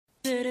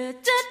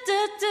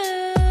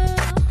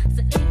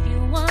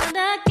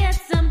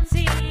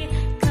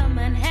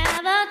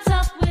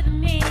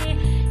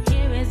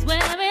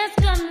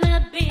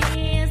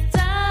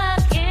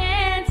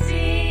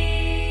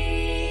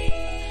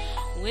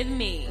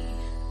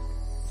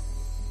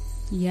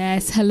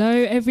Yes, hello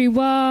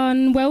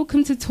everyone.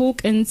 Welcome to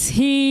Talk and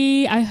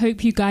Tea. I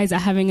hope you guys are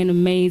having an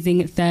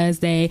amazing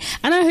Thursday.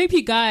 And I hope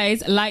you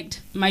guys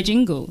liked my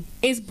jingle.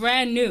 It's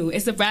brand new.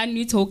 It's a brand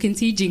new Talk and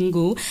Tea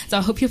jingle. So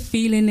I hope you're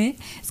feeling it.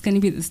 It's going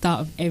to be at the start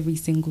of every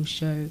single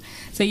show.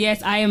 So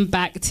yes, I am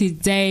back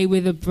today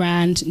with a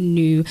brand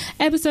new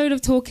episode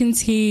of Talk and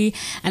Tea.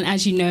 And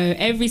as you know,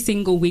 every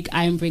single week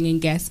I am bringing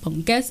guests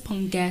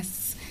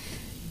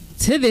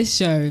to this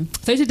show.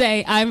 So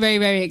today I'm very,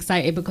 very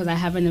excited because I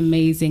have an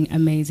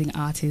amazing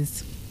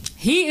artist.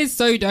 He is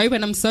so dope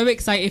and I'm so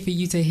excited for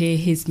you to hear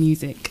his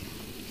music.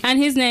 And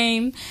his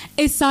name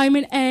is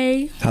Simon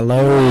A.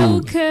 Hello.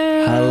 Welcome.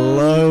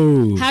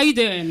 Hello. How you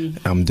doing?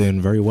 I'm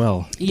doing very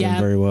well. Yeah.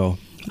 Doing very well.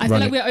 I feel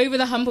like we're over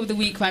the hump of the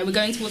week, right? We're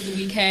going towards the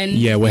weekend.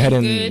 Yeah, we're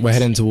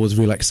heading towards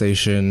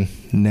relaxation,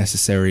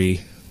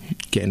 necessary,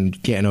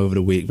 getting over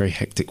the week, very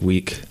hectic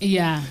week.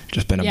 Yeah.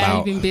 Just been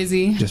you've been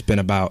busy.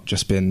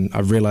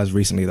 I've realized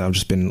recently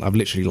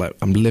that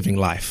I'm living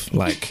life.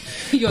 Like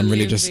I'm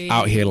really just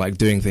out here like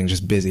doing things,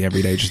 just busy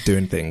every day, just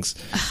doing things.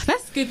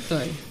 That's good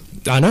though.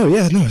 I know,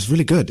 yeah, no, it's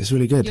really good. It's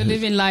really good. You're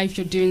living life,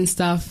 you're doing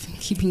stuff,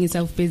 keeping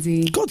yourself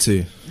busy. Got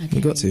to. Okay,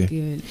 You got to.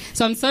 Good.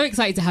 So I'm so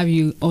excited to have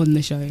you on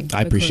the show.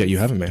 I appreciate you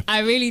having me. I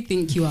really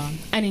think you are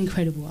an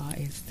incredible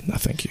artist. No,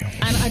 thank you.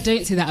 And I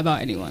don't say that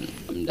about anyone.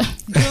 I'm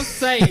just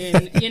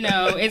saying,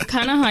 it's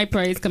kind of high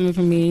praise coming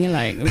from me,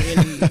 like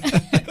really.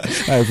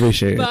 I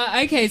appreciate it.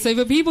 But okay, so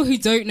for people who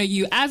don't know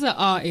you as an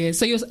artist,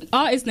 so your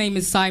artist name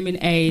is Simon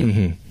A.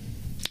 Mm-hmm.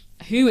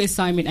 Who is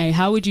Simon A?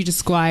 How would you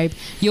describe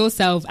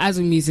yourself as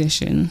a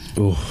musician?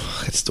 Oh,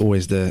 it's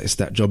always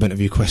that job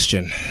interview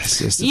question.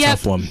 It's a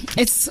tough one.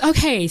 It's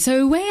okay.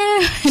 So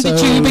where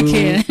did you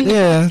begin?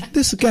 Yeah,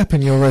 there's a gap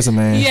in your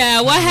resume. Yeah,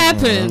 what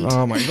happened?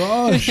 Oh my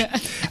gosh.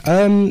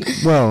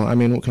 Well, I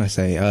mean, what can I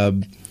say?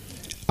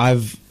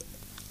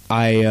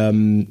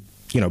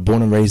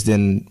 Born and raised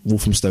in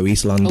Walthamstow,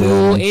 East London.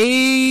 Oh,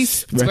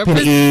 East. Repping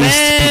East.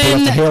 People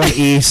have to hear on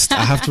East.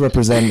 I have to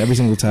represent every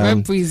single time.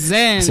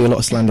 Represent. I see a lot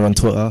of slander on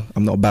Twitter.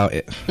 I'm not about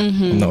it.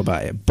 Mm-hmm. I'm not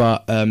about it.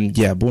 But,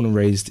 born and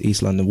raised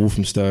East London,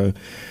 Walthamstow.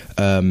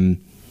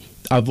 I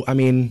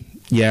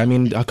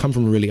come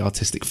from a really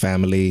artistic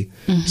family.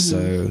 Mm-hmm.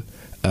 So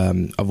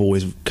I've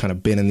always kind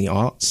of been in the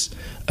arts.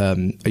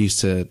 I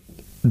used to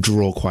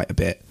draw quite a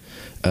bit.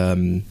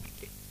 And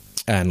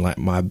like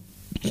my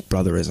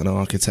brother is an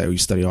architect. We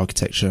study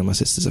architecture. My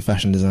sister's a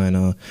fashion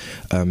designer,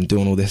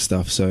 doing all this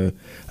stuff. So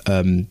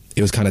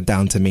it was kind of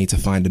down to me to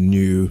find a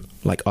new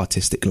like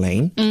artistic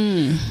lane.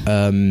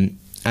 And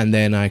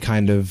then I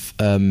kind of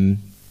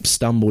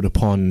stumbled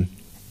upon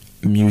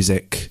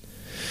music,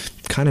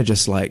 kind of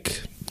just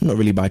like not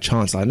really by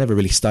chance. I never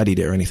really studied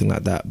it or anything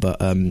like that,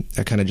 but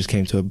I kind of just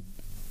came to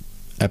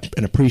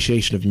an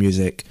appreciation of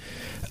music,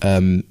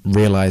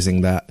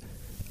 realizing that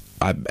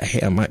I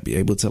might be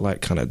able to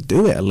like kind of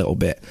do it a little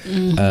bit.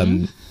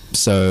 Mm-hmm.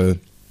 So,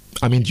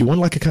 I mean, do you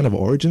want like a kind of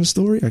origin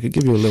story? I could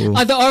give you a little...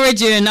 Oh, the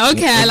origin.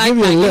 Okay, I like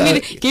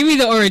that. Give me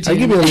the origin. I'll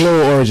give you a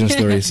little origin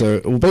story.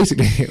 So, well,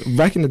 basically,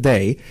 back in the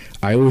day,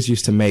 I always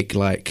used to make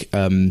like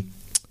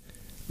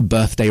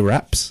birthday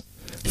raps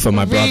for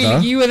my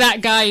brother. You were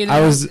that guy.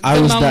 I was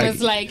that...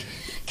 was like...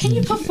 Can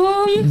you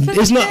perform?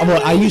 It's not.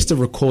 Well, I used to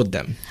record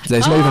them.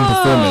 There's not even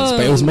performance,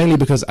 but it was mainly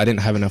because I didn't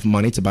have enough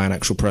money to buy an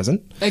actual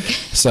present. Okay.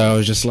 So I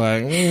was just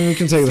like, you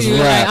can take this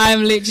rap. Like,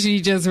 I'm literally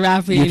just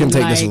rapping. You can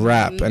take this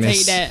rap, and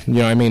it's you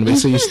know what I mean. But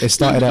so it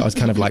started out as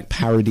kind of like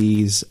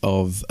parodies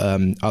of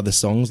other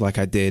songs, like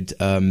I did,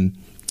 Kanye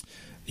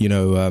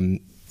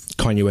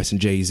West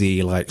and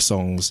Jay-Z like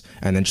songs,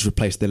 and then just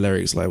replace the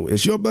lyrics like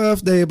 "It's your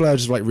birthday," blah,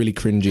 just like really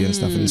cringy and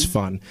stuff, and it's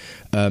fun.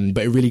 But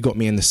it really got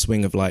me in the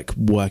swing of like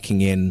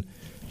working in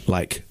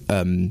like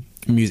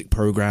music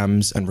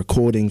programs and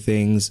recording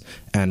things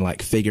and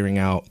like figuring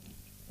out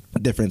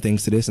different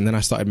things to this. And then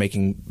I started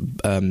making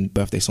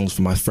birthday songs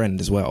for my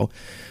friend as well,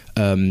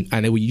 and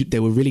they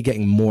were really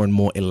getting more and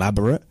more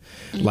elaborate.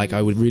 Like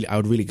I would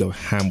really go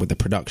ham with the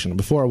production.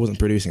 Before I wasn't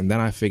producing,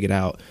 then I figured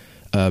out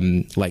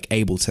like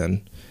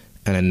Ableton,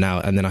 and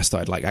then I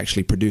started like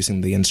actually producing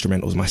the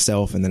instrumentals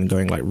myself, and then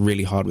going like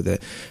really hard with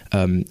it.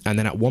 And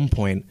then at one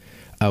point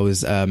I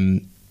was at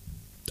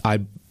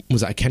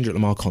a Kendrick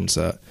Lamar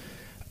concert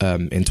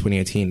in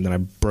 2018. Then I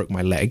broke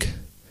my leg.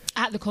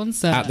 At the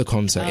concert?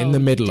 In the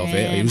middle of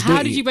it.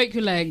 How did you break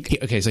your leg?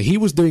 So he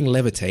was doing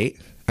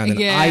levitate, and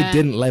then I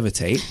didn't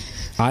levitate.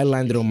 I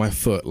landed on my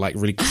foot, like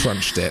really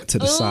crunched it to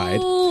the side,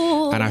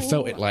 and I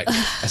felt it like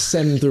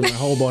ascend through my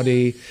whole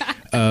body.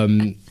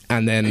 And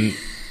then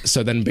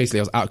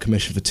basically I was out of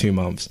commission for 2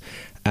 months,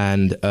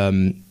 and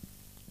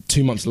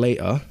 2 months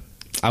later,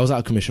 I was out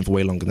of commission for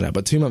way longer than that,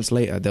 but 2 months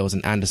later there was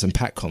an Anderson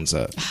 .Paak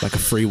concert, like a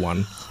free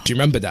one. Do you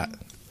remember that?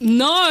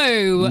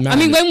 No. Man. I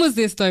mean, when was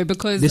this though?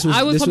 Because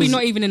I was probably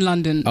not even in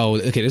London. Oh,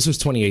 okay. This was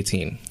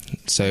 2018.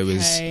 So it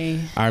was,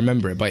 I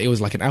remember it, but it was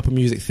like an Apple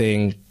Music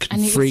thing,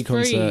 And it free was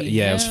concert. free.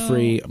 Yeah, it was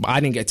free. I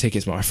didn't get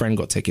tickets, but my friend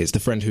got tickets. The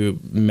friend who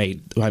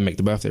I make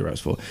the birthday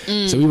roast for.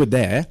 So we were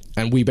there,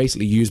 and we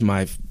basically used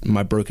my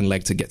broken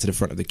leg to get to the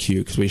front of the queue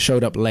because we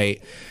showed up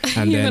late.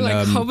 And You then were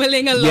like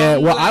hobbling along. yeah,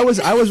 well, like-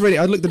 I was ready.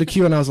 I looked at the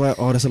queue and I was like,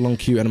 oh, that's a long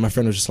queue. And my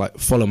friend was just like,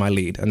 follow my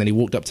lead. And then he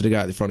walked up to the guy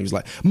at the front. He was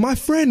like, my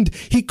friend,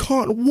 he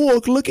can't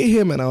walk. Look at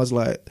him. And I was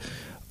like,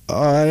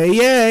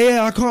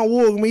 yeah, I can't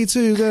walk. Me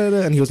too.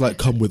 And he was like,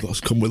 come with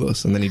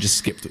us. And then we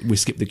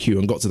skipped the queue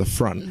and got to the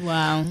front.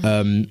 Wow.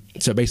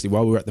 So basically,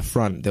 while we were at the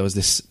front, there was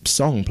this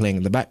song playing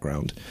in the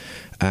background,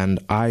 and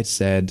I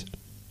said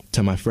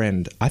to my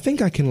friend, I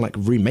think I can like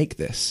remake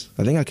this.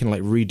 I think I can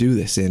like redo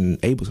this in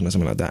Ableton or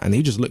something like that. And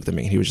he just looked at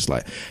me and he was just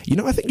like,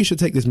 I think you should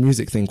take this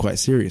music thing quite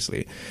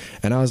seriously.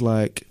 And I was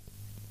like,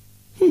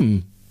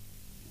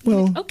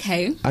 well,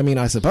 okay. I mean,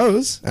 I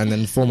suppose. And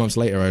then 4 months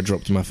later, I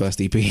dropped my first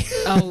EP.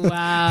 Oh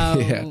wow.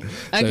 Yeah.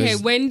 So Okay,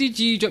 when did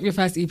you drop your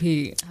first EP?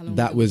 How long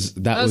that was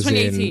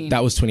 2018.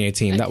 That was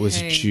 2018. That was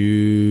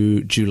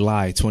Okay.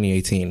 July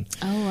 2018.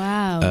 Oh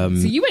wow. So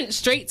you went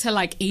straight to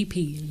like EP.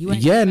 You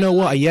went Yeah, no,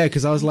 what? Yeah,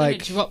 because I was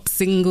like, drop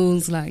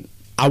singles like.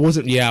 I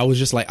wasn't. Yeah, I was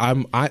just like,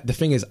 the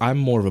thing is, I'm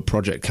more of a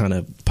project kind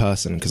of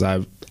person because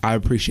I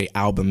appreciate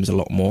albums a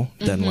lot more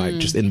than like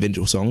just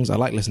individual songs. I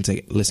like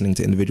listening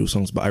to individual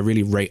songs, but I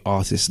really rate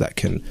artists that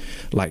can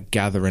like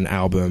gather an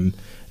album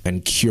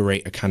and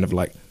curate a kind of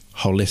like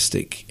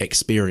holistic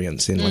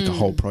experience in like a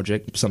whole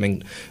project.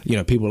 Something,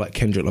 people like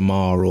Kendrick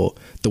Lamar or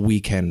The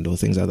Weeknd or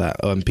things like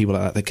that. People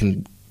like that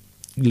can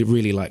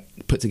really like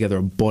put together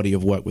a body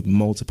of work with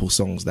multiple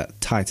songs that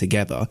tie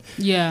together.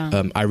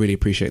 Yeah. I really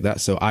appreciate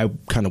that. So I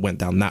kind of went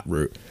down that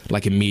route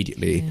like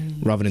immediately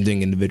rather than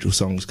doing individual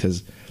songs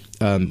because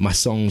my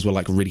songs were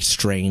like really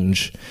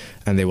strange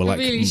and they were like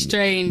really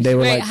strange. They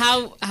were Wait, like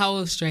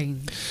how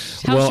strange?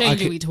 How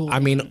strange are we talking? I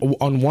mean,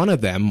 on one of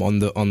them on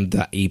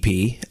that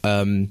EP,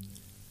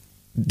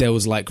 there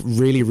was like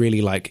really,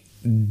 really like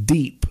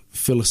deep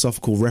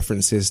philosophical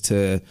references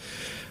to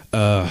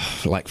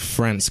like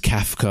Franz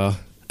Kafka.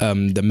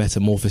 The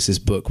Metamorphosis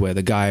book where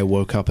the guy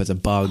woke up as a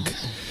bug.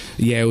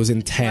 Yeah, it was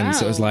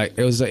intense. Wow.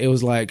 It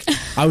was like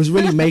I was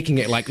really making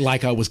it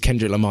like I was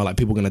Kendrick Lamar, like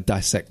people were gonna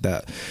dissect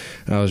that.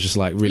 And I was just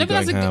like really No,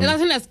 but going ham. I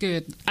think that's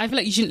good. I feel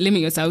like you shouldn't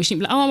limit yourself. You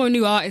shouldn't be like, I'm a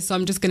new artist, so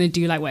I'm just gonna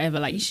do like whatever.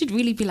 Like you should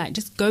really be like,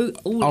 just go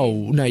all in.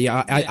 Oh no,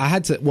 yeah, I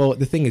had to. Well,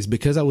 the thing is,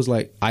 because I was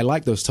like, I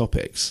like those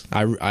topics.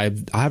 I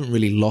haven't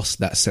really lost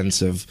that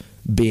sense of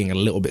being a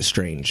little bit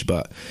strange,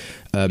 but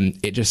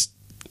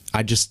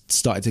I just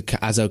started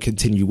to, as I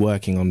continue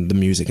working on the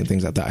music and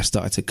things like that, I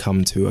started to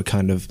come to a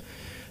kind of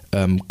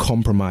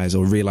compromise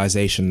or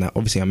realization that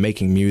obviously I'm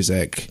making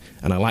music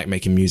and I like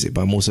making music, but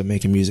I'm also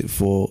making music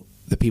for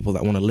the people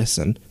that want to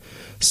listen.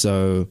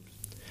 So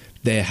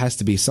there has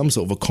to be some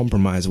sort of a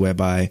compromise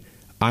whereby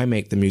I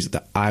make the music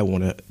that I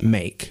want to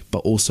make, but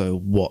also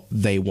what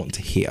they want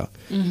to hear.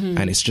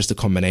 And it's just a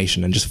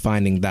combination and just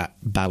finding that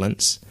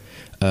balance.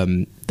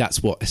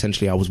 That's what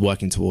essentially I was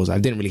working towards. I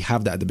didn't really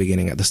have that at the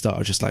beginning. At the start, I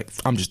was just like,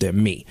 I'm just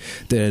doing me.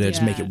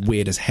 Just make it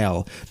weird as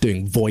hell,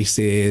 doing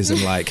voices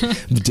and like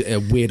a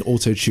weird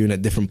auto-tune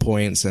at different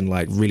points and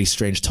like really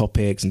strange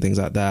topics and things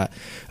like that.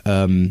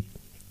 And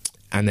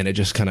then it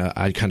just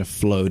I kind of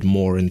flowed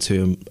more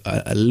into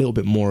a little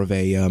bit more of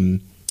a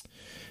kind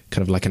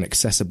of like an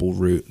accessible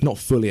route, not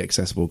fully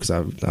accessible because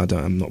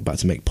I'm not about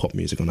to make pop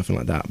music or nothing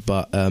like that,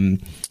 but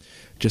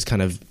just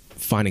kind of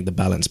finding the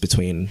balance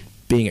between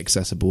being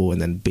accessible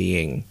and then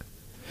being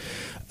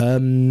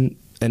an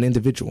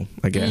individual,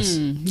 I guess.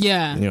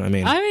 Yeah. You know what I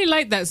mean? I really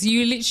like that. So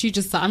you literally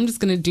just like, I'm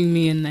just going to do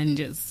me and then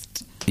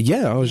just...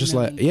 Yeah, I was just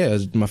like,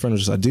 my friend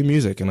was just like, do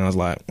music. And I was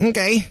like,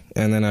 okay.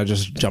 And then I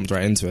just jumped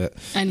right into it.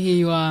 And here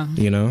you are.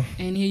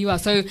 And here you are.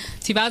 So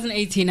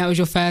 2018, that was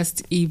your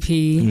first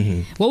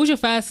EP. What was your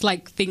first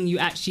like thing you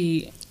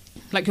actually...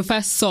 Like your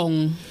first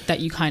song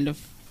that you kind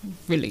of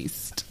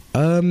released?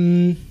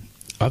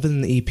 Other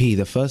than the EP,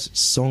 the first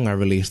song I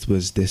released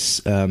was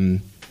this,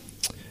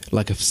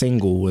 like a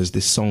single, was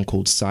this song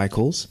called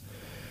Cycles.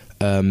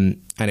 And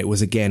it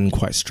was, again,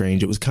 quite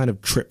strange. It was kind of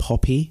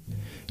trip-hoppy.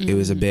 It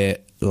was a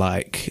bit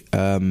like,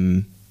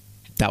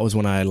 that was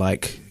when I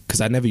because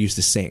I never used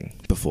to sing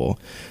before.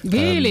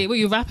 Really? Were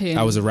you rapping?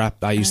 I used to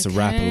rap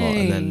a lot,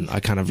 and then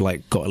I kind of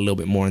like got a little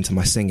bit more into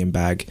my singing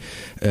bag.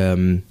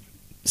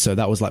 So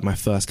that was like my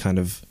first kind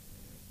of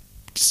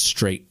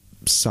straight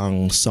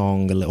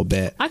song a little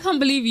bit. I can't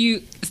believe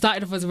you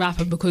started off as a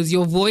rapper because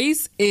your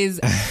voice is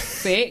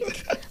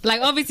sick. Like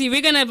obviously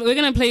we're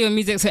gonna play your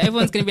music so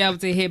everyone's gonna be able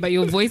to hear, but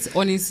your voice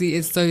honestly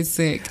is so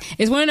sick.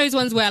 It's one of those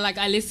ones where like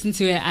I listen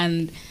to it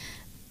and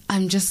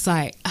I'm just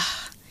like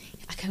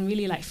I can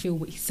really like feel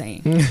what he's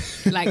saying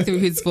like through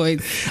his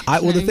voice.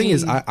 The thing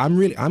is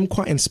I'm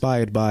quite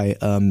inspired by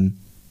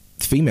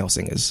female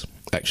singers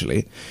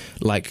actually,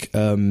 like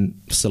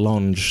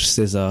Solange,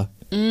 SZA,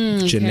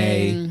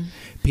 Janae.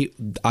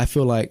 I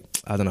feel like,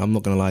 I don't know, I'm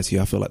not gonna lie to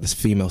you, I feel like the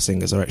female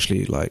singers are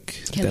actually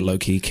like they're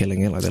low-key killing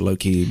it, like they're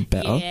low-key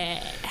better.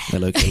 They're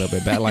low-key a little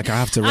bit better. Like I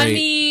have to rate, I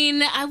mean,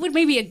 mean, I would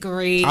maybe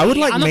agree. I would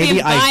like I'm not maybe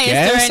being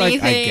biased or I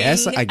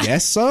anything.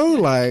 guess so.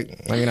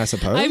 Like, I mean, I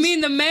suppose. I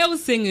mean, the male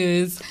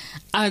singers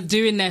are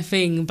doing their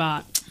thing,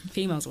 but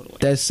females all the way.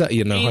 There's,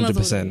 you know, Females all the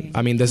 100%. way.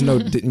 I mean, there's no,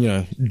 you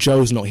know,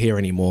 Joe's not here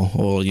anymore,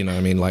 or, you know,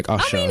 I mean, like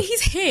Usher. I mean,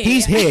 he's here.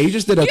 He's here. He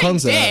just did a He ain't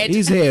concert. dead.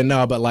 He's here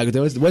now, but like,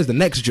 where's the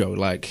next Joe?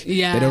 Like,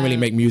 Yeah. they don't really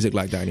make music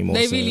like that anymore.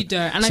 They so- really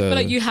don't. And I so feel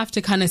like you have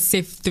to kind of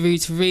sift through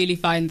to really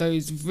find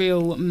those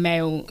real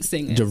male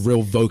singers. the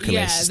real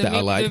vocalists that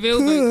are like, the real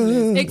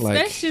vocalists, like,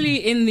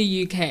 especially in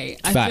the UK. I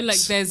feel Facts. like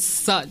there's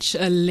such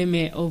a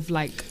limit of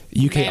like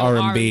UK male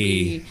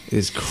R&B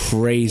is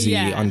crazy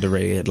Yeah.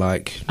 underrated.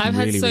 Like, I've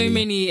really, had so really.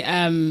 many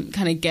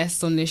kind of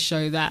guests on this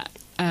show that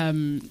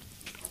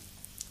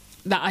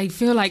that I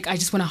feel like I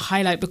just want to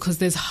highlight because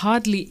there's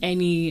hardly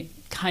any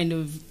kind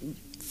of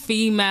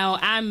female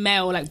and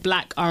male like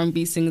black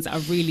R&B singers that are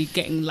really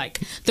getting like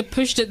the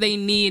push that they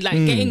need, like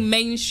getting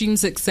mainstream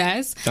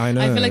success. I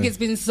know. I feel like it's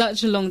been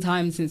such a long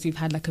time since we've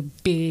had like a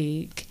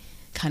big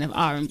kind of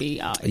R&B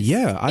artist.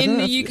 Yeah, in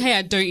the UK,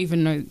 I don't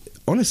even know.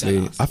 Honestly,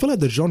 Don't ask. I feel like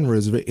the genre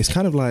it's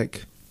kind of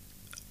like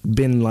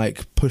been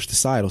like pushed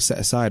aside or set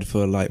aside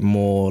for like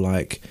more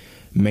like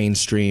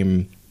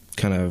mainstream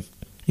kind of,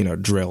 you know,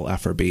 drill,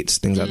 Afro beats,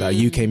 things like that.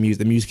 UK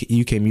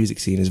music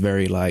scene is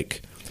very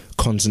like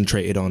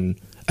concentrated on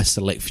a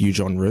select few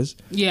genres,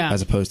 Yeah.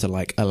 as opposed to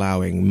like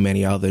allowing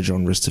many other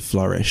genres to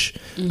flourish.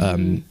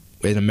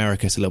 In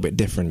America, it's a little bit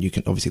different. You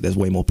can obviously, there's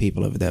way more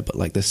people over there, but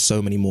like there's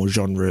so many more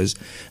genres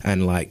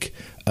and like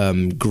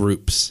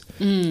groups,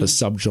 the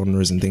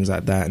subgenres and things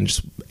like that, and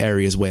just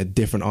areas where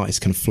different artists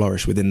can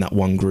flourish within that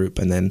one group.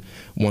 And then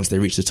once they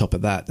reach the top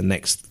of that, the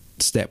next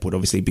step would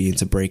obviously be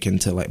to break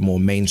into like more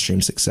mainstream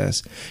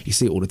success. You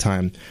see it all the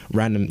time.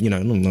 Random, you know,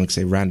 I'm not going to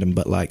say random,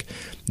 but like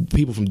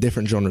people from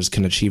different genres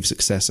can achieve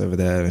success over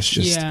there. It's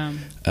just,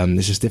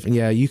 it's just different.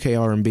 Yeah, UK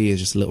R&B is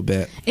just a little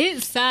bit.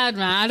 It's sad,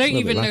 man. I don't It's a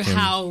little even bit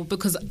know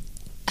lacking.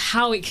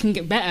 how it can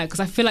get better, because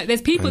I feel like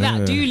there's people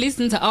that do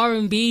listen to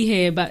R&B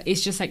here, but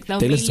it's just like they'll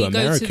They really listen to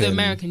go to the American.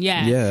 American,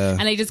 Yeah.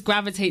 and they just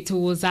gravitate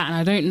towards that, and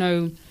I don't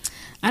know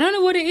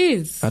what it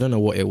is. I don't know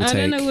what it will take. I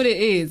don't know what it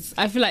is.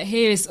 I feel like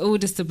here it's all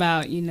just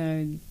about, you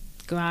know,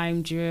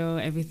 grime, drill,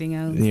 everything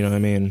else. You know what I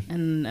mean?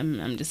 And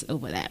I'm just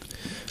over that.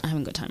 I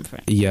haven't got time for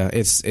it. Yeah,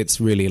 it's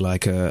really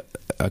like a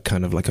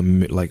kind of like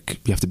like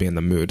you have to be in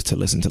the mood to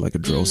listen to like a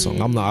drill song.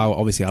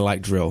 Obviously I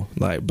like drill,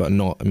 like, but I'm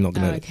not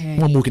gonna. Okay.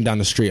 When I'm walking down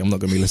the street, I'm not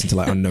gonna be listening to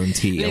like Unknown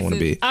T. I want to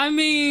be. I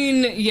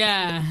mean,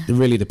 yeah. It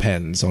really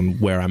depends on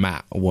where I'm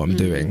at or what I'm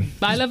doing.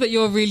 But I love that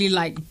you're really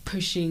like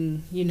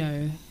pushing, you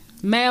know,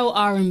 male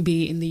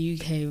R&B in the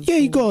UK. Yeah,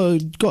 you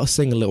gotta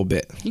sing a little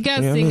bit. You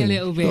gotta know what I sing mean? a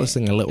little bit. You gotta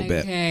sing a little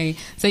bit. Okay.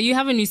 So you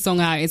have a new song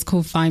out. It's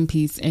called Find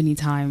Peace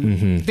Anytime.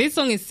 Mm-hmm. This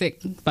song is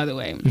sick, by the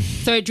way.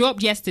 So it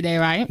dropped yesterday,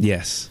 right?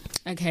 Yes.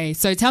 Okay.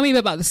 So tell me a bit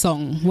about the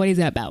song. What is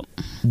it about?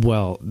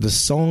 Well, the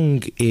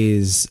song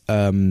is,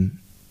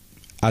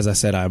 as I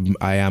said,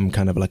 I am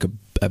kind of like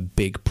a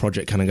big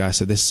project kind of guy.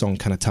 So this song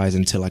kind of ties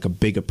into like a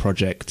bigger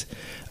project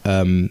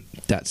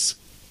that's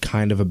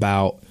kind of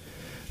about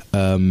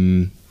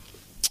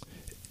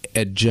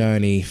a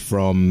journey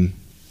from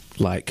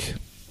like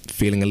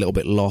feeling a little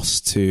bit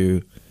lost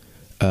to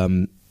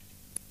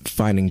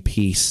finding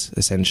peace,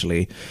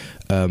 essentially,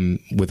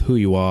 with who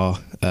you are,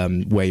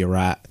 where you're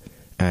at,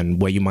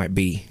 and where you might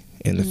be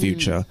in the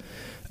future.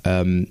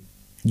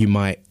 You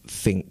might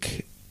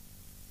think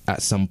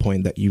at some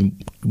point that you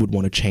would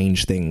want to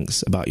change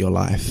things about your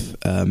life,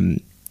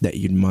 that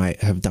you might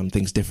have done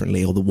things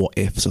differently, or the what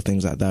ifs or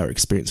things like that, or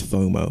experience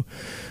FOMO.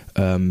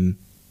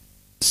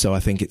 So I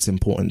think it's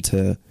important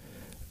to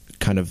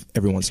kind of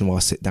every once in a while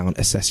sit down,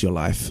 assess your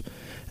life,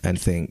 and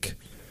think,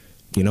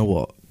 you know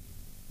what,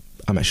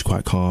 I'm actually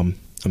quite calm,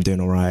 I'm doing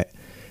all right.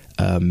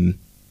 And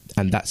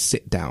that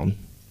sit down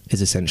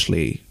is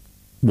essentially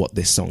what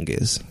this song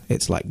is.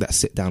 It's like that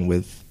sit down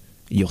with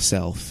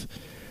yourself,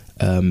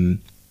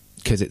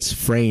 because it's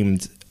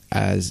framed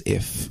as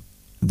if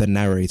the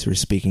narrator is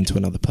speaking to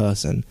another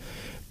person,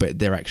 but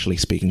they're actually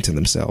speaking to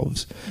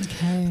themselves.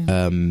 Okay.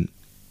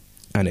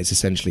 And it's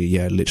essentially,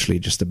 literally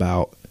just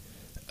about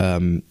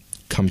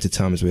come to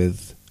terms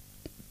with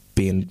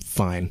being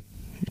fine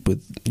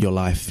with your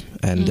life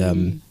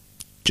and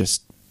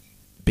just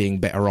being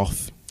better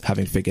off,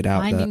 having figured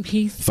out Finding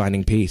peace.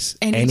 Finding peace.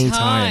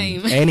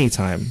 Anytime.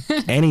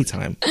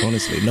 Anytime.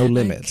 Honestly, no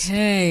limits.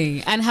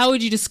 Okay. And how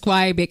would you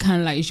describe it,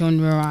 kind of like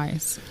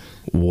genre-wise?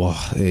 Wow.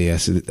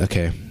 Yes.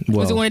 Okay. Well,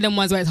 Was it one of them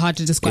ones where it's hard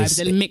to describe? It's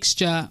a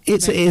mixture.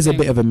 It is a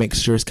bit of a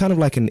mixture. It's kind of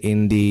like an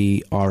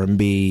indie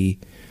R&B,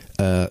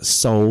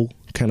 soul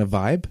kind of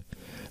vibe.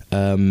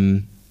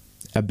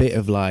 A bit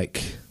of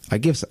like, I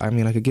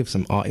could give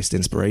some artist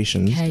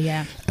inspiration. Okay,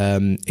 yeah.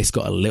 It's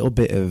got a little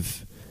bit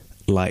of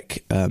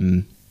like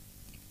Mac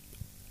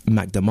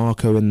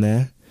DeMarco in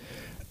there.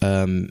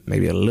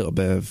 Maybe a little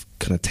bit of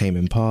kind of Tame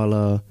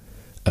Impala.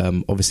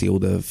 Obviously all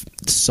the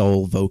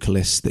soul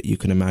vocalists that you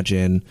can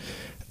imagine.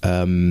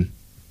 And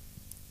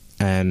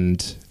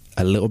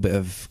a little bit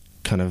of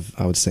kind of,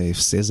 I would say,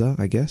 SZA,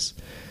 I guess.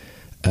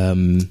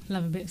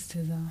 Love a bit of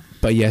SZA.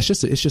 But yeah, it's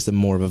just a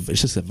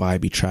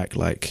vibey track,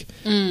 like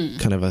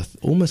kind of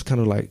almost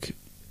kind of like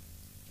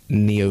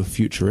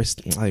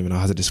neo-futuristic. I don't even know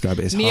how to describe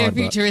it. It's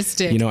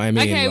neo-futuristic. Hard, but you know what I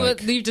mean? Okay, like,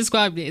 well, you've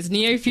described it. It's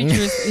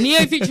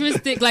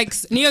neo-futuristic, like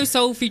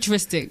neo-soul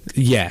futuristic.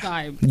 Yeah,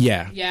 vibe.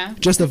 Yeah.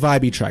 Just a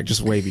vibey track,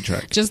 just a wavy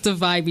track. Just a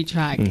vibey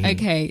track.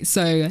 Okay,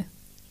 so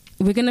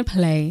we're gonna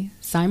play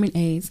Simon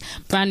A's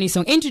brand new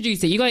song.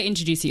 Introduce it. You gotta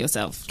introduce it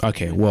yourself.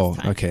 Okay. Well,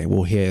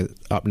 here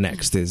up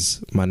next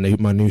is my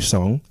new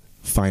song,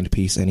 "Find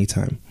Peace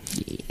Anytime."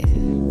 Yeah.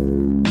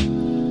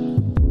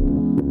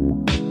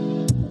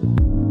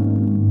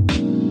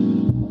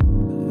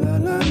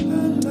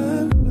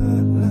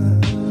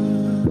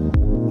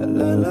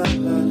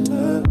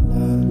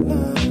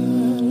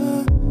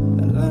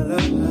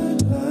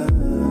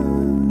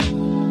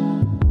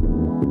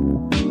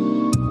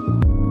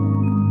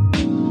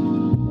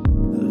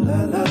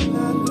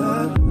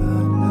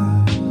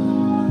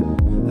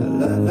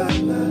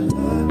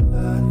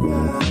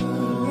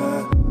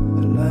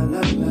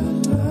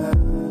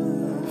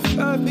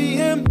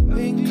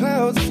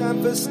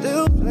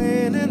 Still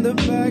playing in the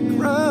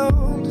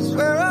background. I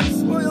swear I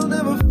swore you'll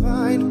never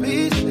find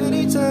peace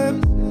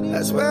anytime.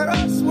 I swear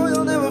I swore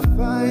you'll never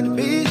find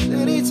peace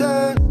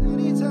anytime.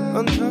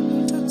 On top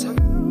of the Tower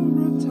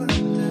of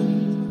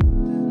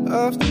London,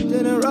 after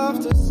dinner,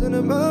 after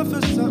cinema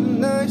for something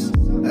nice.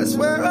 I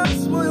swear I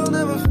swore you'll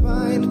never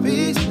find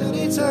peace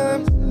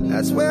anytime.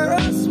 I swear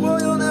I swore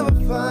you'll never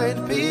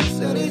find peace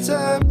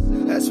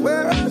anytime. I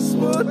swear I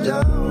swore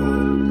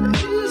down.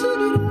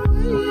 Isn't it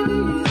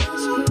wavy?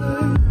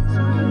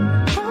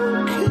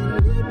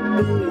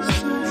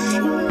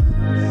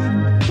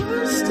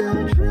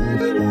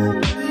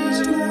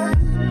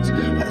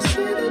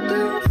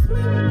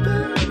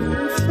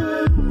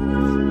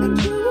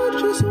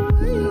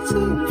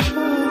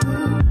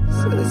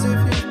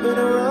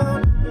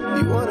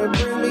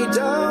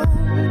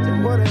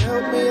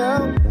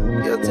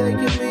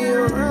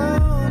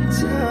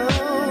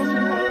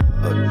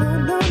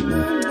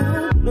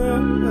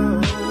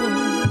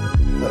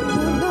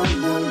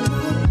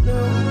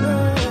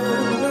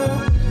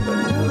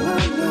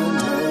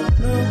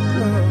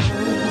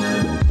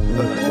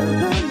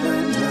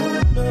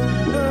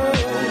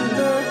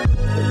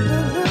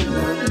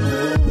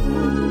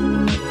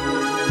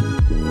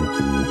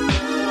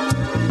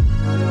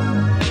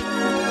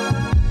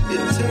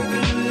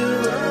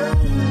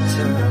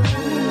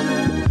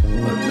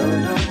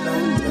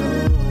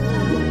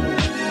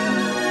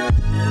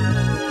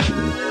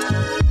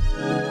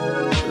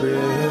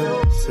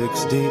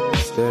 Deep,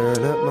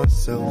 staring at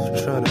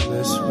myself, trying to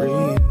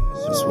misread.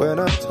 That's when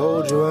I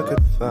told you I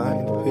could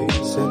find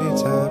peace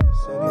anytime.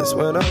 That's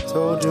when I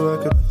told you I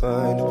could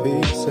find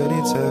peace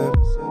anytime.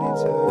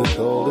 The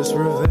coldest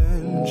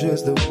revenge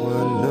is the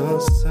one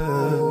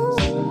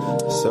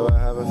assessed. So I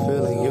have a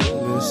feeling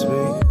you'll miss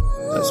me.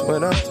 That's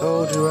when I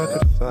told you I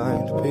could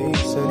find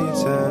peace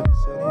anytime.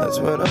 That's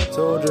when I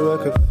told you I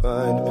could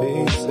find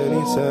peace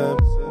anytime.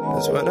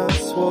 That's when I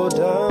swore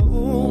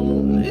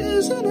down.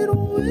 Isn't it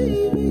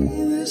wavy,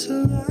 this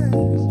life?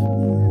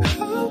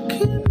 How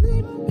can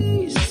it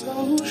be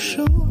so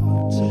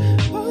short,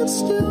 but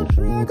still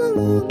drag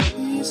along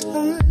these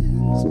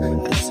lines?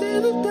 I see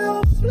the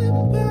dial flip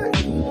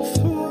back and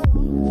forth,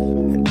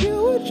 and you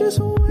were just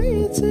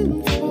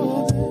waiting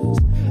for this.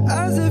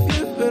 As if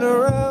you've been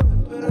around,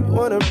 you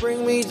wanna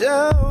bring me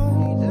down.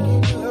 Can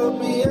you help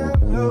me out?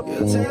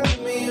 You're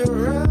taking me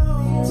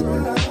around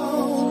town.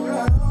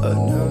 No,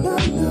 no,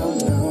 no,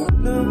 no,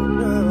 no,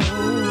 no.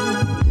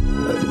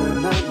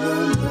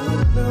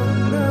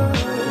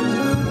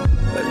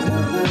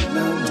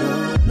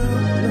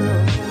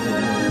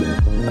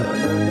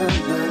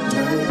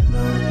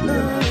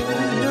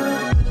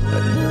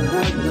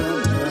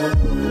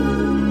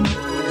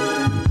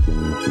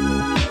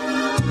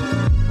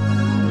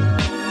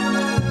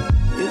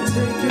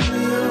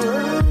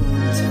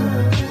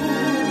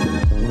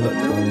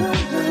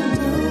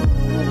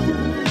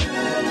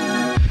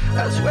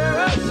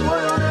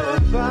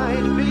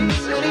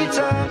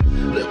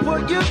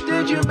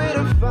 You made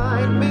a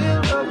fine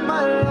meal of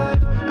my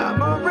life.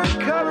 I'm on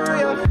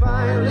recovery, I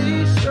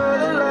finally saw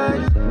the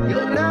light.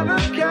 You'll never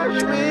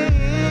catch me,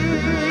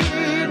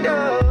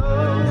 no.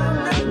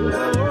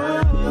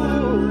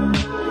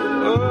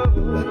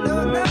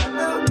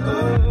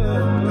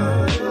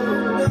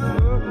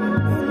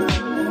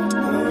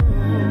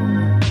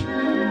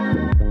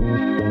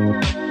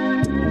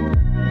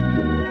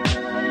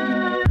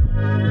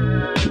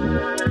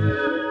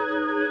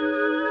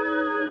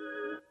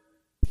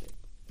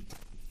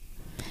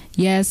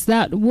 Yes,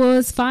 that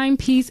was Find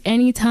Peace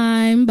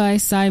Anytime by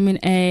Simon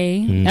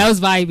A. That was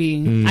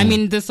vibey. I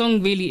mean, the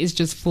song really is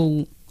just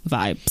full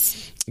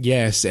vibes.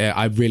 Yes,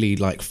 I really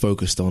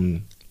focused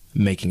on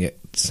making it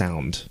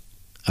sound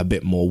a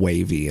bit more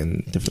wavy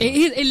and different.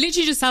 It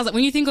literally just sounds like,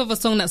 when you think of a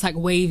song that's like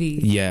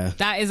wavy, Yeah.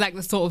 that is like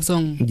the sort of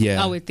song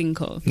Yeah. I would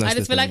think of. That's I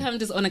just the feel like thing. I'm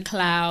just on a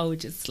cloud,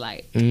 just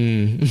like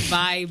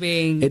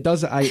vibing. It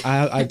does.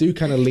 I do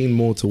kind of lean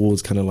more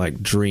towards kind of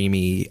like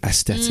dreamy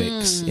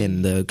aesthetics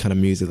in the kind of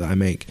music that I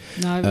make.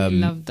 No, I really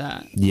love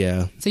that.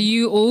 Yeah. So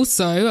you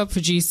also are a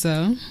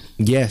producer.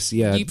 Yes.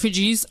 Yeah. You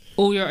produce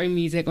all your own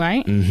music,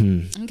 right?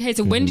 Mm-hmm. Okay,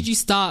 so when did you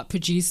start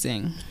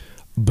producing?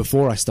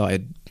 Before I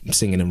started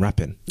singing and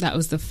rapping, That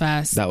was the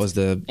first that was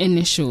the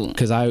initial.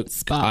 because I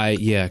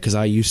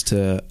used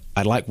to.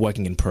 I like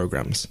working in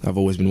programs. I've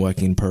always been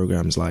working in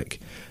programs.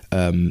 Like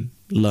learned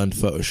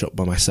Photoshop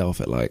by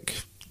myself at like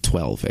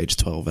age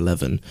 12,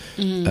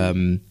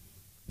 11.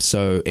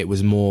 So it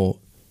was more.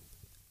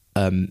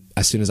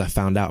 As soon as I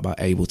found out about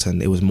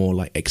Ableton, it was more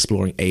like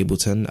exploring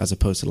Ableton as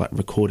opposed to like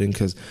recording,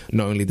 because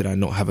not only did I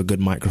not have a good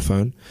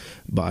microphone,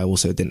 but I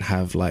also didn't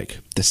have like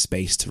the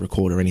space to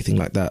record or anything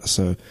like that.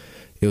 So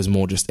it was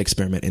more just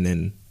experimenting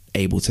in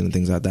Ableton and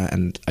things like that.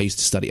 And I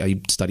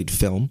studied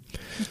film.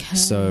 Okay.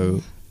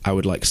 So I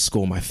would like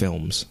score my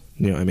films,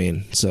 you know what I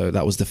mean? So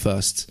that was the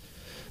first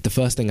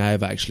thing I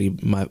ever actually,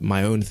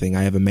 my own thing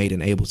I ever made in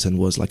Ableton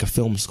was like a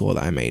film score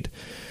that I made.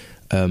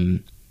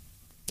 And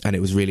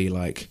it was really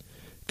like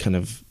kind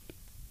of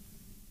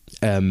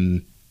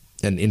an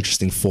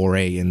interesting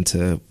foray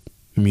into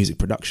music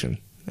production.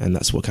 And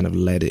that's what kind of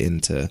led it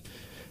into,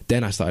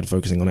 then I started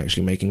focusing on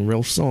actually making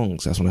real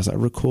songs. That's when I started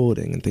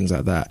recording and things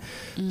like that.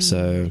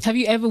 So Have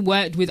you ever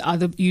worked with or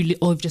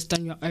have just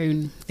done your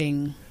own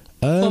thing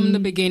from the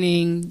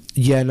beginning?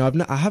 Yeah, no,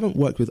 I haven't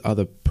worked with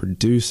other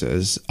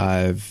producers.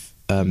 I've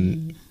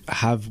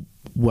have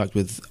worked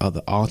with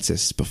other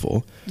artists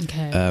before.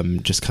 Okay.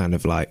 Just kind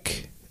of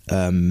like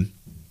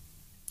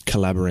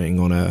collaborating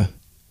on a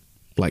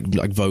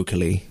like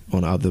vocally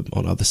on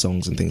other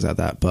songs and things like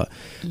that. But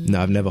no,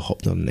 I've never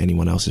hopped on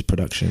anyone else's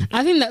production.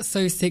 I think that's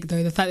so sick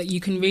though, the fact that you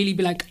can really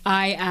be like,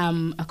 I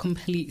am a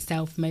complete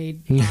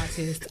self-made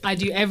artist. I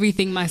do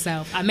everything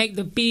myself. I make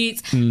the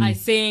beats, I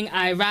sing,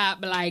 I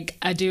rap, like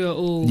I do it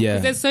all. Yeah.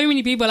 'Cause there's so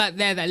many people out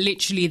there that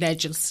literally they're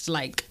just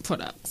like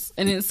products,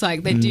 and it's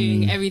like they're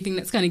doing everything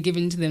that's kind of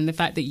given to them. The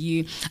fact that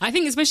I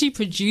think especially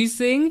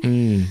producing,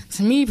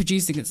 to me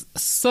producing is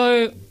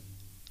so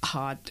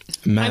hard.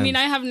 Man. I mean,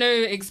 I have no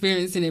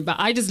experience in it, but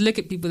I just look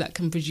at people that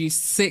can produce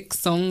 6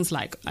 songs,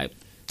 like I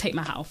take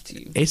my hat off to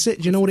you. Do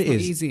you know what it not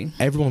is? easy.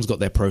 Everyone's got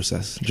their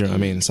process. Do you know what I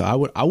mean? So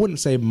I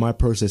wouldn't say my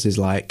process is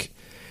like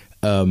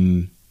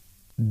the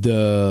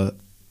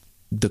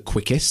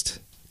quickest.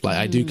 Like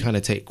I do kind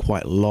of take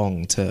quite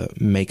long to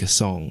make a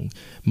song,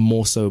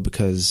 more so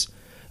because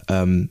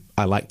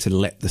I like to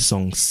let the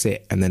song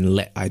sit and then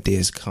let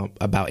ideas come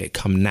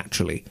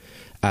naturally,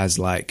 as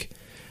like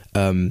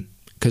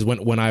because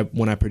when I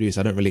produce,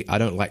 I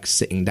don't like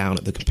sitting down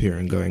at the computer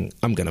and going,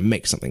 I'm gonna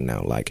make something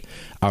now. Like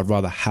I'd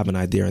rather have an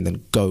idea and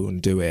then go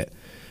and do it,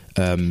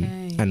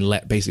 and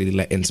let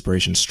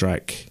inspiration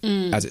strike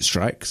as it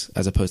strikes,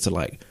 as opposed to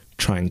like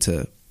trying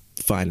to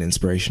find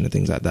inspiration and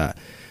things like that.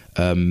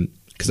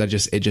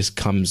 Because it just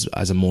comes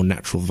as a more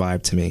natural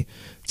vibe to me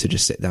to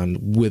just sit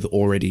down with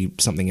already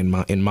something in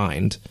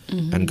mind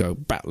and go,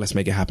 let's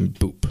make it happen.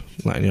 Boop,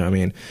 like, you know what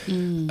I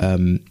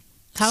mean?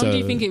 How long do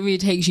you think it really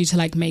takes you to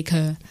like make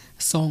a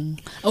song,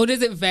 or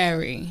does it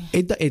vary?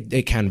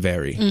 It can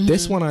vary.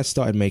 This one I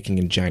started making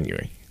in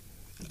January,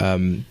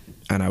 and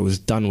I was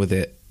done with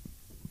it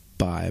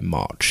by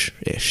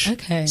March-ish.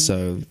 Okay.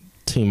 So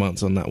 2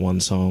 months on that one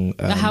song.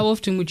 But how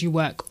often would you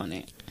work on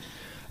it?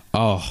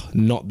 Oh,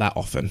 not that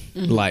often.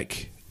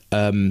 Like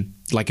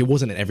it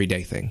wasn't an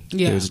everyday thing.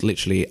 Yeah. It was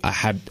literally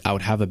I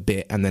would have a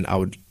bit, and then I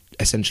would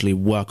essentially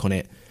work on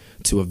it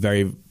to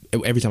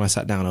every time I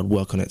sat down, I'd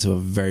work on it to a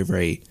very,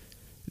 very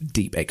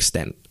deep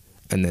extent,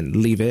 and then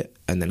leave it,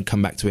 and then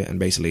come back to it, and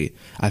basically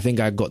I think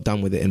I got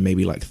done with it in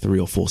maybe like 3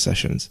 or 4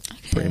 sessions,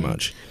 pretty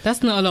much.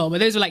 That's not a lot, but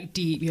those are like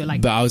deep. You're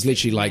like, but I was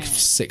literally like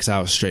 6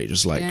 hours straight,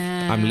 just like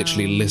I'm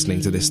literally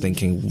listening to this,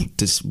 thinking,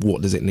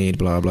 what does it need,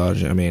 blah blah. Do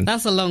you know what I mean?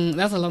 That's a long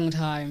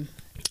time.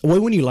 Well,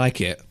 when you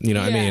like it, you know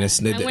what I mean? And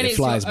when It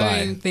flies your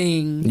by. own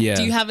thing. Yeah.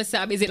 Do you have a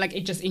setup? Is it like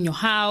just in your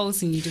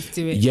house and you just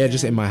do it? Yeah,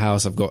 just in my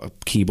house. I've got a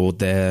keyboard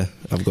there.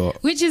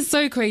 Which is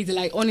so crazy.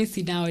 Like,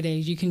 honestly,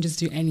 nowadays you can just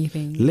do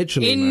anything.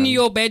 Literally, in man.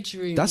 your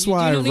bedroom. That's you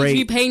why do I not need to rate.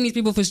 be paying these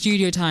people for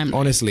studio time.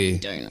 Honestly,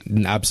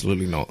 don't.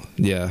 Absolutely not.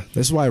 Yeah,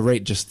 that's why I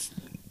rate just,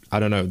 I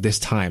don't know, this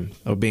time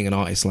of being an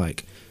artist,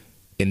 like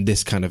in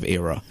this kind of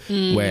era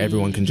where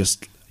everyone can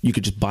you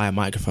could just buy a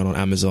microphone on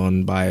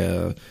Amazon, buy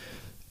a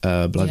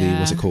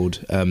what's it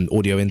called,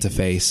 audio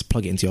interface,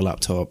 plug it into your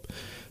laptop,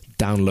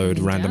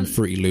 download random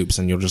Fruity Loops,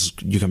 and you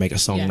can make a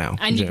song now.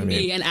 And you can know what I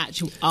be mean? an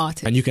actual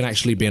artist. And you can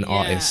actually be an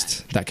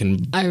artist that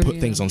can put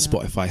things on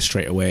Spotify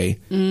straight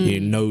away. You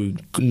know,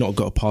 not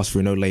got to pass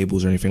through no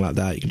labels or anything like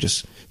that. You can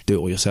just do it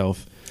all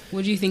yourself.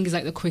 What do you think is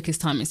like the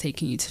quickest time it's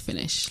taking you to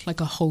finish like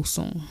a whole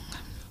song?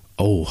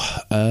 Oh,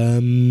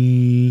 I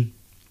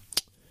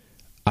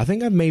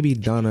think I've maybe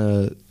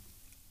done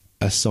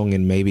a song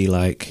in maybe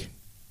like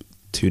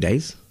 2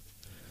 days.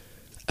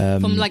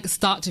 From like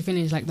start to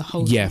finish, like the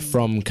whole Yeah,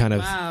 song.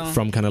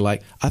 from kind of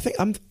like, I think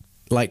I'm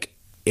like,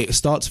 it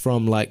starts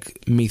from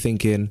like me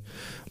thinking,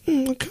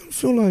 I kind of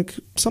feel like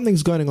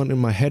something's going on in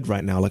my head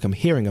right now. Like I'm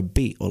hearing a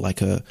beat or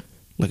like a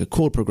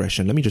chord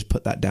progression. Let me just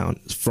put that down.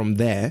 From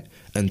there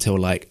until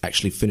like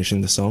actually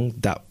finishing the song,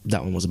 that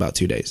one was about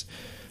 2 days.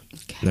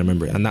 Okay. And I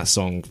remember it. And that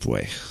song,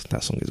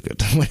 that song is good.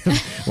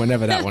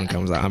 Whenever that one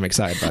comes out, I'm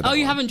excited about that. Oh,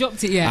 you one. haven't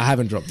dropped it yet? I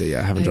haven't dropped it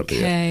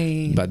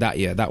yet. But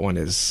that one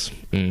is,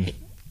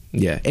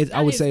 yeah.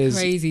 I would say is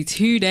crazy.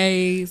 2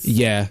 days.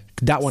 Yeah,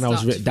 that one I was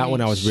Start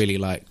to really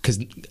like, because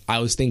I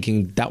was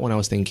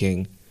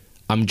thinking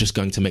I'm just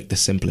going to make the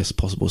simplest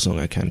possible song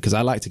I can, because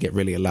I like to get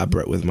really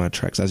elaborate with my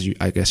tracks, as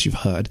I guess you've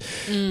heard.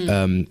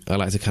 I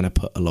like to kind of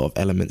put a lot of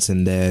elements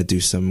in there, do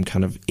some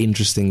kind of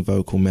interesting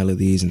vocal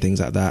melodies and things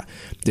like that.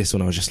 This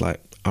one I was just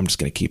like, I'm just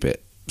going to keep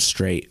it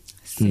straight,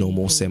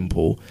 normal,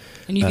 simple.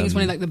 And you think it's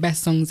one of like the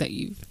best songs that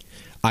you've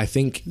I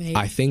think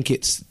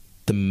it's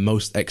the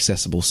most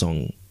accessible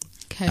song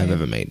I've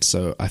ever made.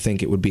 So I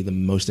think it would be the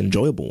most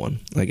enjoyable one,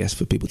 I guess,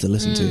 for people to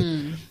listen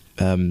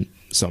to.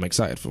 So I'm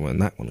excited for when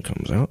that one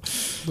comes out.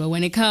 Well,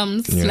 when it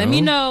comes, let me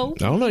know.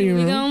 I'll let you know.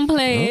 We're going to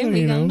play it.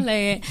 We're going to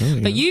play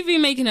it. But you've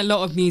been making a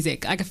lot of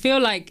music. Like, I feel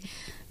like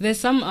there's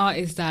some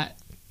artists that,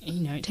 you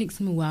know, it takes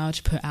them a while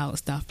to put out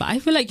stuff. But I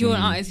feel like you're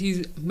an artist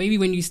who's, maybe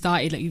when you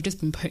started, like, you've just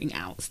been putting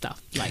out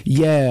stuff. Like,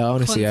 yeah,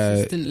 honestly.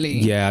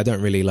 Consistently. I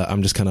don't really like,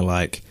 I'm just kind of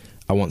like,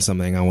 I want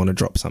something, I want to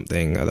drop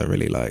something. I don't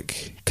really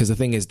like, because the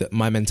thing is that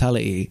my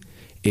mentality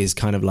is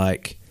kind of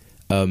like,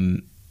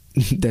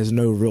 there's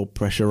no real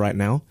pressure right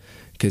now.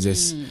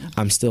 Because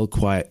I'm still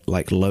quite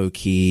like low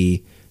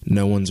key.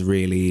 No one's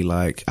really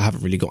like, I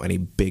haven't really got any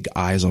big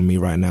eyes on me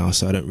right now,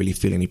 so I don't really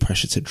feel any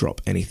pressure to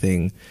drop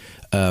anything,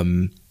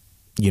 you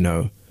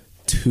know,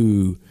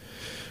 too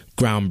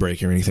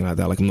groundbreaking or anything like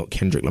that. Like I'm not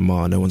Kendrick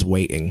Lamar. No one's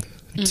waiting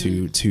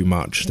too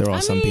much. There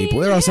are some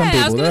people, but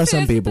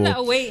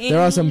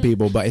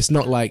it's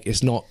not like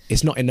it's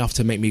not enough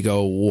to make me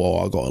go,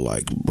 whoa, I gotta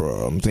like,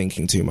 bro, I'm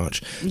thinking too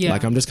much.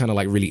 Like I'm just kind of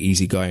like really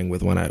easygoing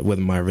with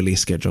my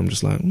release schedule. I'm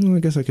just like, I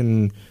guess I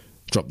can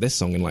drop this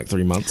song in like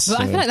 3 months.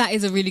 But I feel like that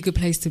is a really good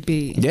place to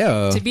be.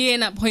 Yeah. To be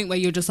in that point where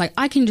you're just like,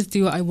 I can just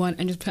do what I want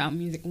and just put out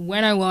music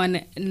when I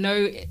want.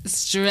 No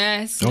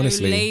stress,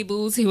 honestly. No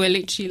labels who are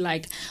literally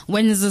like,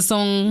 when's the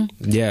song?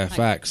 Yeah, like,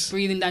 facts.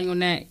 Breathing down your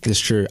neck. It's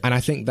true. And I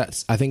think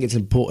it's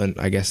important,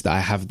 I guess, that I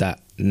have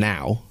that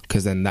now,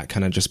 because then that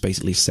kind of just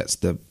basically sets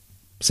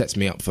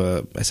me up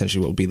for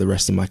essentially what will be the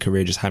rest of my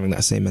career, just having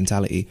that same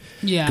mentality.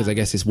 Yeah. Because I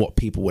guess it's what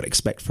people would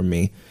expect from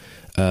me.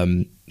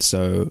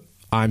 So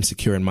I'm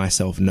secure in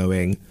myself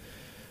knowing,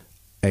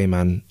 hey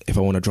man, if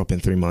I want to drop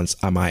in 3 months,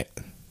 I might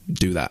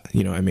do that.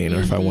 You know what I mean? Or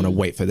if I want to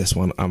wait for this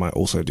one, I might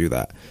also do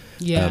that.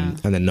 Yeah.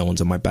 And then no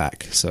one's on my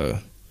back. So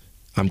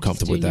I'm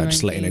comfortable with that,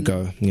 just letting it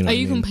go. You know, are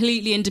you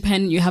completely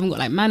independent? You haven't got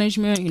like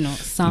management? You're not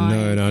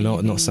signed? No,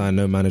 not signed,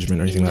 no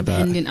management or anything like that.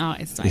 Independent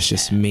artist. It's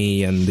just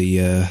me and the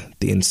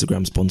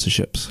Instagram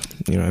sponsorships.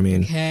 You know what I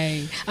mean?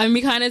 Okay. And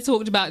we kind of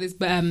talked about this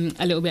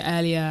a little bit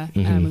earlier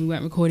when we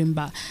weren't recording.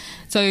 But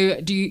so,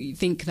 do you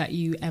think that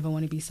you ever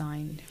want to be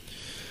signed?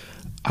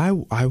 I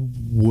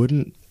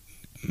wouldn't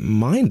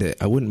mind it.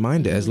 I wouldn't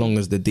mind it as long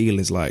as the deal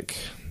is like,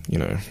 you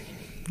know,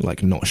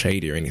 like not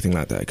shady or anything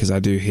like that. Because I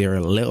do hear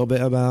a little bit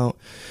about.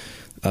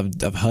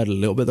 I've heard a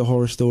little bit of the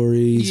horror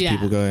stories. Yeah.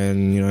 People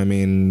going, you know what I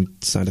mean,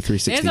 signed a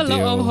 360 There's a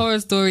lot of horror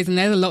stories and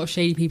there's a lot of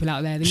shady people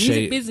out there. The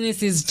music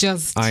business is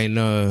just... I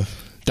know.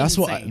 That's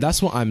insane.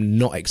 what I'm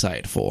not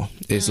excited for.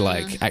 Is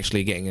like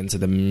actually getting into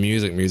the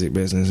music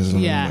business.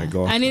 Yeah. Oh my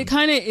God. And it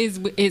kind of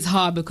it's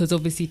hard because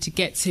obviously to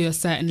get to a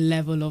certain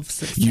level of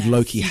success, you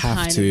low-key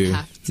have to.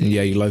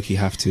 Yeah, you low-key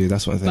have to.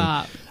 That's what I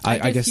think.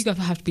 But I guess you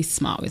have to be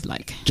smart with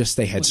like... Just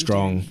stay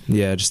headstrong.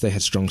 Yeah, just stay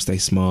headstrong, stay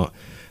smart.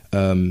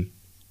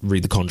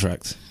 Read the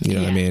contract. You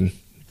know what I mean?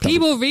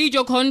 People read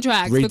your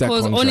contract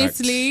because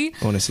honestly,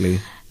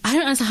 I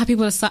don't understand how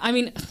people are. I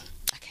mean,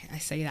 okay, I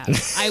say that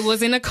I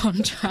was in a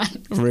contract.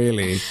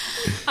 Really?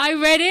 I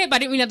read it, but I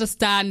didn't really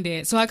understand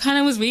it. So I kind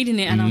of was reading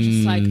it, and I was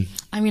just like,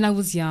 I mean, I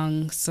was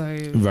young, so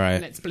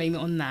let's blame it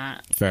on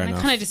that. Fair enough.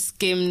 I kind of just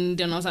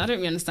skimmed, and I was like, I don't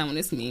really understand what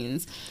this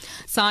means.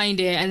 Signed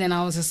it, and then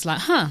I was just like,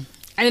 huh.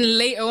 And then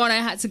later on, I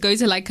had to go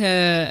to like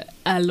a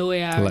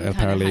lawyer, like a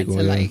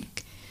paralegal, like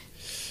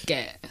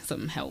get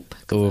some help.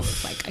 I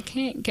was like, I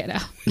can't get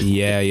out.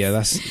 Yeah,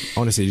 that's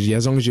honestly,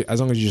 as long as you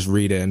just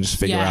read it and just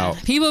figure out.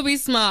 People be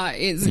smart.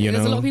 There's a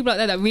lot of people out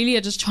there that really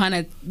are just trying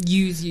to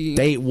use you.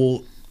 They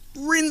will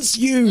rinse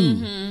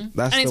you.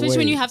 That's and especially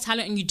when you have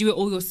talent and you do it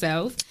all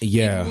yourself.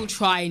 Yeah, people will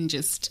try and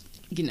just,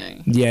 you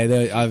know. Yeah,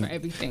 for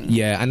everything.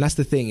 Yeah, and that's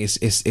the thing.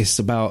 It's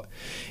about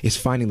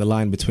finding the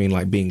line between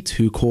like being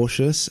too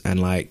cautious and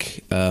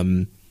like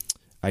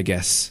I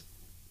guess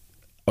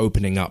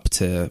opening up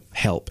to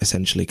help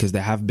essentially, because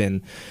there have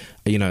been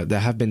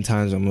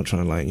times, I'm not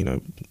trying to like, you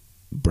know,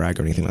 brag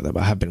or anything like that,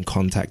 but I have been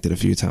contacted a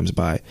few times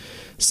by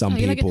some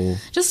people.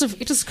 Just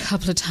a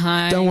couple of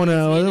times. I don't want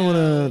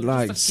to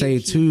like just a say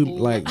few too people.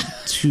 like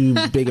too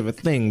big of a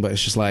thing, but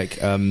it's just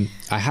like I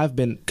have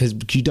been, because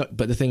you don't.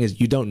 But the thing is,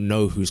 you don't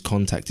know who's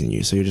contacting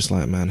you, so you're just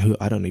like, man, who?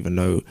 I don't even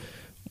know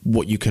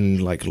what you can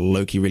like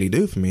low-key really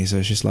do for me. So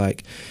it's just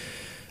like,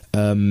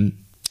 Are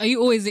you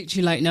always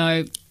literally like,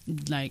 no,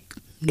 like?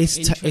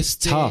 it's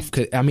tough.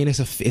 'Cause, I mean, it's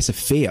a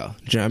fear.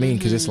 Do you know what I mean?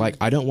 Because it's like,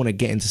 I don't want to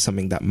get into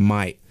something that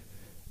might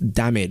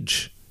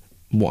damage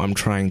what I'm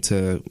trying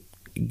to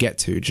get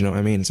to. Do you know what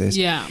I mean? So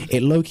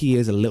it low-key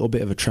is a little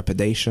bit of a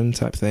trepidation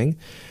type thing.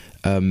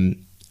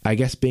 I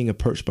guess being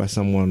approached by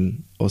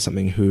someone or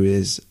something who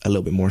is a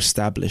little bit more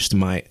established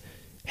might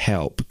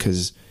help,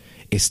 because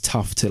it's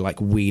tough to like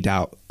weed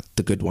out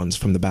the good ones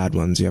from the bad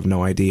ones. You have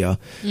no idea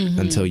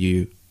until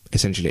you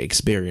essentially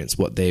experience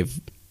what they've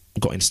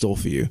got in store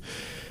for you.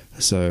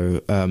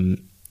 So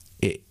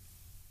it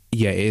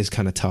is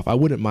kind of tough. I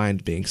wouldn't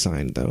mind being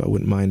signed though. I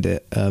wouldn't mind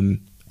it,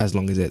 as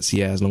long as it's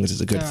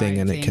a good thing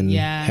and it can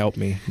help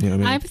me. You know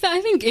what I mean?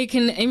 I think it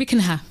can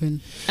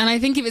happen, and I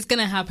think if it's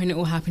gonna happen, it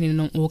will happen in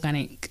an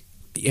organic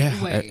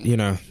way.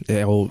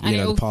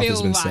 The path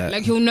has been set.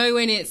 Like, you'll know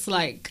when it's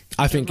like.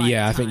 I think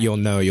you'll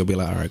know. You'll be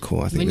like, all right,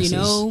 cool. I think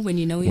when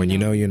you know,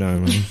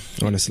 man.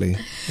 Honestly,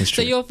 it's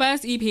true. So your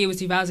first EP was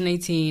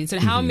 2018. So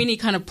how many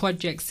kind of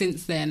projects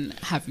since then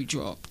have you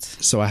dropped?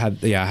 So I had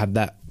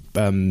that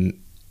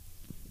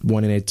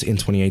one in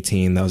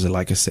 2018. That was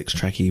like a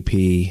 6-track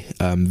EP,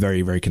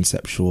 very very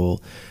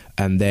conceptual.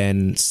 And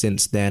then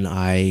since then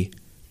I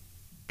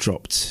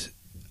dropped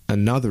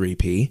another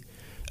EP in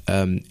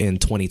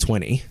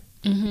 2020.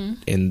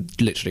 In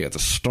literally at the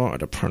start of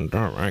the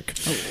pandemic.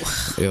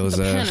 It was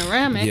the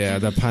panoramic.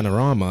 The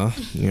panorama.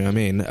 You know what I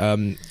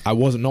mean? I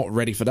was not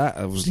ready for that.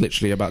 I was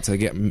literally about to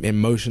get in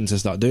motion to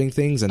start doing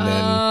things, and then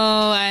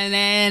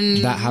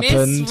that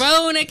happened. Miss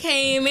Rona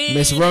came in.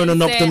 Miss Rona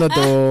knocked on the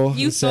door.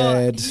 You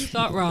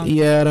thought wrong.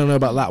 Yeah, I don't know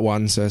about that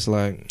one. So it's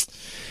like,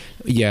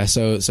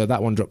 so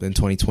that one dropped in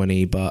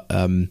 2020, but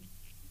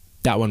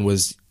that one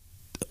was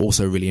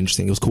also really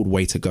interesting. It was called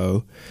Way to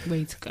Go.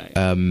 Way to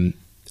Go.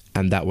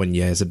 And that one,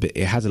 it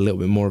has a little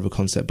bit more of a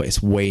concept, but it's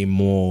way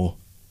more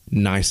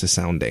nicer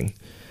sounding.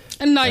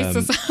 A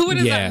nicer sound? What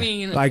does that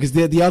mean? Like,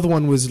 the other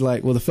one was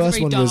like, well, the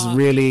first one was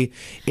dark.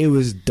 it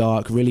was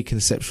dark, really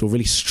conceptual,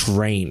 really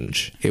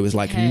strange. It was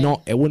like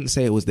I wouldn't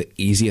say it was the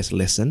easiest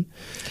listen,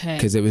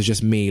 because it was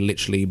just me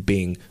literally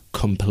being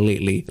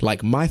completely,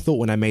 like, my thought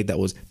when I made that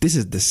was, this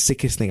is the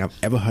sickest thing I've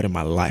ever heard in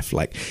my life.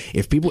 Like,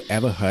 if people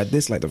ever heard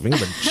this, like, the thing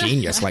of a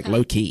genius, like,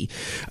 low key.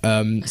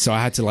 So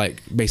I had to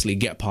like basically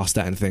get past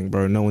that and think,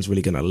 bro, no one's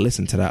really gonna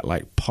listen to that,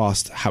 like,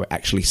 past how it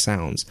actually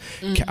sounds.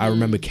 I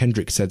remember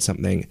Kendrick said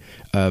something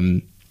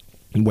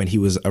when he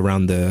was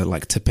around the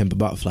like To Pimp a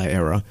Butterfly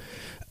era,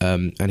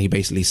 and he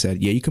basically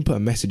said, you can put a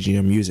message in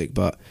your music,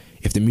 but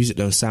if the music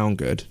don't sound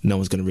good, no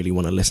one's going to really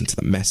want to listen to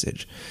the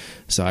message.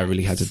 So I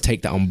really had to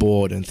take that on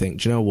board and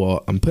think, do you know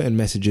what? I'm putting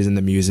messages in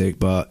the music,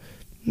 but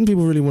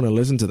people really want to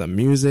listen to the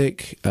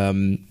music.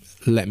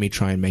 Let me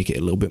try and make it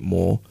a little bit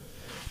more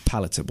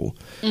palatable.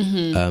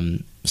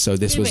 So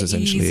this was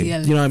essentially, you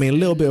know what I mean? A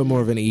little bit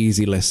more of an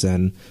easy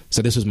listen.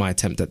 So this was my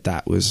attempt at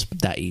that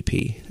EP.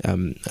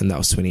 And that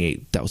was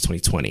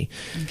 2020.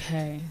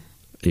 Okay.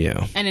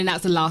 Yeah. And then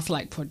that's the last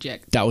like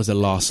project. That was the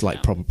last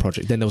like proper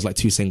project. Then there was like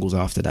 2 singles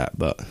after that,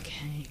 but.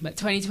 Okay. But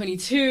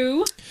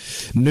 2022.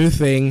 New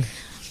thing.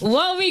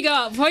 What we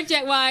got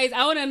project wise?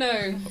 I want to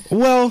know.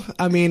 Well,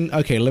 I mean,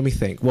 okay, let me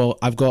think. Well,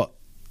 I've got,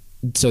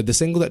 so the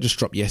single that just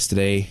dropped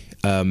yesterday,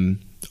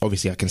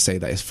 obviously I can say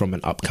that it's from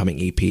an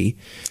upcoming EP.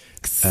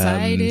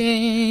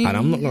 Exciting. And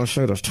I'm not going to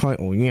share the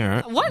title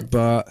yet. What?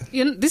 But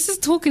this is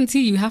talking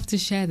tea. You have to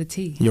share the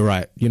tea. You're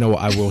right. You know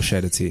what? I will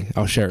share the tea.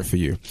 I'll share it for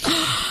you.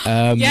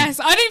 Yes,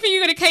 I didn't think you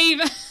were going to cave.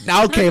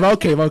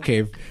 I'll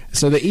cave.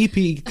 So the EP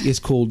is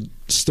called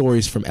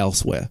Stories from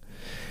Elsewhere.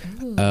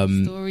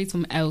 Ooh, Stories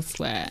from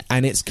Elsewhere.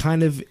 And it's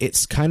kind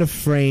of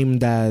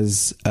framed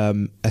as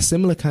a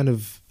similar kind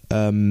of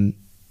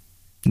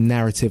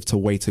narrative to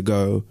Way to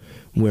Go,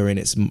 wherein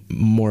it's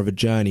more of a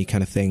journey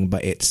kind of thing,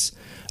 but it's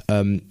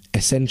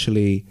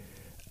essentially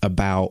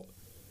about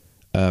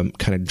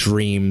kind of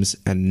dreams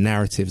and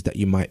narratives that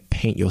you might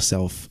paint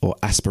yourself, or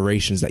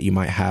aspirations that you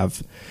might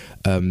have,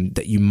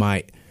 that you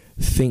might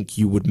think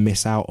you would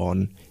miss out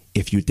on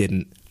if you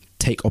didn't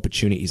take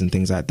opportunities and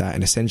things like that.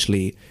 And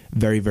essentially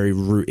very, very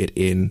rooted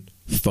in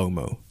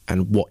FOMO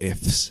and what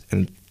ifs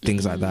and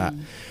things like that,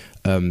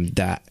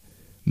 that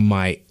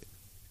might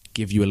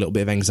give you a little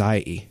bit of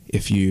anxiety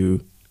if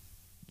you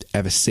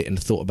ever sit and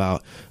thought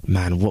about,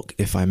 man, what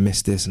if I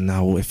missed this, and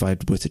now if I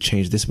were to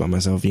change this about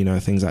myself, you know,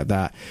 things like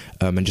that,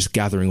 and just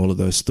gathering all of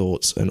those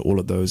thoughts and all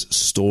of those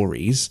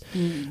stories,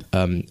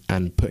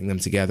 and putting them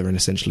together and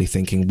essentially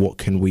thinking, what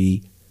can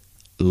we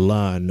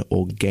learn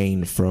or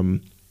gain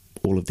from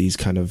all of these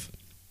kind of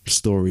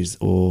stories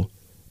or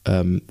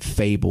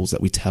fables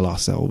that we tell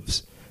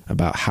ourselves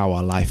about how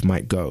our life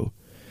might go,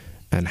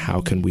 and how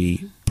can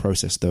we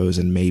process those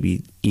and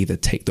maybe either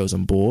take those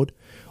on board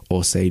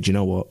or say, do you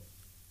know what,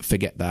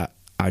 forget that,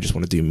 I just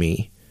want to do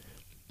me.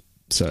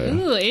 So,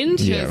 ooh,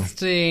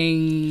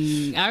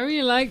 interesting. I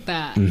really like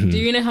that. Do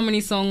you know how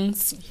many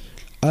songs?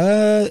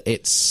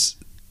 It's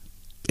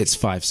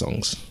 5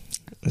 songs.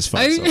 It's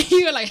 5 songs.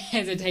 You were like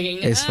hesitating.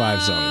 It's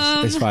 5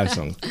 songs. It's 5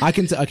 songs. I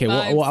can okay.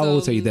 What I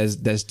will tell you,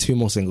 there's 2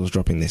 more singles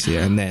dropping this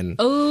year, and then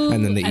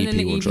the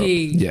EP will drop.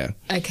 Yeah.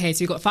 Okay,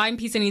 so you got Find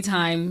Peace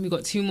Anytime. We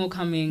got 2 more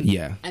coming.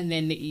 Yeah. And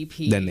then the EP.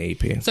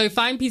 So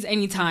Find Peace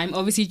Anytime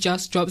obviously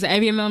just dropped. So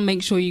everyone,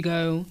 make sure you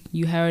go.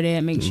 You heard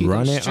it. Make sure you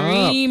Run go it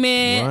stream up.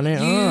 it. Run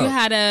it you up.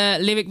 had a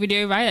lyric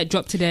video, right? That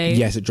dropped today.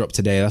 Yes, it dropped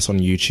today. That's on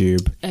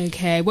YouTube.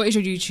 Okay, what is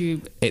your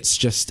YouTube? It's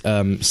just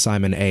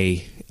Simon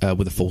A.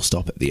 With a full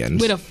stop at the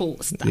end. With a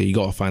full stop. Yeah, you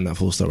got to find that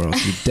full stop, or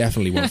else you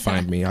definitely won't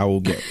find me. I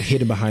will get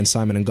hidden behind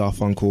Simon and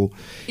Garfunkel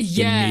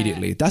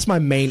immediately. That's my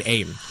main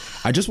aim.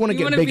 I just want to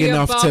get big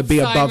enough to be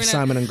above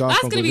Simon and Garfunkel.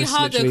 That's going to be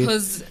hard though,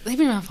 because they've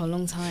been around for a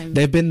long time.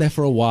 They've been there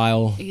for a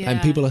while, Yeah.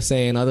 and people are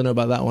saying, I don't know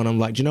about that one. I'm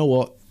like, do you know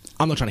what?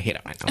 I'm not trying to hit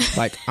it right now.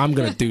 Like, I'm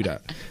going to do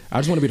that. I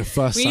just want to be the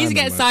first We Simon. need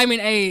to get Simon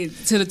A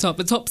to the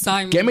top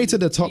Simon. Get me to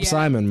the top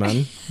Simon,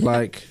 man.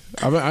 Like,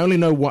 I only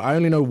know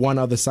one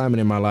other Simon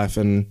in my life,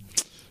 and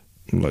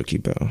low-key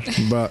better.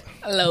 But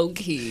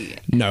low-key.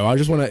 no, I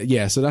just want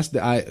to, so that's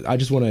I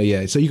just want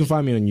to, so you can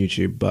find me on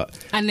YouTube, but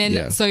and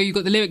then so you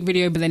got the lyric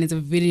video, but then it's a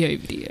video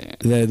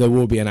there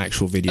will be an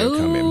actual video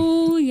coming.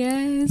 Oh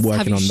yes. Working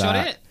Have you on shot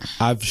that. it?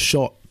 I've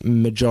shot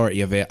majority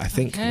of it. I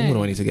think I'm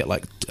gonna need to get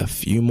like a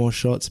few more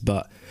shots,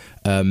 but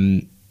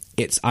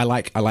it's I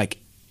like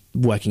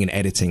working in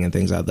editing and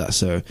things like that.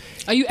 So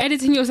are you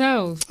editing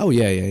yourself? Oh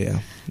yeah.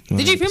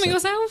 Did you film it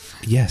yourself?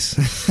 Yes.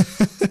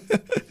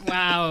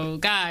 Wow,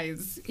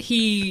 guys.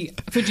 He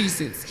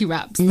produces, he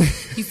raps,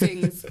 he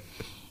sings,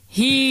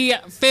 he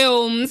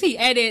films, he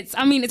edits.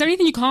 I mean, is there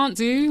anything you can't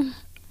do?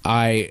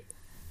 I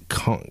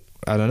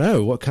don't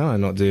know. What can I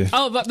not do?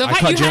 Oh, but the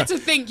fact you had to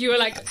think, you were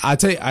like, I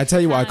tell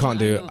you what I can't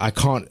do. I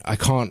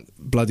can't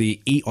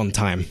bloody eat on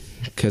time,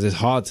 because it's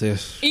hard to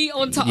eat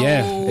on time.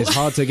 Yeah, it's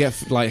hard to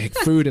get like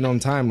food in on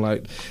time.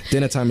 Like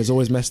dinner time is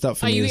always messed up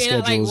for me. Are you the eating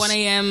at schedules. like 1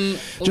 a.m?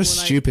 Just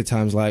stupid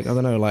times. Like I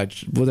don't know. Like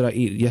what did I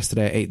eat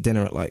yesterday? I ate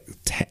dinner at like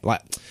 10.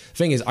 Like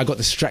thing is, I got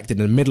distracted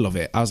in the middle of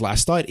it. I was like, I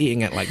started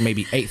eating at like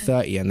maybe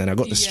 8:30, and then I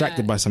got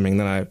distracted by something.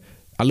 Then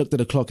I looked at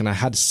the clock and I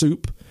had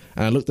soup.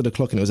 And I looked at the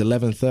clock and it was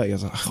 11:30. I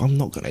was like, I'm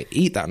not going to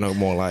eat that no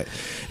more. Like,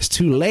 it's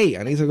too late.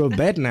 I need to go to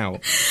bed now.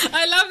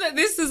 I love that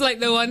this is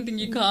like the one thing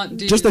you can't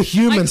do. Just the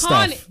human stuff.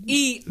 I can't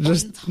eat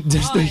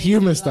just the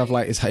human stuff.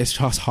 Like, it's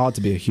just hard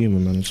to be a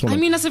human, man. I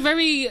mean, that's a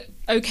very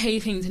okay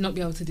thing to not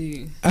be able to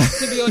do,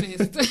 to be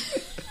honest.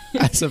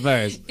 I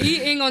suppose.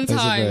 Eating on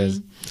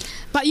time.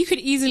 But you could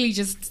easily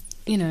just,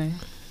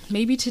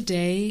 maybe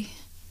today.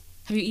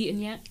 Have you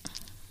eaten yet?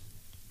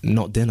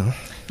 Not dinner.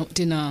 Not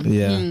dinner.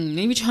 Yeah.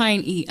 Maybe try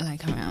and eat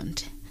like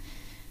around.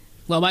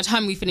 Well, by the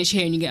time we finish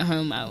here and you get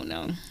home, I don't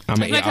know.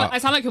 I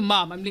sound like your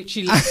mom. I'm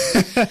literally like,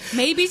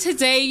 maybe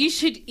today you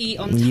should eat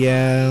on time.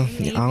 Yeah,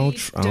 maybe I'll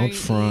try.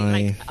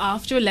 Like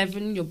after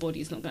 11, your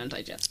body's not going to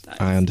digest that.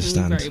 I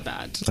understand. It's very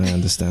bad. I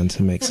understand.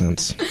 It makes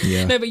sense.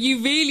 Yeah. No, but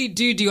you really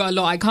do a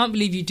lot. I can't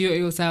believe you do it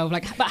yourself.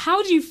 Like, but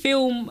how do you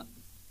film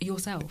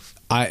yourself?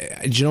 Do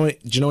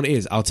you know what it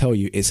is? I'll tell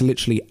you. It's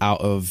literally out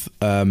of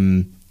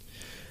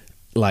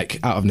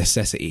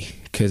necessity,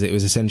 because it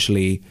was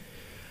essentially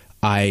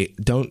I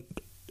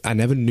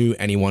never knew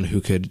anyone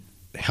who could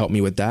help me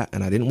with that,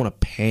 and I didn't want to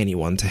pay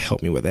anyone to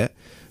help me with it.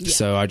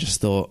 So I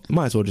just thought,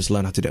 might as well just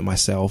learn how to do it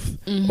myself.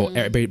 Or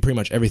pretty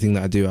much everything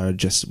that I do,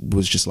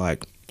 was just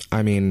like,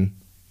 I mean,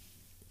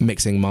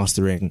 mixing,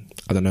 mastering,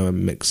 I don't know, a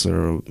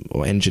mixer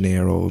or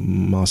engineer or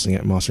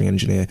mastering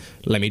engineer.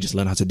 Let me just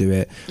learn how to do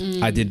it.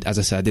 I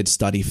did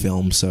study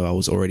film, so I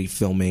was already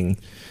filming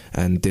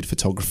and did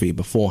photography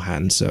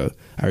beforehand, so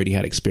I already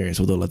had experience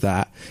with all of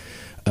that.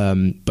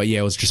 But yeah,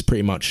 it was just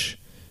pretty much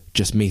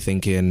just me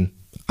thinking,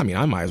 I mean,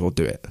 I might as well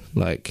do it,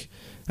 like,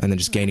 and then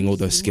just gaining all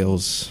those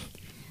skills.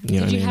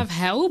 Did you have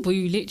help, or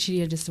you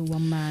literally are just a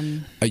one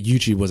man?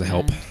 YouTube was a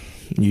help.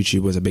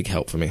 YouTube was a big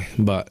help for me.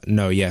 But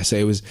no, so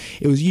it was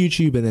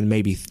YouTube, and then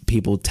maybe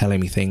people telling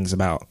me things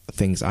about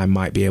things I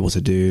might be able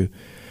to do,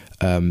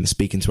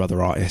 speaking to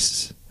other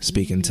artists,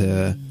 speaking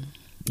to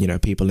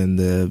people in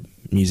the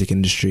music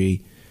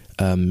industry,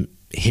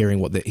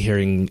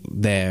 hearing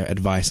their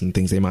advice and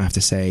things they might have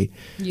to say,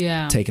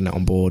 taking that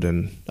on board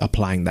and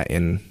applying that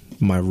in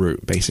my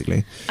route,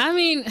 basically. I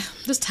mean,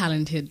 just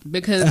talented,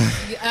 because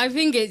I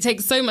think it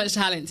takes so much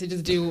talent to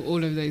just do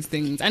all of those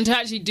things and to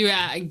actually do it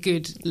at a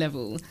good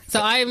level. So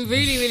I am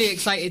really, really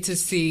excited to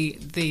see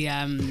the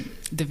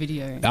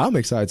video. I'm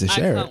excited to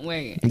share it. I can't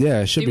wait.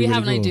 Yeah, it should be. Do we really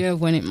have an cool idea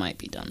of when it might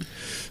be done?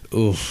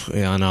 Oof,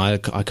 yeah, no, I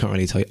can't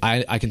really tell you.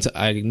 I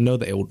know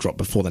that it will drop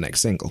before the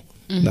next single.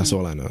 That's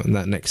all I know, and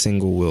that next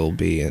single will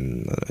be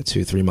in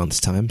 2-3 months'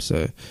 time.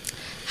 So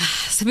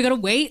we gotta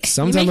wait.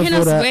 Sometime You're making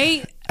before us that.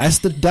 Wait. That's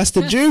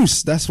the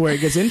juice. That's where it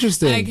gets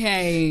interesting.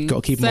 Okay. Got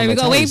to keep. So we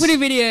gotta wait for the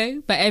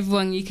video, but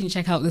everyone, you can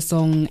check out the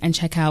song and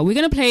check out. We're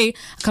gonna play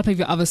a couple of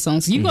your other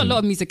songs. So you've got a lot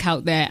of music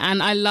out there,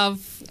 and I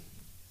love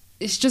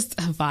it's just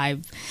a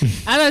vibe.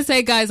 As I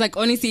say, guys, like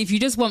honestly, if you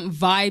just want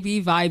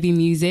vibey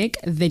music,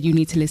 then you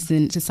need to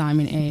listen to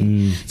Simon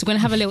A. So we're gonna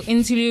have a little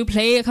interlude,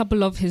 play a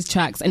couple of his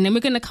tracks, and then we're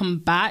gonna come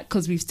back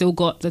because we've still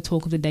got the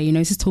talk of the day. You know,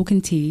 this is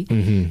Talking Tea.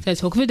 So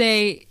talk of the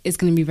day is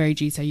gonna be very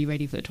juicy. Are you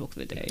ready for the talk of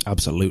the day?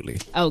 Absolutely.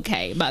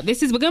 Okay, but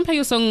we're gonna play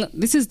your song.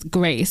 This is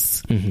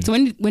Grace. So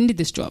when did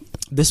this drop?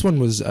 This one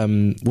was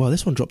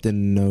this one dropped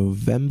in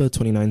November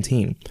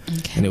 2019,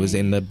 and it was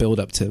in the build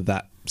up to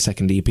that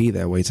second EP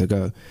there, Way to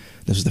Go.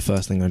 This was the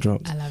first thing I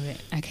dropped. I love it.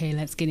 Okay,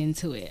 let's get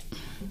into it.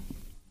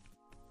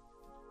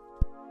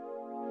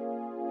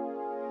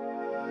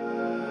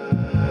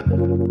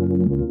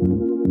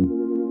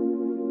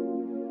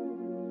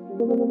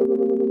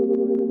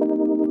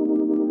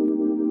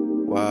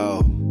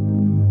 Wow.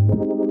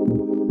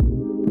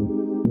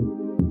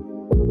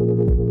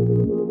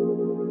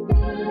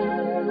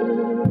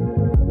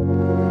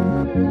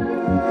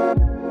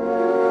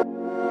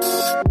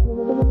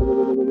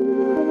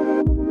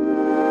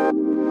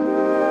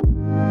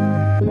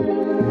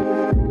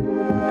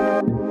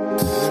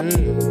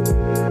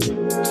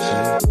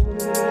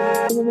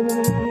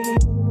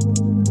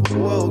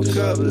 Woke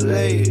up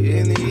late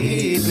in the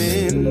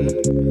evening,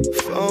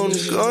 phone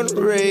gone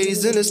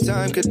raised and as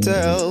time could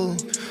tell.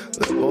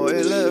 The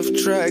boy left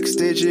tracks,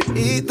 did you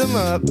eat them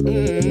up?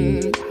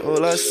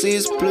 All I see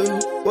is blue,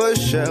 was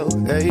shell,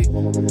 hey.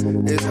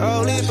 His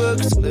holy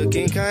books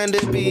looking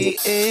kinda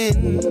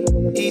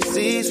beaten. He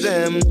sees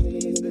them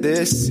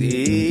this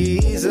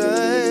season.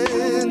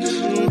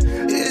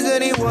 Is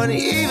anyone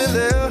even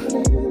there?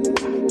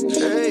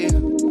 Hey,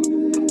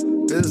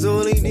 'cause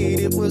all he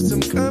needed was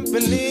some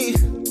company.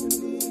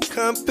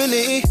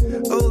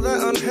 Oh,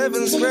 that on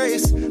heaven's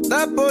grace.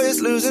 That boy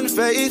is losing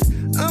faith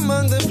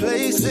among the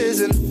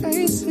places and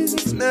faces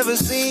he's never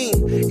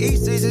seen. He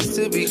ceases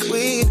to be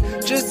queen,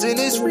 just in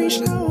his reach.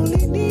 Now all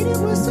he needed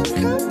was some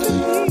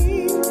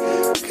company.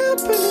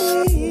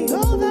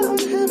 Oh, that on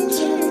heaven's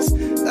grace.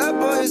 That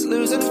boy is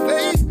losing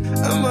faith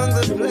among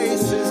the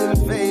places and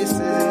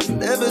faces he's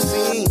never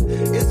seen.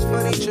 It's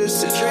funny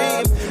just to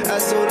dream.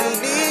 That's all he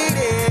needed.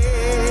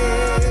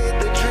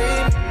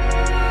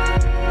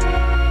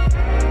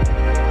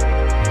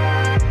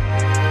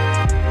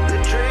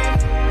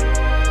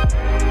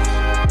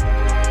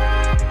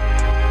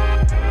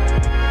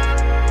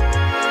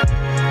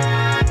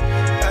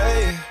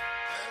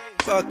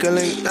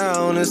 Buckling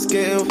down, it's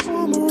getting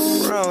warmer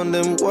around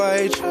them.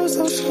 Why chose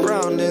those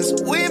surroundings?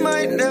 We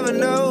might never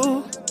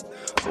know.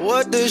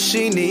 What does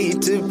she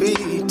need to be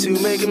to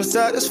make him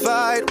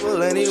satisfied?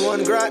 Will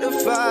anyone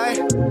gratify?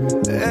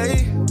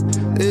 Hey,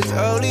 his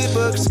holy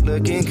books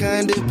looking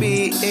kinda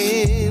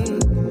beaten.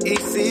 He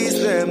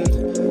sees them,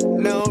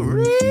 no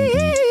reason.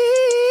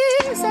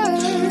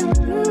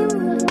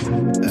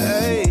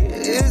 Hey,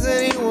 is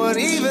anyone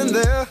even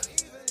there?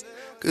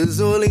 'Cause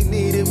all he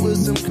needed was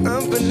some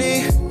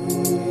company.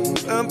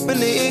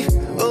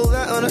 Oh,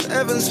 that on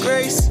heaven's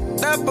grace.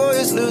 That boy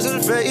is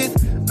losing faith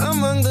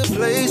among the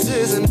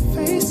places and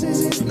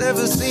faces he's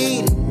never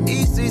seen.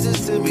 He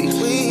ceases to be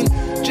queen,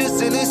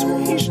 just in his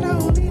reach. Now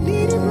all he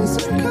needed was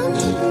some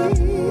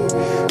company.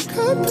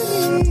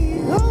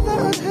 Oh,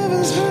 that on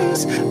heaven's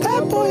grace.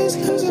 That boy is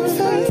losing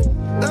faith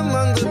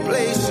among the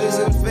places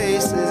and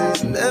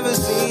faces he's never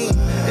seen.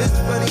 It's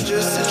funny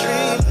just to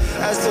dream.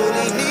 That's all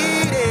he needed.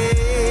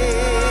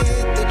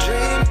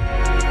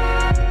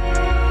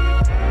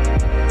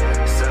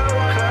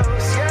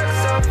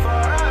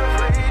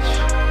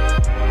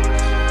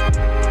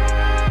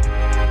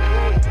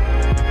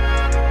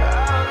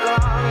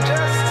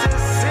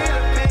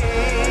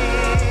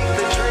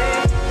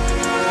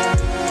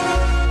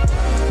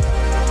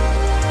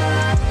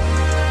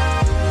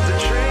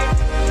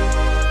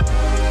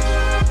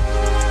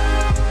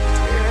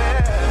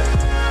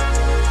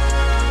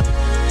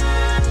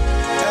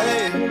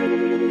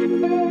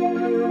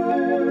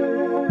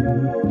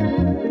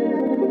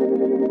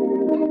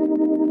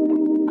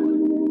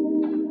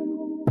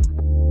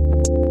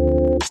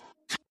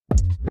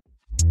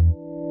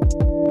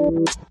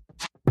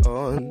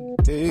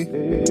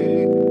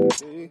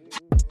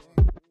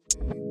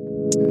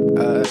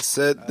 I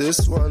said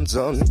this one's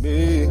on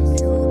me.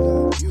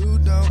 You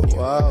don't.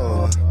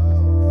 Wow.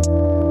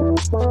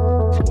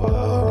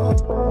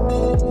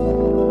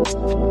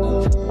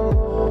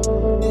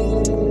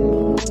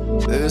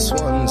 This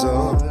one's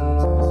on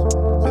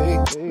me.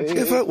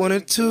 If I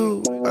wanted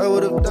to, I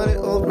would have done it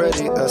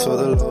already. That's what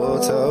the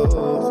Lord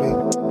told me.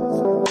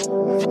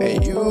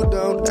 And you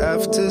don't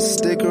have to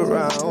stick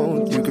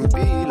around. You can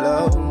be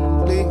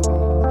lonely.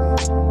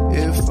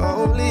 If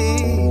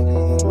only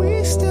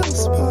we still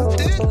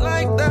spotted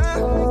like that.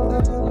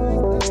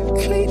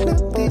 Clean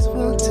up these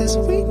waters.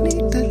 We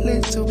need a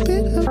little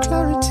bit of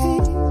clarity.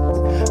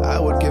 I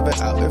would give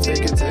it out if they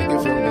could take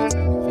it from me.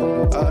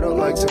 I don't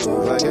like to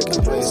move, I get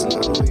complacent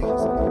only.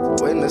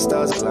 When the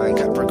stars align,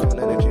 Capricorn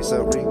energy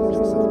so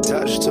real.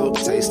 Touch, talk,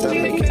 taste, I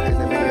make an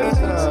enemy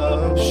of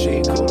love.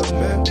 She call a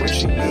man when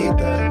she need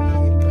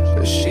that.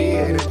 But she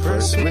ain't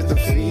impressed with the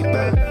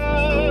feedback.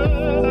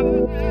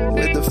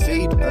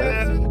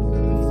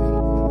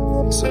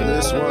 So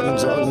this this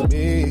one's on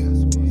me.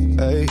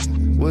 Hey,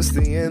 what's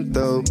the end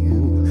though?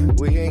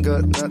 We ain't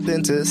got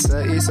nothing to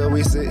say, so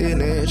we sitting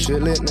here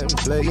chilling and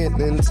playing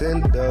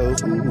Nintendo.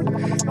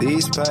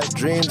 These pipe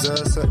dreams are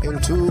something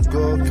to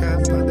go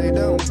cap, but they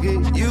don't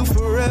get you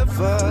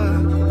forever.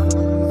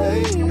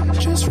 Hey,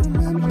 just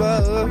remember,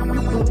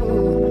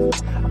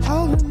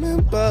 I'll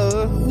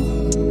remember.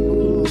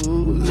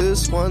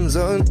 This one's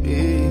on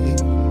me.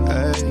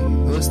 Hey,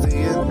 what's the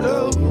end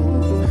though?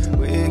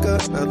 We ain't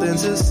got nothing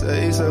to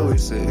say, so we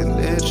sitting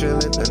there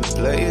chilling and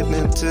playing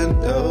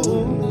Nintendo.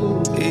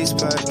 These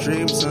pipe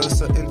dreams are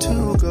something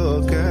to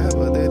go get,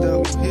 but they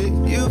don't hit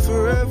you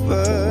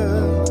forever.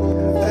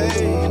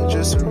 Hey,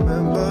 just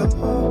remember,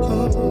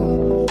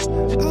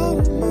 I'll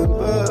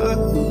remember.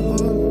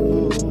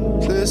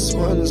 This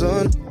one's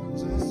on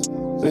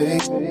me.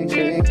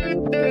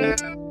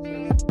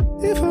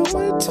 If I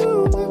wanted to,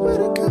 I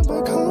would've come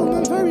back home.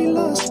 I'm very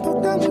lost,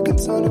 spoke down looking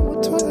son of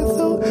what Twitter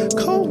thought.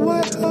 Cold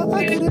white heart,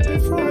 I could've been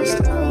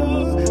frost. I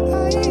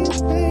ain't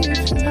made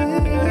for this.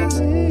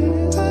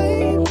 I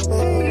ain't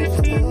made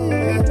for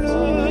this.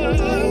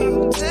 I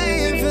ain't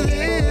staying for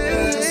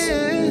this.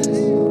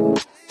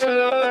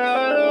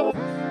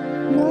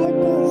 My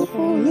body's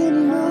falling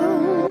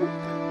now.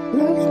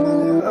 Left my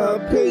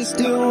heart paced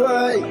too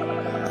wide.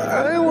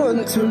 I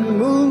want to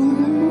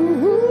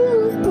move,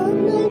 but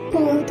my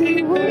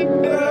body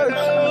won't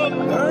budge.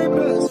 My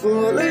blood's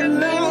falling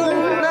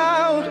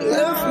now.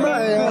 Left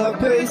my heart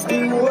paced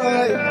too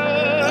wide.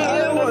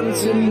 I want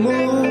to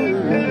move.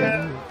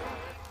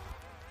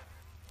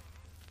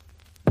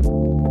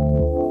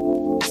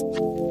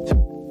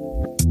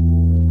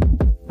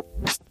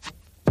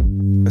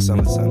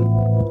 Listen,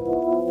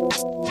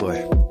 boy.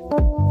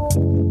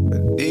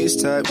 These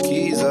type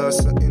keys are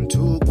something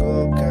to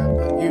go get,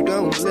 but you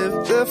don't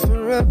live there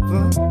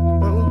forever.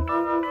 Oh,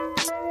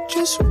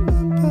 just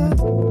remember,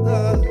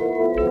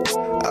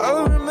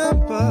 I'll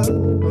remember.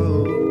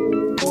 Oh,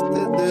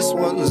 that this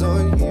one's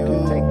on you.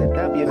 Take the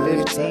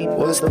W15.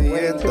 What's the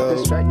end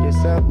though?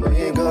 We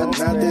ain't got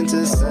nothing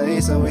to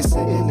say, so we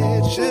sitting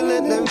here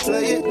chilling and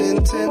playing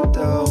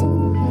Nintendo.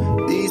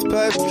 These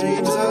pipe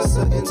dreams are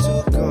something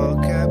to go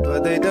cap,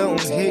 but they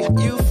don't hit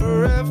you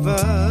forever.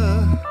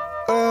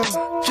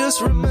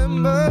 Just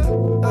remember,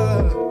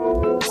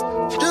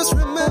 just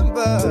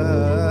remember,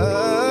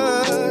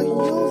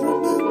 you'll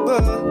remember.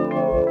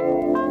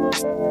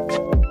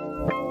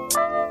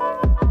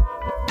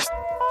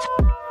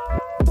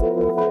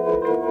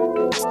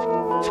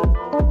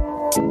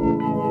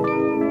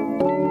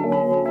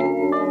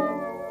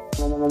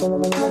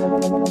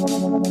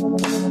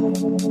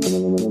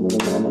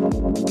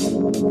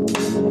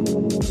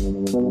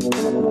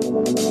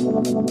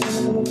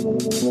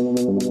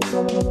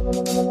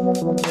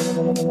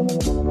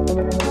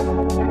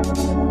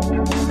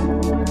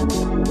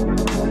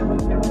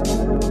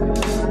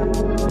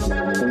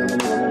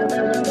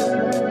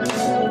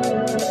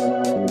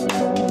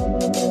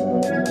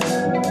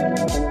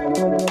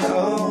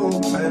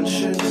 Don't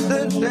mention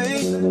the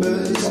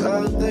neighbors,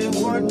 how they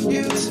want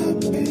you to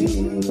be.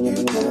 You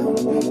don't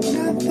mean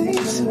nothing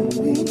to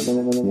me.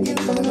 You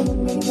don't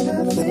mean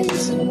nothing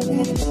to me.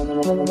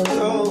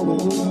 Don't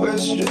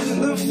question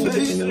the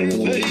fate,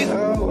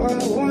 how I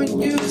want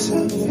you to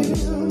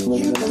feel.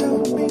 You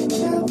don't mean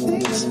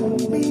nothing to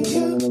me.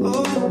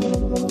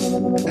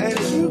 And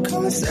you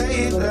can't say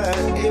that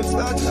if I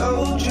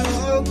told you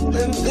all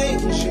them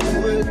things you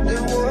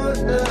wouldn't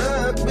wanna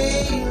be.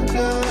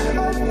 No,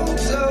 I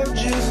told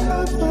you.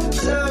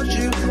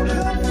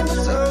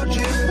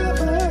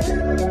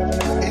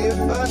 If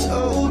I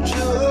told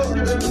you all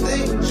the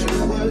things you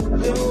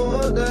wouldn't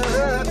wanna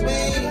have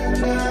me.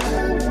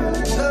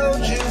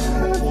 Told you.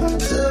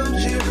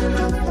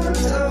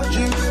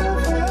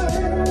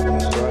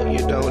 That's why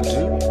you don't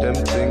do them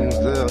things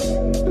there.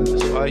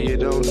 That's why you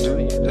don't do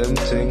them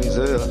things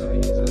there.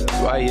 That's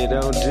why you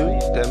don't do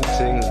them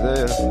things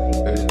there.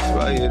 That's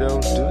why you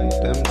don't do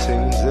them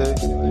things there.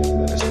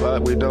 That's why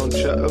we don't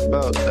chat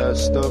about that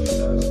stuff.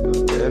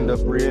 End up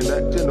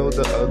reenacting all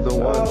the other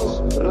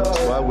ones. That's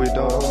why we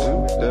don't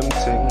do them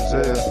things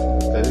there.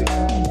 Hey.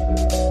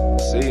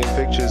 Seeing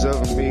pictures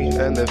of me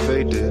and they're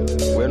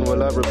faded. When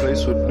will I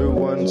replace with new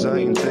ones? I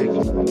ain't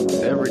taking.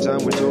 Every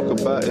time we talk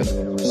about it,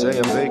 say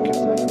I'm vacant.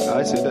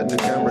 I say that the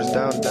camera's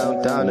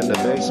down in the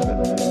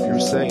basement. You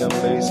say I'm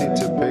lazy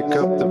to pick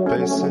up the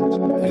pacing.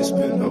 It's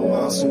been a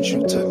while since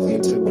you took me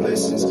to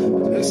places.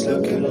 It's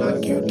looking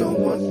like you don't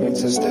want me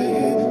to stay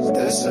here. If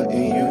there's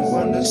something you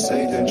wanna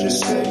say, then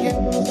just say it.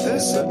 If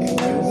there's something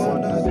you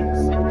wanna do.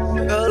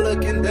 You're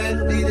looking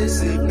deadly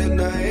this evening.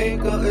 I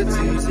ain't got a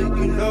tease it.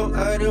 You know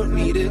I don't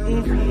need it.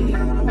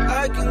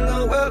 I can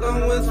go out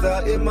on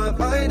without it. My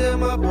mind and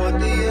my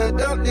body, I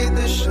don't need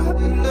the shot.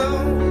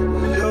 No,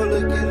 you're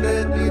looking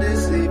deadly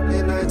this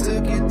evening. I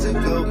took it to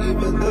go,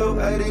 even though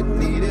I didn't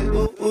need it.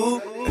 Ooh,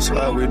 ooh. That's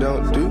why we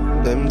don't do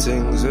them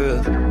things.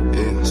 Yeah,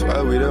 that's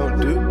why we don't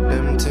do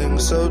them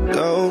things. So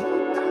don't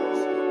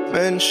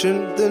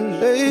mention the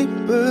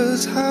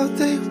neighbors, how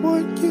they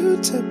want you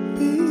to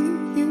be.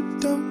 You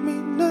don't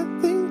mean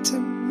nothing to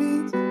me.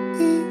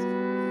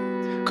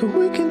 'Cause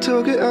we can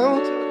talk it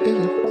out,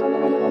 yeah.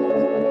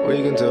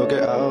 We can talk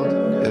it out,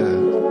 yeah.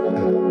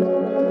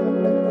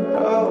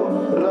 Oh,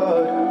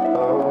 Lord,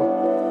 oh,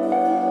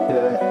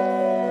 yeah.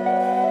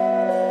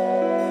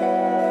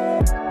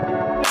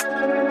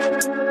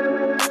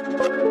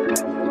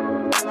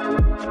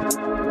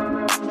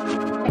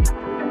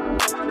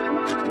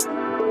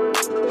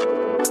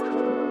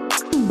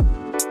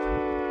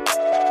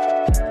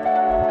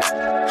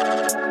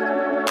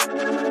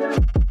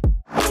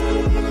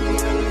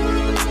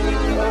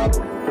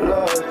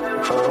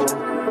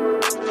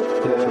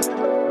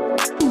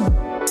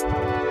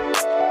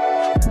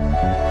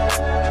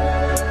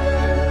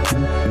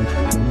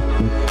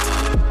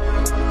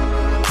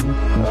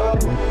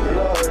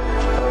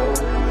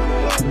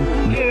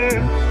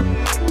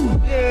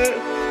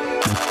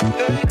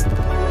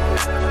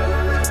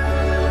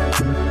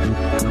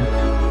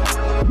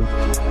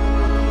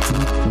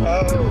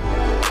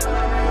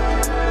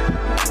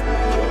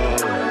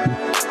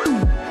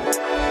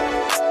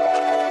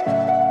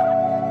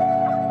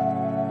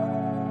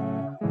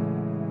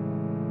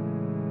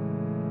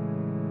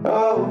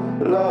 Oh,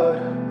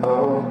 Lord,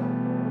 oh,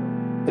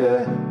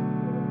 yeah.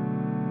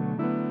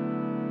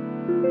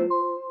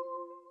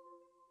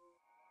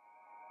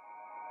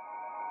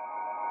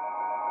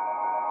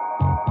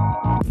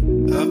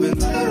 I've been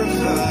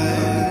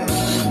terrified,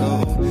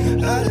 oh,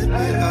 I'll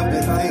admit I've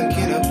been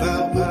thinking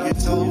about what you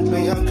told me,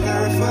 I'll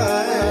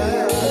clarify.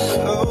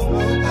 Oh,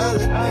 I'll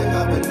admit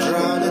I've been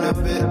drowning a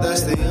bit,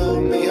 that's the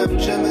old me, I'm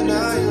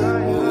Gemini.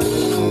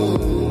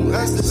 Ooh,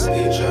 as the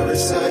speech I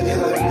recite in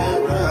the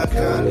mirror, I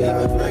can't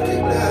even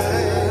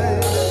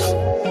recognize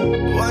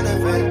one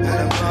event and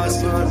I'm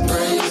asking for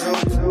praise.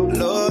 Oh,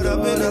 Lord,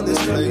 I've been in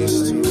this place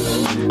too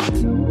long.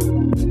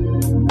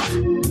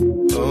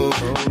 Oh,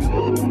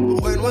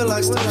 when will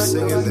I stop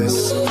singing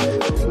this song?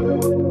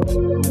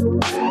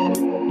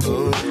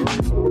 Oh,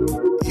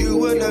 you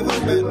were never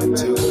meant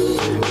to.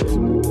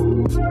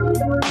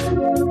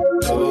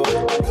 Oh,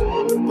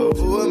 but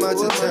who am I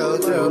to tell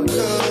you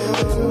no?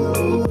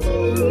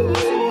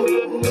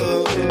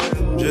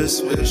 Oh, just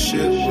wish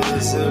it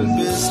wasn't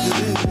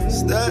business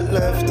that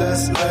left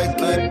us like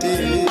it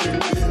did.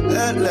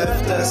 That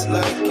left us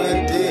like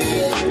it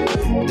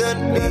did.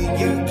 Doesn't mean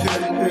you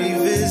can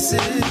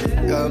revisit.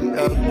 I'm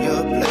in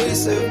your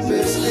place of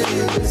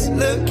business,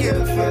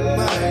 looking for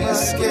my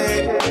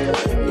escape.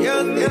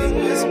 Your thing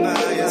is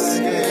my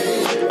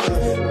escape.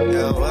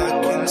 Now I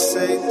can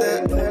say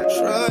that I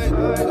tried,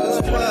 'cause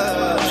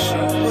while she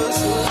was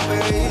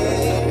away,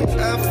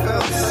 I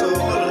felt so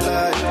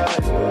alive.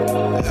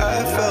 I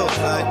felt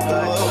like the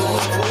world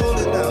was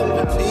falling out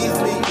beneath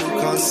me. You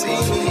can't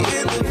see me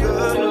in the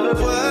dark.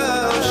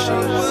 While she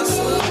was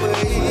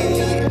away,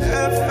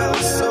 I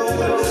felt so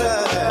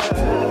alive.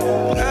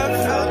 I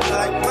felt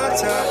like my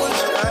time was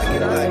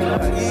dragging like a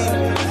dream.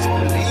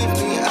 Please believe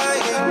me, I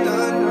ain't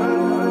done.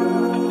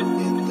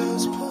 In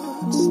those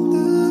parts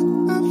that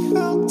I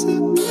felt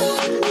it,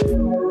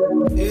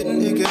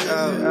 didn't get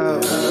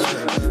out.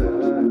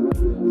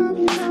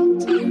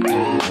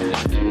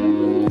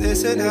 This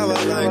ain't how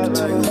I like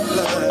to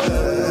fly.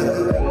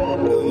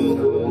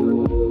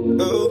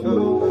 Oh,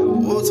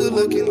 water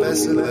looking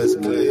less and less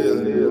clear.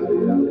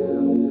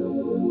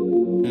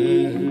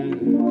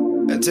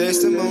 And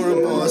tasting more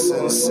and more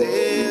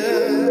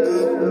sincere.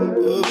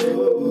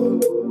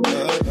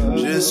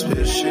 Just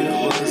wish it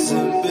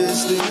wasn't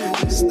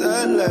business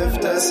that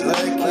left us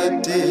like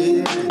it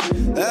did.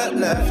 That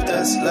left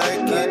us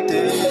like it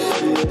did.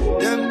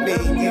 Doesn't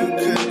mean you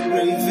could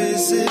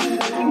revisit.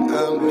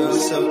 I'm in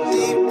so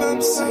deep,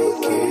 I'm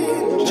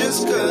sinking.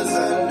 Just 'cause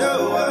I know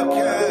I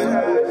can.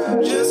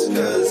 Just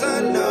 'cause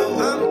I know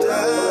I'm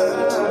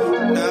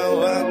done. Now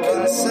I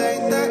can say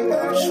that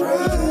I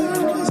tried.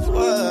 'Cause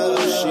while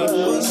she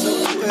was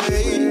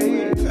away,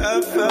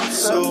 I felt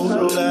so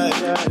alive.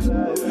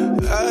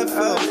 I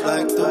felt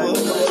like the world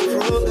was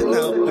rolling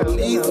out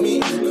beneath me.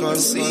 You can't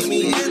see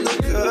me in the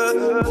car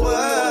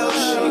while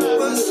she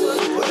was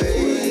away.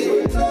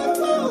 I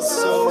felt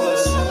so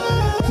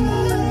alive.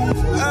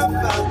 I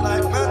felt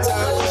like my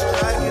time was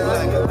dragging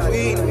like a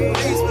queen.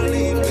 Please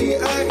believe me,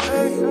 I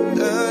ain't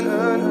done.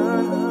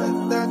 At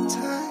that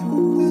time,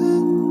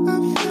 I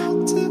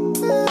felt it.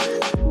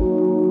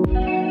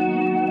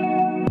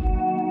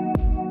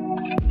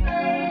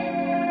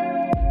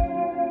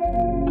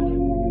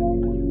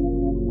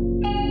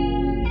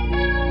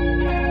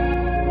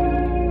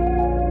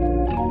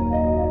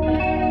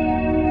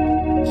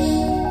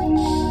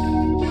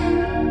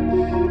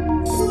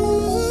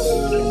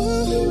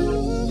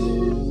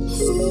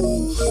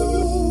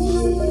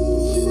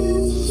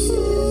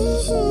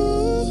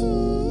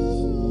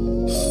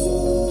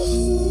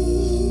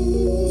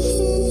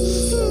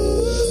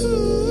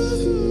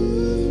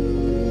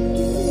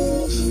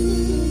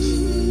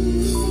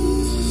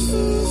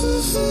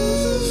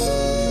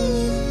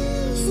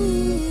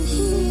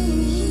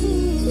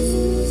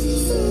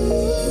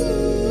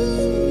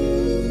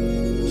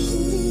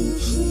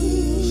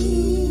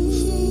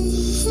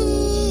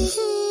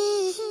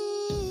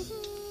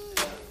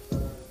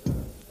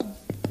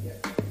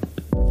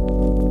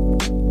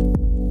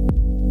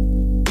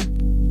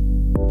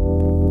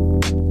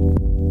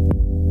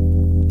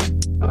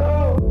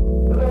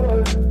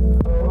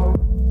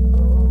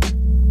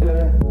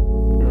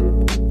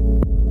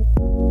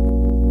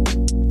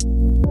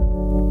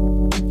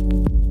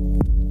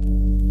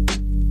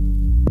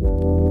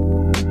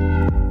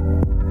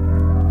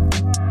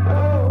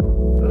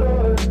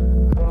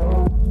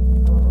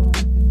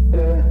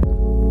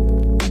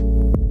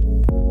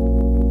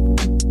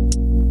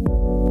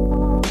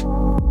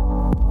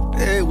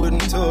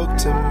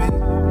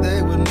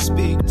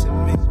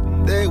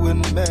 they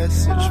would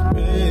message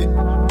me.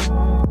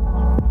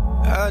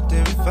 I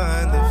didn't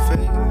find the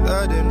faith,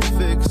 I didn't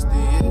fix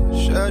the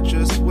itch, I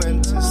just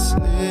went to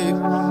sleep.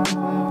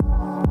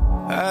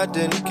 I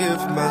didn't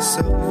give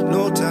myself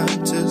no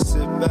time to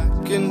sit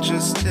back and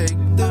just take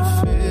the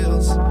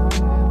feels.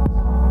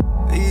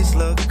 These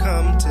love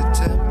come to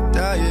tempt,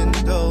 I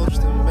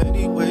indulged in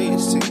many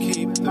ways to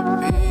keep the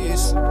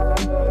peace.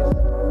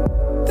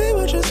 They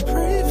would just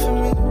pray for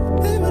me,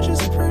 they would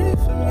just pray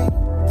for me,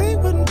 they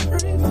wouldn't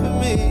pray for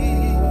me.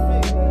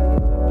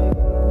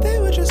 They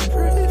would just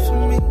pray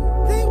for me,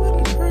 they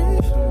wouldn't pray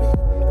for me.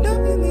 Not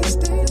in these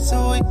days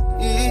so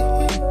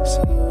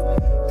easy.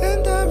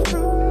 And I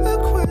wrote a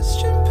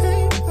question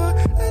paper,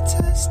 a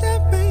test I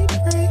made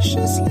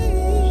graciously.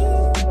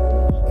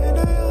 And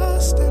I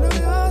asked her, and I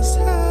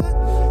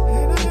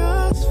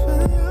asked for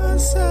the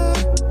answer.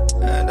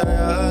 And I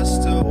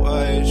asked her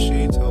why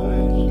she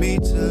told me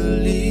to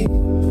leave.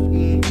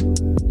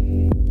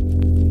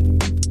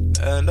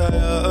 And I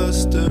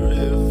asked her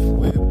if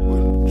we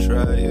wouldn't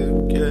try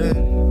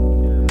again.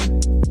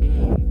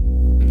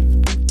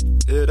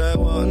 Did I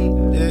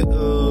want it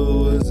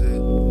or was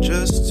it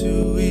just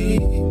too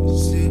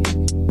easy?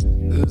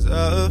 'Cause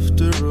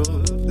after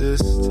all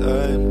this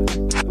time,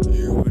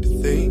 you would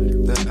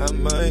think that I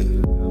might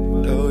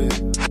know you.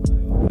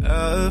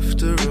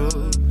 After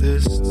all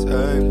this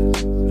time,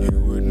 you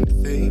wouldn't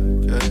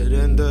think I'd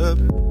end up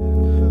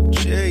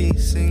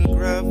chasing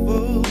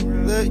gravel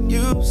that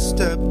you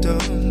stepped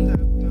on.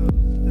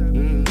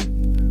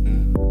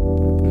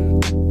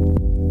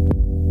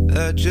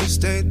 That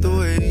just ain't the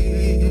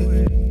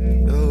way.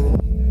 No,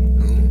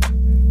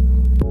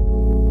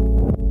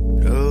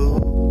 no,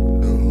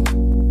 no,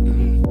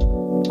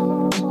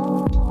 no.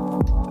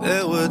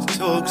 There were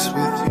talks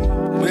with you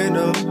when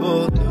a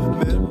ball of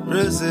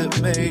mirrors,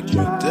 it made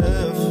you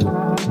deaf.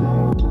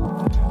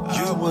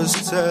 You was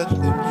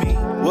telling me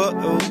what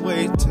a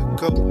way to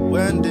go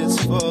and it's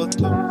for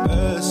the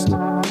best.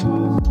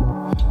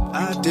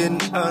 I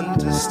didn't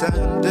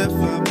understand if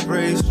I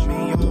praised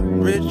me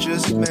or it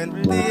just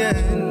meant the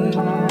end.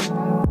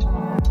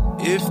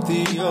 If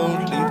the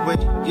only way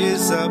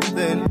is up,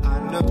 then I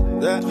know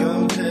that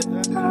you're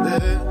heading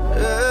there.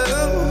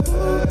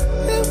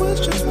 It was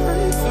just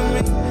pray for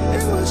me,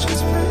 it was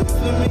just pray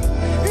for me,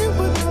 it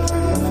was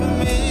pray for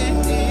me.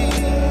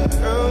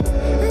 Oh,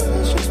 it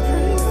was just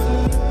pray for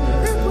me,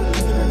 it was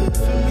pray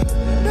for me.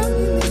 Not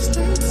in these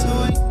days so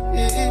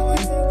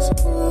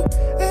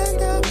and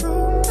I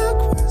wrote a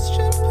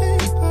question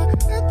paper,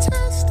 a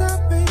test I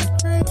made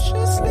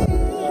graciously.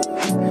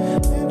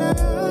 And I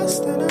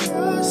asked her,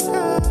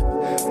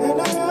 and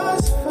I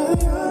asked for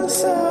the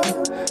answer.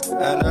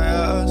 And I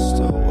asked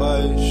her why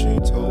she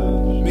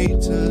told me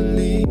to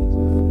leave.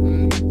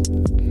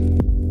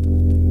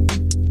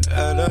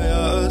 And I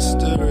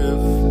asked her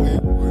if we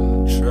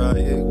wouldn't try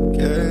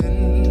again.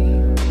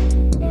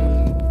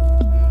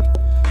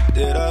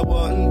 Did I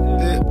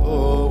want it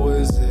or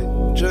was it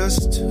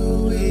just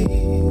too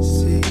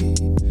easy?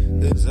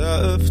 'Cause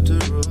after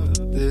all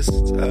this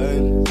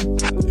time,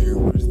 you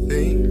would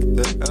think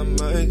that I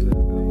might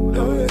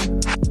know it.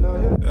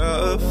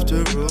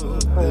 After all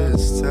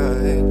this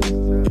time,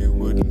 you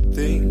wouldn't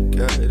think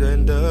I'd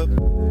end up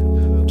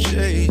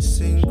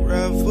chasing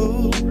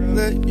gravel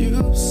that you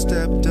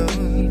stepped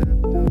on.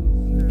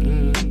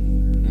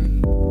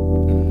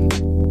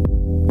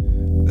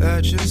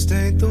 That just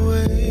ain't the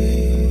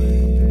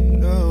way,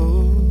 no.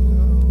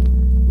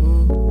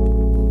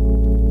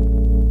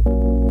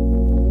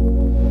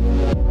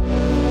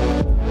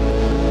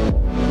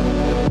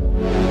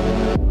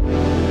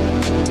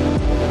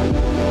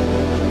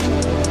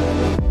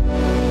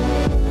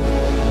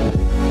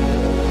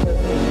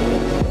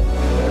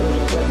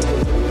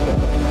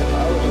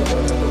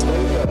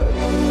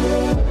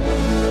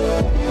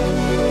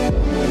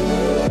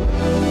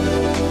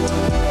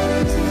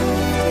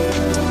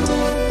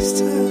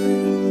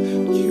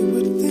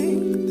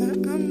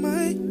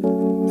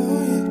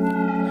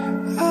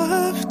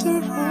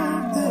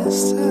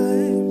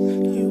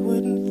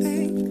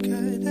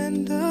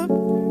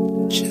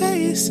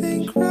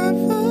 Chasing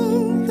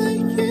gravel that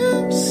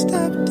you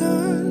stepped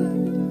on.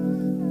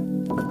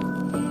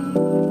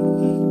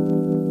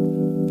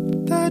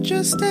 That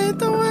just ain't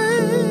the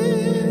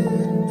way,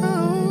 no.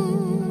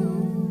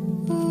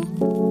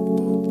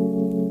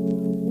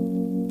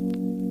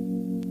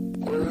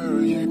 Where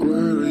are you,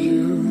 where are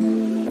you,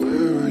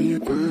 where are you,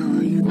 where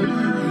are you, where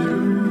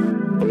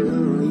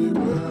are you,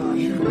 where are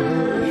you, where are you, where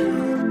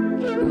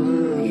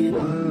are you, where are you, where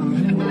are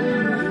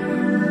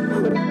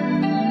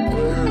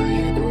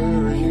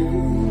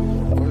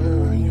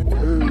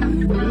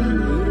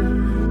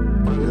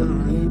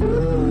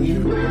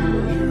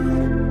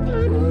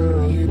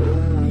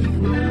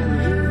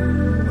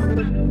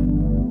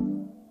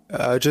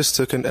I just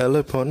took an L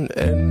upon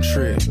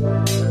entry.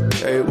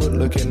 They were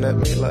looking at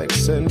me like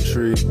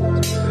sentries.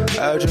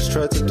 I just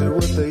tried to do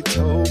what they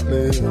told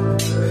me.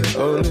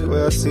 Only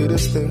way I see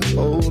this thing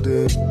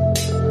folding.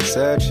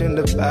 Searching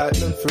the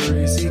bottom for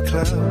easy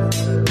clout.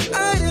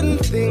 I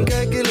didn't think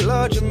I'd get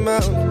large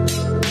amount.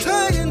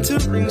 Tying to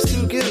rings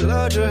to get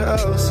larger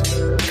house.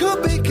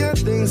 Copycat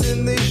things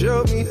and they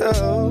show me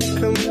how.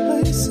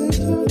 Complacent,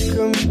 you're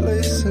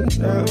complacent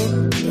now.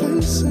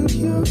 Complacent,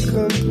 you're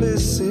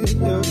complicit.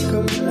 You're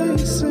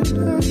complacent,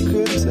 I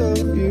could tell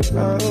you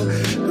how.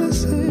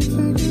 This hate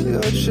figure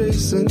you're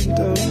chasing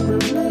don't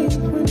remain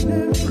when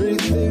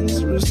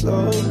everything's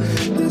resolved.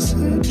 This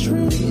hate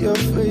dream you're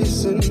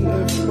facing,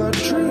 if my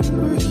dream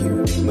were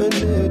human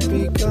it'd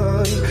be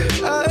gone.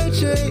 I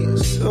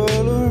chase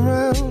all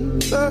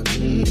around, but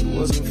it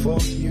wasn't for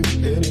you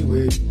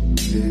anyway.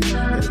 Yeah,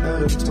 and I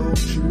done told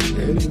you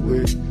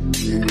anyway.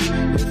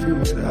 Yeah, if you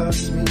had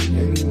asked me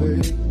anyway,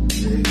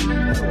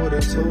 yeah, I would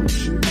have told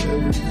you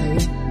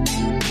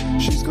everything.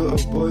 She's got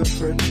a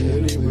boyfriend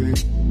anyway.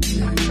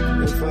 Yeah,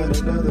 you'll find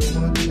another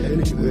one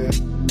anywhere.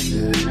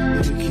 Yeah,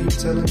 and you keep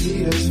telling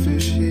me that's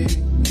fishy.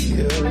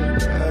 Yeah,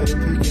 I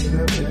ain't picking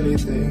up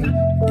anything.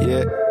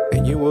 Yeah.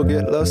 And you will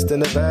get lost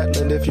in the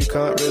battling if you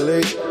can't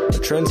relate. The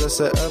trends are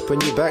set up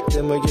and you back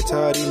them or you're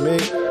tardy,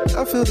 mate.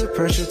 I feel the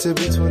pressure to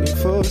be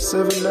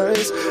 24/7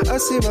 nice. I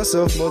see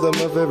myself more than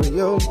my very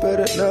own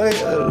bed at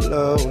night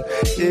alone.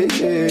 Yeah,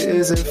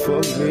 is it for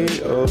me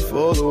or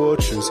for the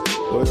watchers?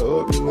 But I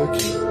hope you're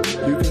looking.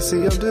 You can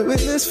see I'm doing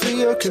this for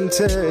your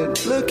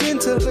content. Looking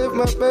to live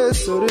my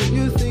best so that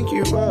you think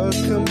you are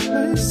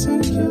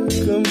complacent. You're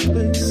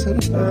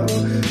complacent now.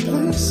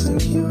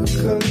 Complacent, you're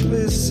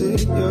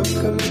complicit. You're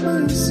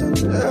complacent.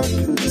 I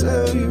can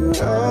tell you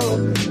how.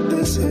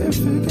 This here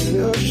figure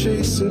you're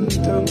chasing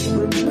don't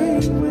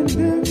remain when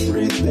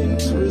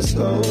everything's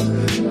resolved.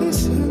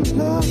 This here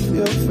love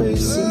you're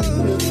facing,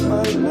 if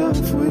my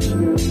love with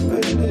you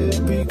when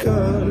it be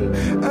gone.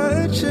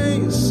 I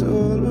chase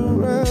all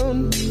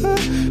around,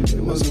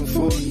 it wasn't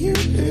for you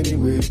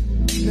anyway.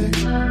 Yeah,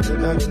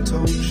 and I done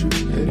told you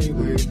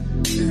anyway.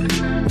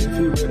 Yeah, if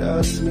you had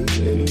asked me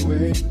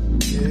anyway,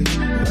 yeah,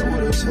 I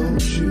would have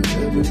told you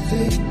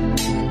everything.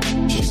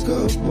 She's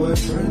got a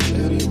boyfriend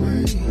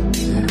anyway.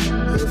 Yeah,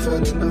 you'll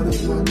find another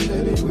one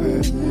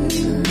anyway.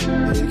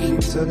 Yeah, they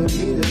keep telling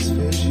me that's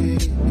fishy.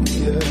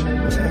 Yeah,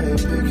 I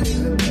ain't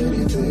picking up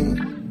anything.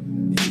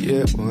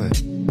 Yeah, boy.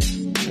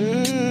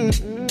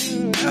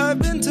 I've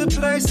been to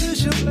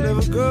places you'll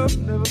never go.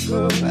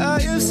 I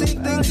have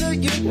seen things that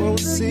you won't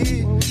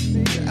see.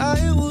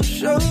 I will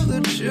show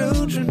the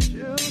children.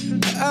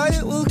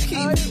 I will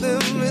keep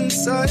them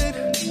inside.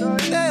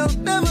 They'll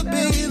never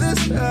be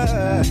this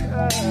high.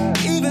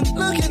 Even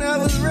looking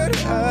out with red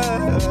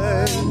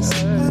eyes,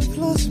 I've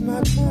lost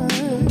my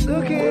mind.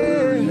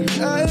 Looking,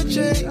 I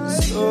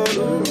chase all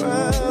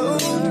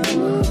around.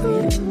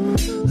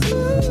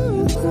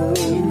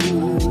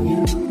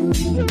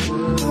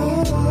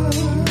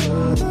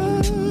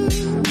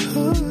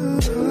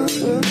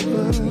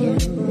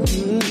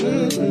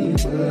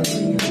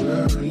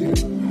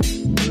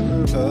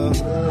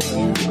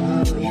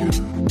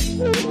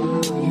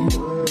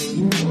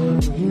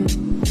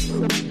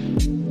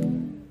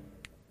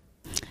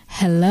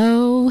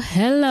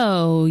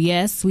 Hello.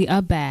 Yes, we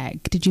are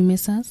back. Did you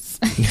miss us?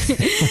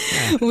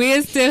 We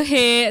are still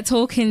here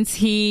talking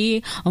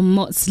tea on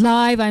Mott's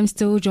Live. I'm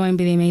still joined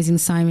by the amazing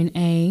Simon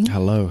A.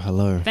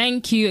 Hello.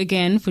 Thank you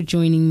again for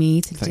joining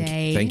me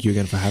today. Thank you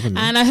again for having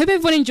me. And I hope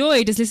everyone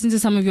enjoyed just listening to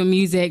some of your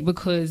music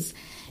because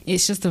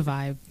it's just a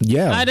vibe.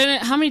 Yeah. I don't know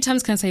how many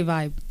times can I say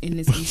vibe in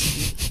this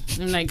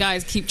interview. I'm like,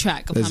 guys, keep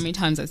track of how many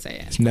times I say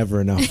it. It's never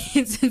enough.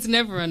 It's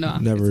never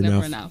enough. Never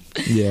Never enough.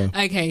 enough. Yeah.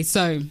 Okay,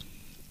 so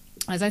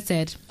as I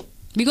said,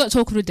 we got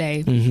talk of the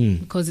day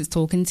because it's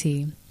talking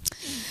tea.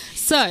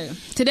 So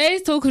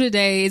today's talk of the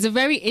day is a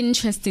very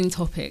interesting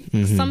topic,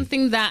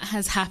 something that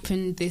has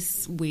happened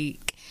this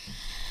week,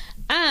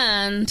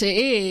 and it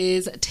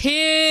is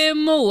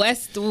Tim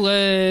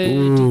Westwood.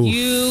 Oof.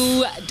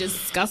 You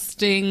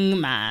disgusting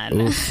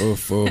man.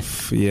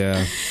 Oof.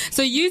 Yeah.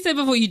 So you said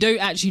before you don't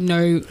actually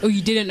know, or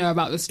you didn't know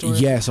about the story.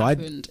 Yeah. So I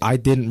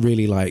didn't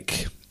really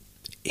like.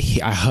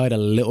 I heard a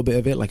little bit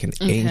of it, like an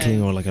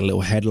inkling or like a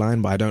little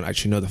headline, but I don't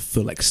actually know the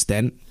full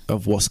extent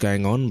of what's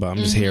going on. But I'm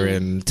just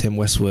hearing Tim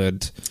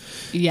Westwood.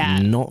 Yeah.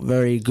 Not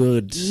very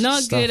good.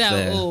 Not stuff good at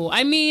there. all.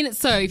 I mean,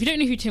 so if you don't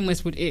know who Tim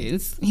Westwood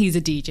is, he's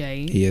a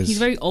DJ. He is. He's a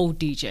very old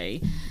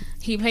DJ.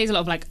 He plays a lot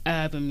of like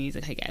urban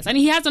music, I guess. And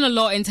he has done a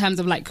lot in terms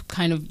of like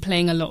kind of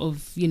playing a lot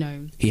of, you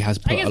know. He has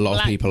put a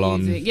lot of people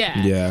music,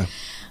 on. Yeah.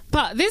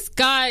 But this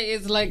guy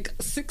is like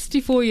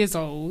 64 years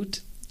old.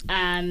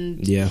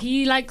 And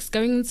he likes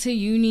going to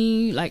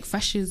uni like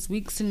freshers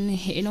weeks and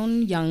hitting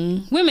on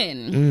young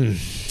women.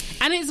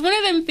 And it's one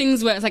of them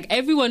things where it's like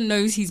everyone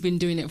knows he's been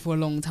doing it for a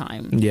long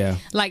time. Yeah.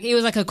 Like it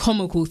was like a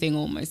comical thing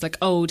almost. Like,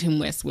 oh, Tim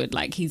Westwood,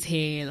 like he's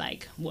here,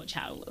 like watch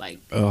out. Like,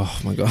 oh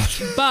my God.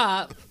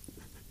 But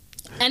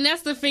and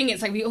that's the thing,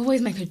 it's like we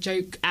always make a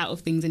joke out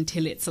of things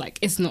until it's like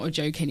it's not a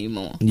joke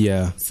anymore.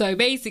 Yeah. So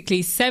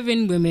basically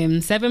 7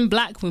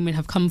 black women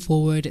have come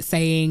forward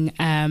saying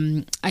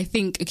I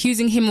think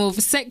accusing him of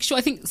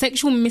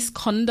sexual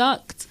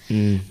misconduct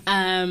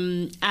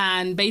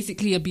and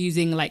basically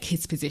abusing like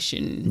his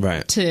position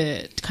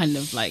to kind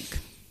of like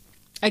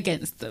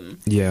against them.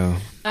 Yeah.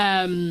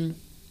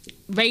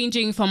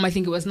 Ranging from I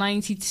think it was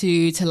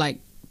 92 to like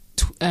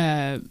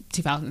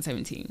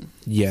 2017.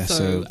 Yeah,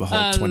 so the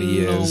whole 20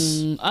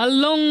 years. A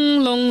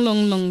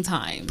long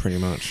time. Pretty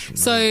much.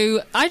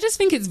 So I just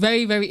think it's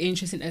very, very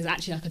interesting. There's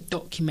actually like a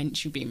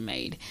documentary being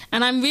made.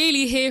 And I'm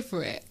really here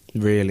for it.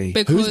 Really?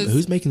 Because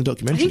who's making the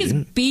documentary? I think it's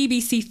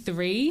BBC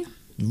Three.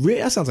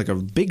 Really? That sounds like a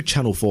big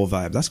Channel 4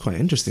 vibe. That's quite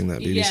interesting, that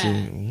BBC.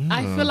 Yeah. Wow.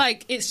 I feel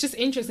like it's just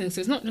interesting. So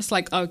it's not just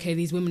like, okay,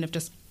 these women have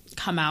just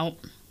come out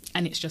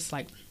and it's just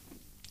like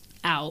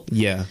out.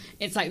 Yeah.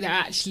 It's like they're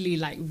actually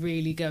like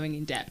really going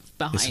in depth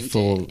behind It's a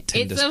full it.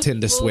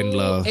 Tinder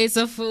swindler. It's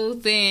a full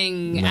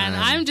thing. Man. And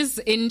I'm just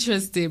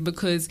interested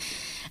because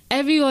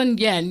everyone,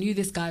 knew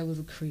this guy was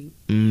a creep.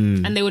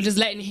 Mm. And they were just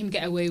letting him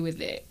get away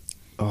with it.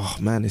 Oh,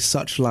 man, it's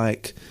such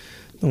like...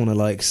 I don't want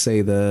to like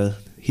say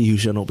he who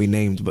shall not be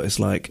named, but it's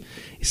like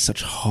it's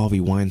such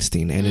Harvey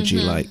Weinstein energy,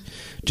 like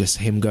just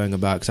him going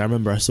about. Because I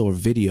remember I saw a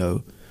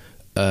video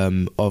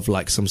of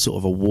like some sort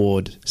of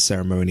award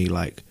ceremony,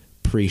 like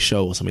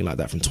pre-show or something like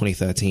that from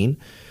 2013,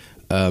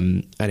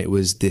 and it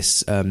was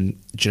this. Do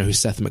you know who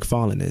Seth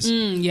MacFarlane is?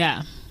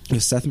 Yeah, it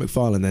was Seth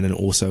MacFarlane, then and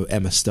also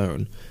Emma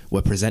Stone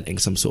were presenting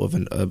some sort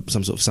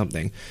of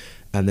something,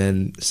 and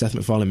then Seth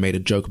MacFarlane made a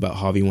joke about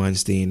Harvey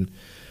Weinstein,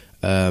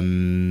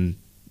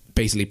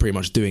 basically pretty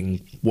much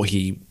doing what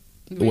he.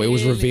 Well, it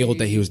was revealed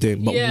that he was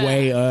doing, but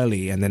way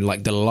early, and then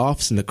like the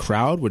laughs in the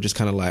crowd were just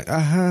kind of like, like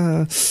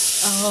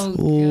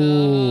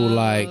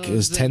it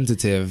was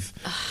tentative.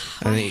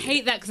 And I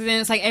hate that because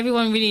then it's like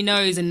everyone really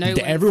knows and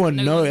everyone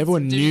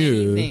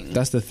knew. Anything.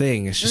 That's the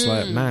thing. It's just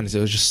like, man, it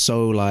was just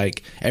so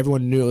like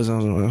everyone knew it was. I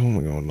was like, oh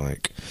my god,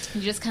 like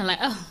you're just kind of like,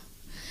 oh.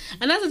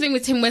 And that's the thing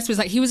with Tim West was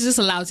like he was just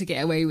allowed to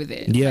get away with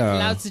it. Yeah,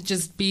 like, allowed to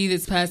just be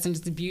this person,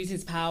 just abuse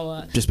his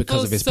power, just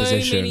because of his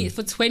position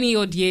for 20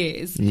 odd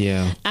years.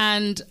 Yeah,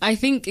 and I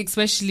think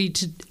especially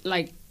to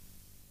like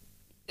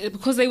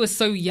because they were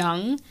so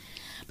young.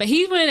 But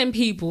he's one of them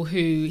people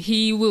who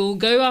he will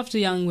go after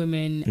young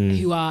women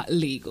who are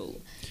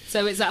legal.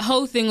 So it's that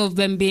whole thing of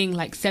them being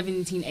like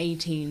 17,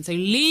 18. So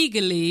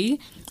legally,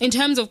 in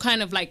terms of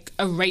kind of like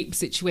a rape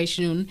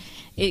situation,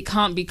 it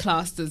can't be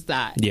classed as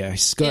that. Yeah,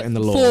 skirting the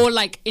law. For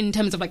like, in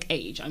terms of like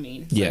age, I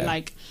mean. So yeah.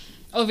 like,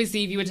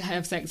 obviously if you were to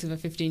have sex with a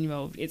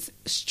 15-year-old, it's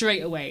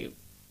straight away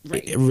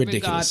rape.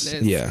 Ridiculous.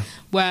 Regardless. Yeah.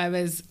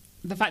 Whereas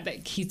the fact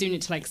that he's doing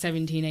it to like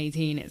 17,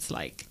 18, it's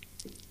like...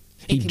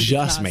 He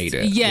just made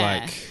it.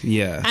 Yeah. Like,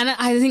 yeah. And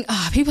I think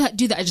people that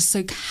do that are just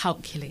so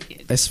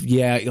calculated.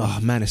 Oh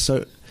man, it's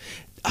so...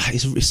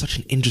 It's such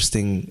an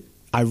interesting...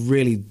 I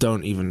really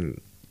don't even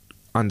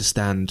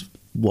understand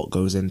what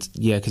goes into...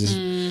 Yeah, because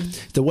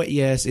the way...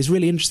 Yes, it's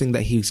really interesting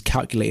that he's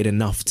calculated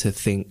enough to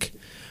think,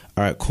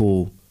 all right,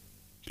 cool,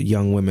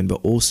 young women, but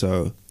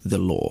also the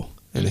law.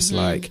 And it's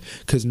like...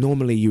 Because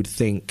normally you'd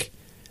think,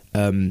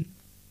 you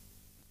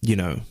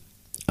know,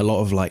 a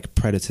lot of like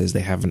predators, they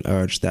have an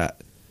urge that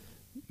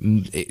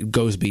it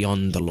goes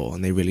beyond the law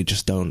and they really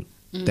just don't...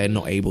 They're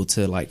not able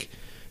to like...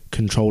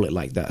 control it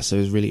like that. So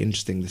it's really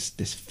interesting,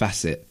 this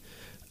facet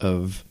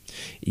of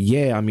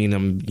I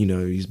mean, you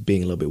know, he's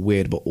being a little bit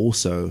weird, but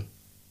also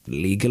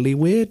legally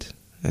weird.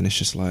 And it's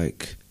just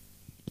like,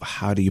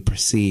 how do you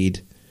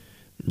proceed?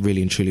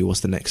 Really and truly,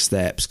 what's the next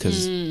steps?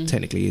 Because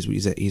technically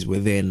he's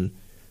within,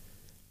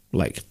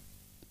 like,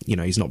 you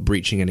know, he's not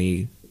breaching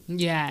any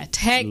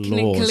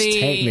technically laws. Do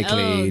you know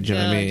what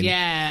I mean?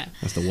 Yeah,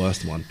 that's the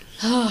worst one.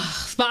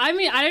 But I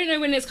mean, I don't know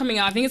when it's coming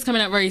out. I think it's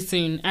coming out very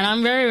soon, and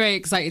I'm very, very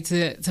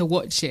excited to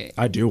watch it.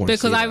 I do want to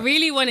see because I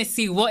really want to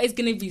see what is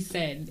going to be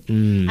said.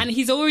 And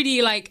he's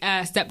already like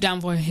stepped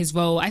down for his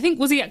role. I think,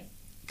 was he at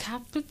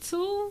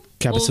Capital?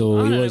 He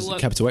was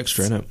Capital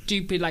Extra, innit?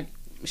 Stupid like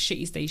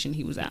shitty station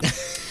he was at.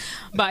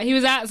 But he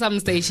was at some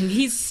station.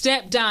 He's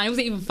stepped down. He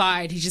wasn't even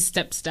fired. He just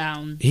steps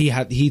down.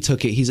 He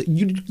took it. He's like,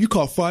 you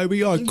can't fire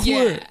me. I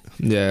quit.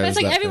 Yeah. But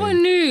it's like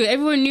everyone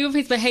knew of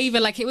his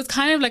behavior. Like it was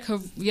kind of like a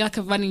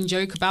running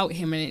joke about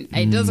him, and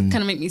it does kind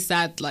of make me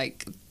sad.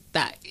 Like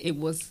that it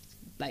was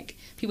like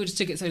people just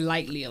took it so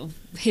lightly of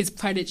his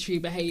predatory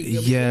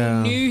behavior.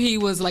 Yeah. People knew he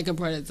was like a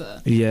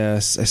predator.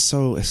 Yes, it's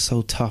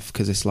so tough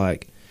because it's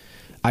like,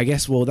 I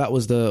guess that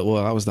was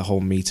the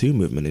whole Me Too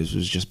movement. It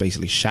was just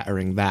basically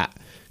shattering that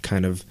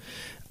kind of,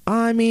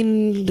 I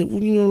mean,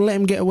 you know, let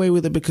him get away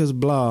with it because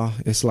blah.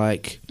 It's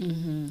like,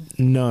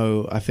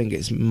 no, I think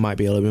it might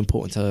be a little bit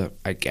important to,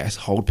 I guess,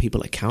 hold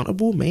people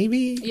accountable,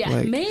 maybe? Yeah,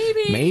 like,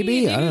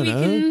 maybe. I don't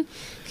know.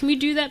 Can we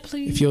do that,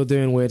 please? If you're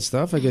doing weird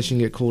stuff, I guess you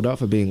can get called out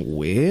for being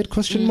weird, ?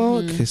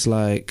 It's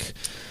like...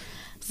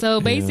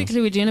 So basically,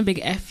 we're doing a big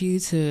F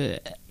you to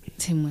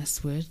Tim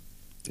Westwood.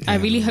 Yeah. I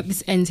really hope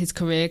this ends his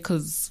career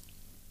because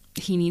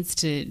he needs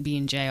to be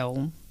in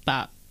jail,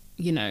 but...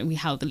 You know,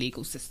 how the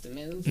legal system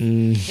is.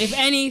 If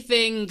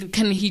anything,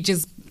 can he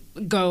just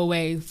go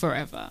away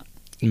forever?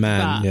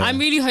 Man, but I'm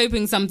really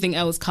hoping something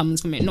else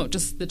comes from it, not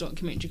just the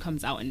documentary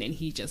comes out and then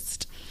he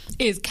just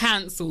is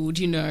cancelled,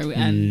 you know,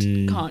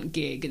 and can't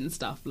gig and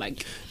stuff.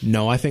 Like,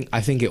 no, I think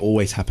it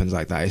always happens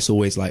like that. It's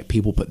always like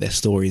people put their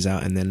stories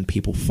out and then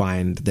people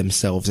find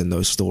themselves in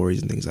those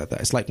stories and things like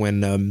that. It's like when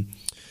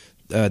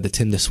the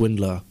Tinder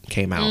Swindler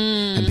came out,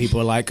 and people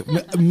were like,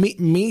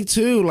 me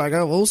too. Like,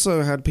 I've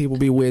also had people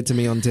be weird to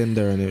me on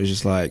Tinder, and it was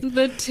just like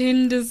the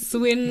Tinder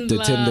Swindler.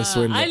 The Tinder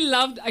Swindler. I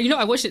loved.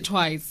 I watched it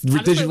twice.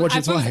 Did you watch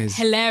it thought twice?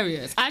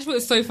 Hilarious. I actually thought it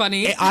was so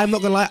funny. I'm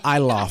not gonna lie, I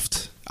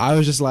laughed. I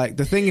was just like,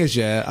 the thing is,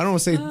 I don't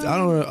want to say, I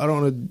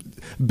don't want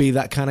to be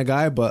that kind of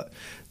guy, but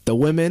the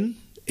women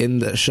in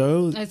the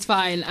show, It's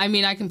fine. I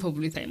mean, I can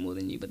probably say more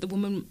than you, but the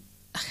woman.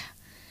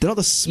 they're not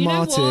the You know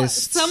what?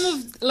 smartest. Some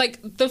of like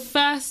the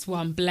first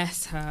one,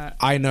 bless her.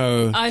 I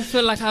know. I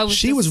feel like I was.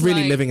 She just was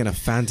really like- living in a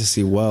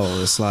fantasy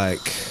world. It's like,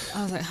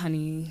 I was like,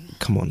 honey,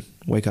 come on,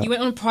 wake up. you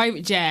went on a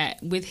private jet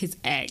with his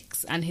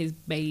ex and his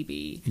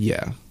baby.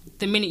 Yeah,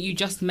 The minute you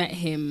just met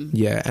him.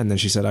 yeah. And then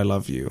she said, "I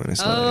love you," and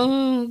it's like,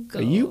 Oh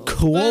God. are you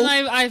cool? But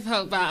I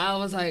felt bad. I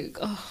was like,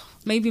 oh,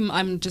 maybe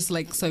I'm just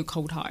like so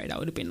cold-hearted. I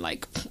would have been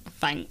like,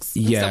 thanks.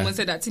 If Yeah. someone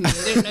said that to me.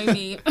 They don't know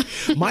me.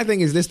 My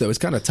thing is this though, it's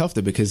kind of tough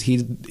though because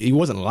he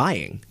wasn't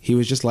lying. He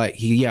was just like,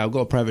 I've got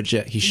a private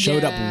jet. He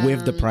showed Yeah. up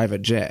with the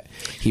private jet.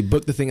 He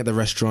booked the thing at the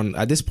restaurant.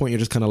 At this point, you're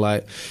just kind of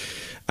like,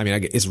 I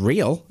mean, it's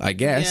real, I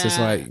guess. It's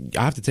Yeah. like,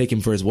 I have to take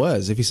him for his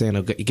words. If he's saying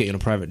I'll get you on a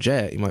private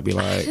jet, he might be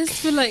I like, just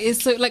feel like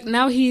it's so like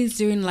now he's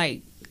doing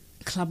like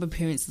club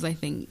appearances, I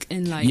think,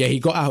 in like yeah, he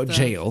got out of the-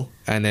 jail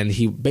and then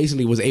he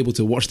basically was able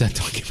to watch that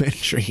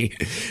documentary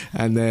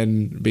and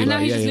then be And now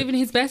like, he's yeah, just yeah. living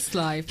his best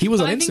life. He was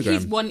But on I think Instagram.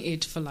 he's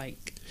wanted for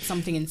like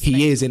something in Spain.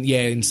 He is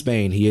in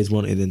Spain. He is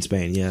wanted in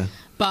Spain, yeah.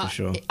 But for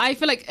sure. I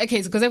feel like,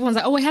 okay, because everyone's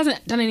like, oh, he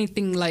hasn't done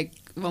anything like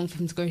wrong for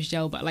him to go to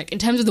jail. But like in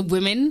terms of the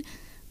women,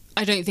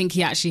 I don't think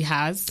he actually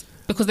has,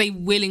 because they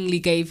willingly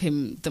gave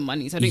him the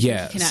money. So I don't Yeah,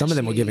 think he can some of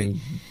them were actually-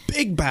 giving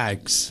big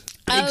bags.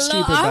 Big I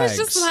stupid was bags.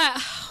 just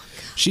like,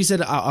 She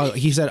said,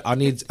 he said, I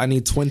need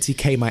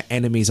 20K. My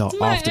enemies are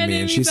My after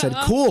me. And she enemies said,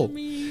 are cool. after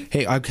me.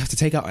 Hey, I have to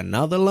take out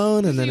another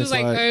loan. And then he it's was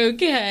like,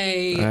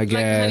 okay. I Like, honey,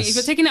 guess. if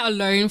you're taking out a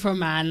loan for a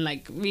man,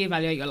 like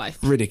reevaluate your life.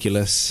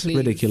 ridiculous. Please.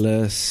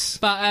 Ridiculous.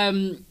 But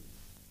I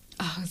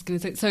was gonna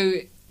say, so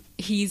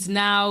he's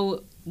now.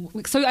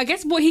 So I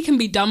guess what he can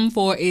be done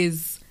for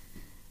is,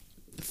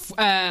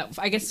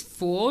 I guess,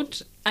 fraud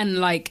and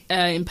like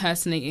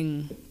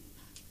impersonating.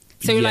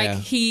 So Yeah. like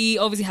he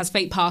obviously has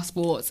fake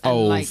passports and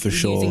Oh, like for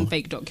sure. using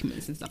fake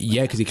documents and stuff.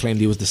 Yeah, like because he claimed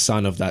he was the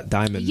son of that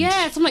diamond.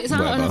 yeah, so I'm like, is that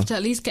not whatever. enough to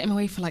at least get him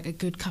away for like a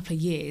good couple of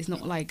years?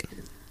 Not like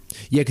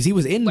Yeah, because he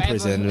was in whatever,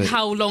 prison.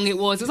 how long it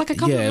was. It was like a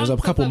couple. Yeah, of it was a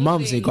months couple or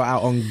months and he something. got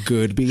out on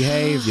good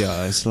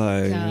behaviour. It's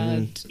like...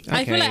 God.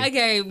 I feel like,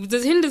 okay, the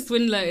Tinder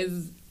Swindler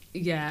is,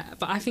 yeah,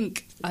 but I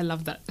think I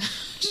love that.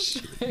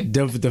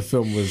 The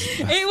film was...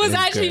 It was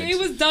actually, good. it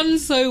was done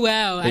so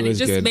well, and it was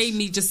just good. made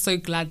me just so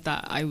glad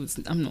that I'm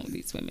not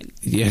these women.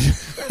 Yeah.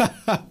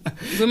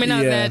 Women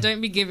out Yeah. there, don't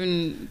be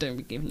giving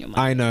your money.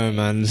 I know,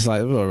 man. It's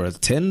like, or a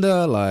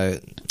Tinder,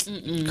 like...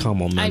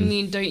 Come on, man. I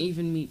mean, don't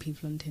even meet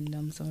people on Tinder.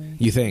 I'm sorry.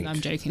 You think? I'm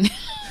joking.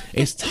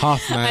 It's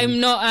tough, man. I'm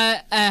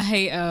not a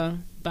hater,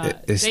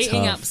 but It's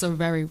dating tough. apps are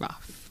very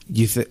rough.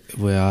 You think?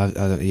 Well,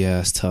 yeah,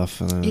 it's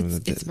tough.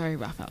 It's very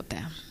rough out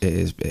there. It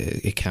is.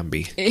 It can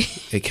be.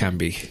 It can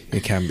be.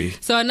 It can be.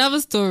 So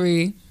another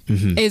story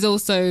Mm-hmm. is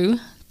also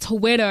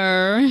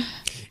Twitter.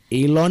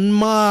 Elon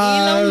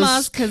Musk. Elon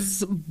Musk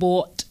has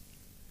bought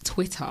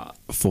Twitter.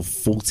 For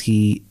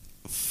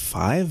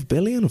 45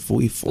 billion or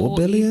 44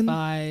 billion.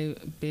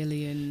 $45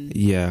 billion.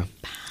 Yeah.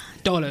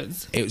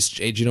 Dollars. It was.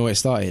 Do you know where it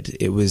started?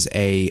 It was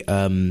a.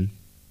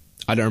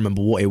 I don't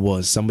remember what it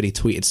was. Somebody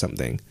tweeted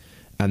something,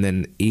 and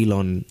then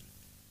Elon,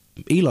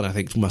 I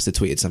think, must have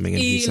tweeted something,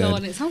 and he said,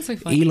 Elon. It sounds so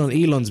funny. Elon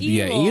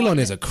Elon.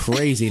 is a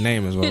crazy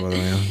name as well, by the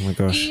way. Oh my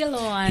gosh.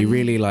 Elon. He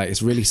really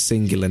it's really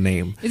singular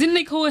name. Didn't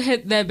they call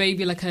their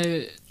baby like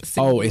a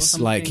symbol Oh, or it's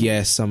like, something?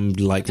 yeah, some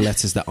like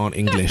letters that aren't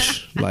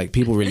English. Like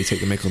people really take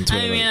the mick on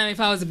Twitter. I mean, if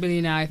I was a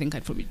billionaire, I think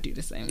I'd probably do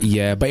the same.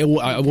 Yeah, but it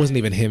wasn't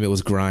even him, it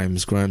was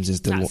Grimes. Grimes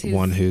is the That's his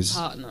one who's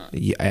partner.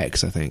 Yeah,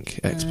 ex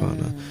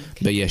partner.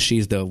 But yeah,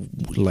 she's the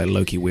like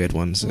Loki weird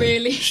one. So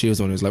Really? She was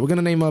the one who's like, we're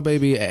gonna name our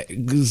baby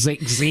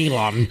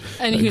Zelon.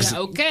 And he was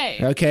like, okay.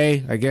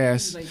 Okay, I I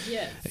guess. was like,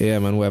 yeah. Yeah,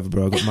 man, whatever,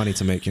 bro. I got money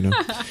to make, you know.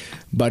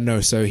 But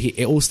no, so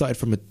it all started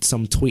from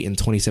some tweet in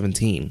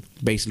 2017.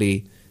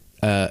 Basically,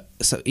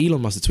 so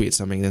Elon must have tweeted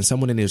something. Then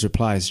someone in his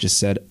replies just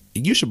said,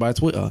 "You should buy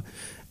Twitter,"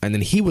 and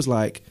then he was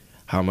like,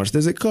 "How much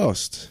does it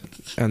cost?"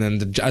 And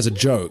then as a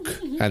joke,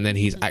 and then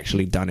he's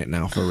actually done it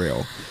now for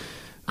real.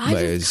 I But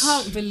just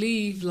can't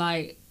believe,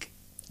 like...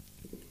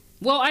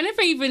 Well, I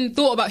never even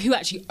thought about who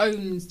actually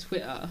owns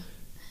Twitter.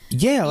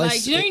 Yeah,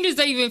 Like, you know, you just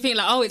don't even think,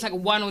 like, oh, it's like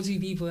one or two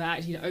people that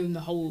actually own the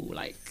whole,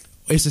 like...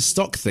 it's a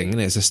stock thing, isn't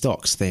it? It's a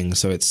stocks thing,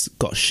 so it's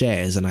got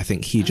shares, and I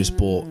think he just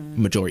bought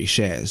majority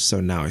shares.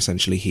 So now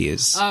essentially he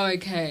is, Oh,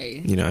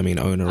 okay. you know, what I mean,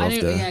 owner I of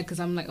don't, the. yeah, because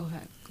I'm like, oh,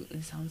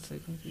 it sounds so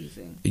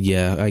confusing.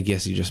 Yeah, I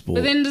guess he just bought.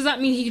 But then does that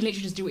mean he can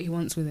literally just do what he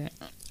wants with it?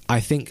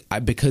 I think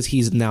because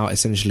he's now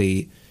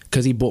essentially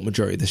because he bought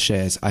majority of the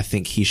shares, I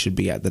think he should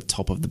be at the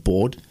top of the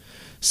board,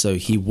 so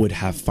he would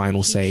have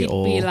final say. He could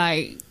Or be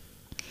like,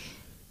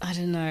 I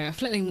don't know. I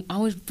feel like I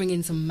would bring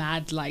in some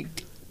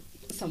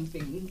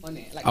something on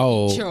it, like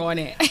Oh. a feature on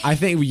it. I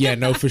think, yeah,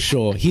 no, for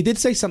sure. He did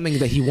say something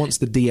that he wants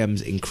the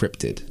DMs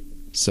encrypted.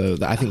 So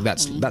I think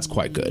that's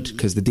quite good,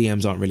 because the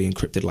DMs aren't really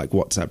encrypted like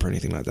WhatsApp or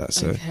anything like that.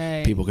 So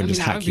Okay. people can I mean,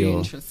 just that hack would be your,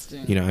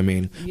 interesting. you know what I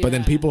mean? But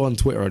then Yeah. people on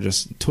Twitter is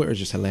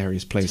just a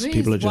hilarious place. Twitter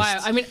People are is just,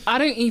 wild. I mean, I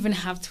don't even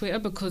have Twitter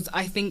because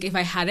I think if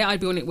I had it,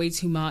 I'd be on it way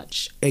too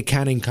much. it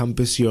can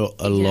encompass a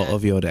lot Yeah.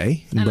 of your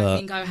day. And I But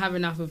think I have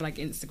enough of like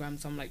Instagram,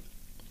 so I'm like,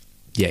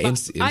 yeah,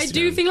 but I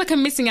do Instagram. think like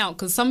I'm missing out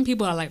because some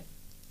people are like,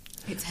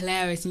 it's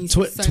hilarious. And you see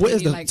so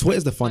Twitter's many, like,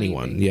 Twitter's the funny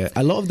one. things. Yeah,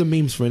 a lot of the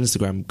memes from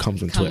Instagram come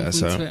from Come Twitter. from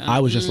So Twitter. I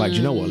was just like,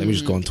 you know what? Let me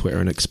just go on Twitter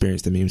and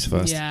experience the memes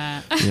first.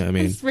 Yeah. You know what I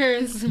mean?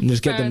 Experience them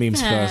Just get the memes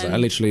first. firsthand. I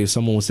literally, if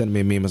someone was sending me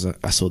a meme, I was like,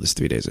 I saw this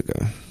 3 days ago.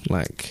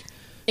 Like,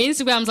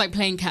 Instagram's like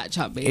playing catch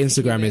up. Basically.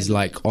 Instagram is Then.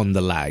 like on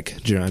the lag.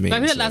 Do you know what I mean? But I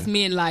feel like So- that's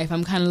me in life.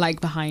 I'm kind of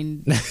like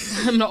behind.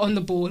 I'm not on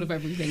the ball of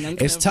everything. I'm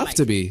It's kind of tough like,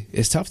 to be.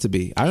 It's tough to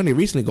be. I only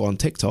recently got on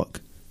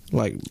TikTok.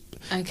 Like,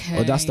 Okay.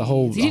 well, that's the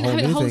whole- So you didn't the have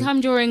it the whole whole thing.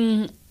 time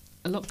during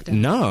a lockdown.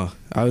 no.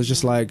 I was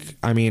just like,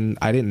 I mean,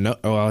 I didn't know.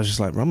 Oh, I was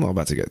just like, I'm not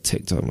about to get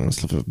TikTok, man.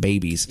 Stuff for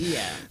babies.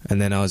 Yeah.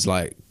 And then I was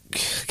like,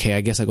 okay,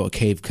 I guess I got a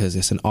cave because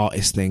it's an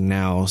artist thing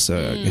now.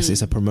 So I guess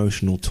it's a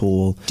promotional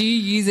tool. Do you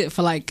use it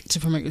for like to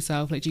promote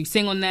yourself? Like, do you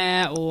sing on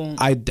there or?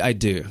 I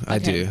do.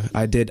 Okay.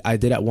 I did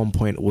at one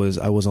point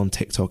I was on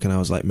TikTok and I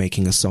was like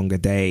making a song a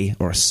day,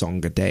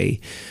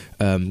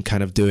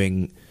 kind of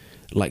doing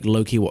like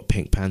low-key what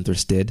Pink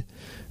Panthers did,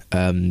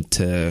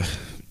 to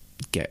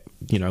get,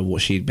 you know,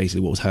 what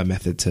was her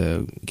method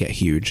to get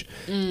huge.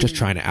 Just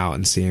trying it out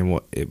and seeing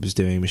what it was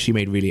doing. But she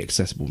made really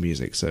accessible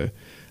music, so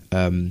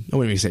I wouldn't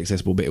really say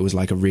accessible, but it was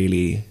like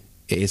it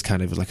is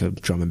kind of like a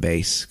drum and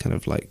bass kind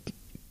of like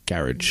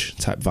garage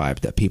type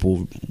vibe that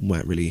people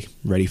weren't really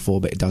ready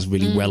for, but it does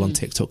really well on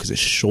TikTok because it's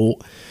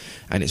short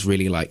and it's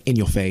really like in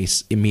your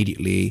face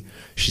immediately.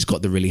 She's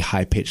got the really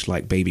high pitched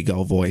like baby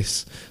girl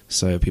voice,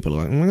 so people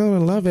are like, oh my god, I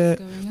love it.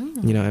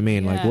 You know what I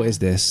mean? Like, Yeah. what is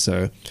this?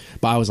 So,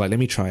 but I was like, let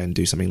me try and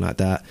do something like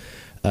that.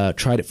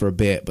 Tried it for a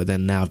bit, but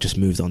then now I've just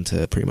moved on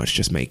to pretty much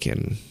just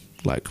making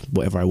like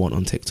whatever I want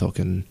on TikTok.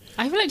 And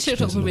I feel like TikTok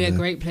Depends would be on a the-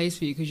 great place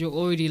for you because you're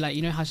already like,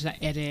 you know how to like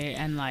edit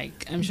and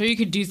like I'm sure you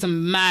could do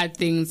some mad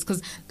things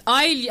because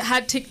I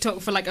had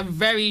TikTok for like a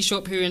very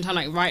short period of time,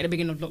 like right at the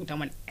beginning of lockdown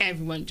when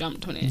everyone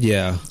jumped on it.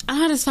 yeah,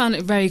 And I just found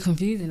it very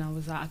confusing. I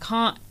was like, I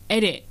can't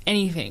edit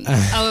anything.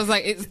 I was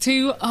like, it's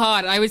too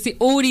hard. I would see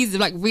all these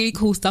like really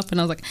cool stuff and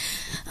I was like,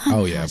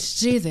 Oh, yeah.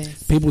 do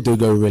this. people do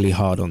go really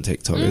hard on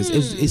TikTok.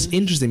 It's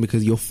interesting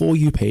because your For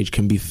You page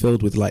can be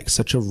filled with like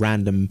such a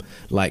random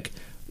like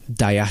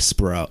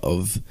diaspora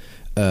of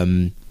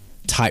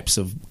types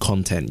of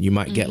content. You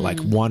might get like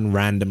one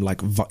random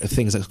like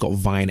things that's got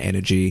Vine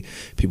energy,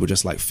 people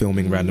just like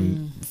filming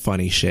random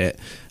funny shit,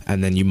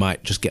 and then you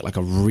might just get like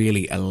a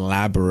really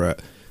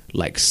elaborate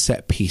like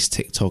set piece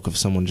TikTok of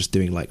someone just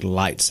doing like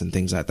lights and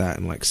things like that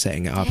and like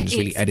setting it up and just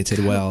really It's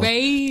edited well.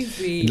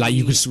 Crazy. Like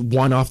you could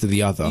one after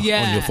the other on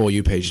Yeah. your For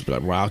You page. Just be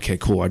like, wow, okay,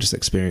 cool. I just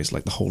experienced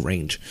like the whole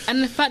range.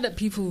 And the fact that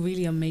people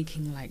really are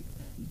making like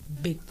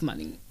big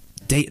money.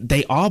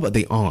 They are, but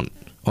they aren't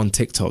on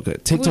TikTok.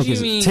 TikTok do you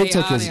is mean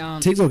TikTok they are, is they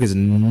aren't? TikTok is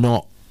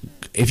not.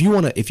 If you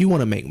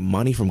wanna make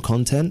money from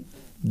content,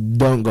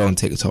 don't go on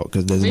TikTok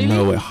because there's Really?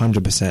 no way.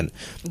 100%.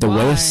 The way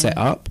Why? it's set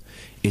up,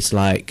 it's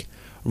like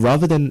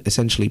rather than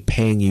essentially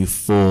paying you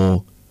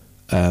for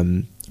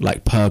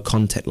like per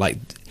content, like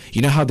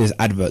you know how there's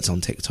adverts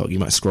on TikTok. You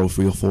might scroll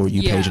through your For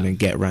You page Yeah. and then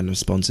get random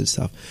sponsored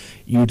stuff.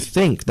 You'd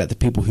think that the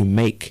people who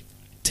make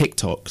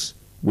TikToks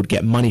would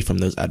get money from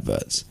those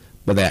adverts,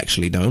 but they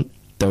actually don't.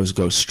 Those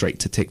go straight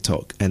to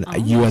TikTok, and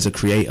you as a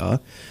creator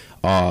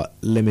are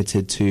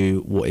limited to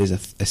what is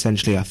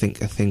essentially, I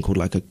think, a thing called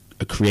like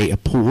a creator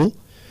pool,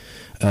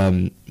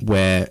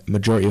 where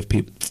majority of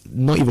people,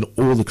 not even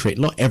all the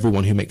not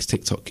everyone who makes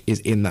TikTok is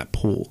in that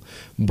pool,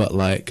 but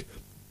like,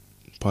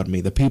 pardon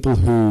me, the people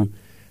who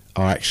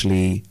are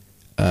actually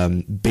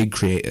big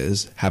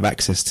creators have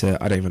access to,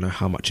 I don't even know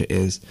how much it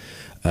is.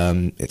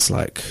 It's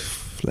like,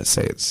 let's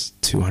say it's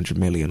 200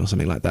 million or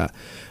something like that,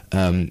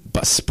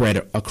 but spread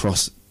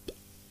across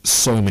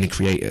so many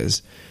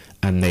creators,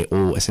 and they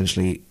all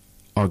essentially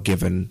are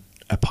given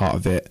a part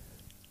of it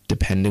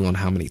depending on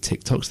how many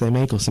TikToks they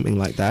make or something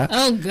like that.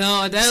 Oh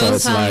god, that So all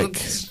it's sounds like-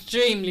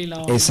 extremely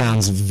long. It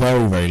sounds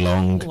very, very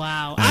long.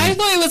 Wow. And I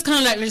thought it was kind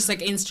of like just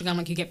like Instagram,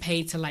 like you get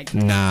paid to like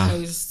Nah.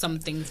 post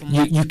something from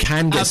You, like, you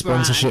can a get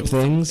sponsorship brand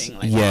or things,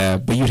 something like yeah,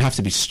 but you'd have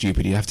to be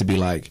stupid. You'd have to be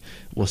like,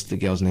 what's the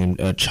girl's name?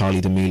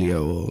 Charlie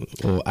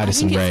D'Amelio or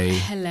Addison I think Rae.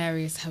 it's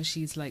hilarious how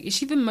she's like, is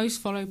she the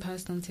most followed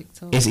person on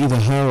TikTok? It's either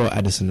her or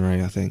Addison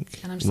Rae, I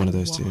think. And I'm just One like, of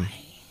those two. why?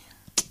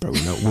 Bro,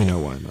 we know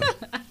why,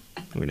 man.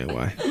 We know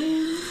why.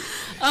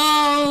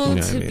 Oh, You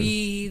know what I to mean.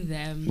 be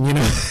them.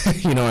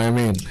 You know what I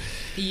mean?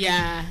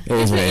 Yeah. It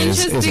is what it is.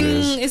 It is what it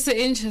is. It's an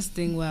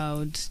interesting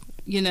world.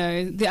 You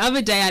know, the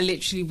other day I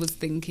literally was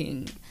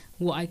thinking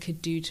what I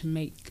could do to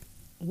make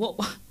what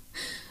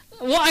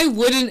I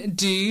wouldn't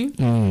do.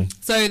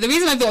 So the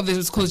reason I thought of this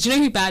was because, do you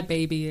know who Bad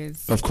Baby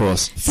is? Of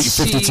course.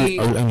 52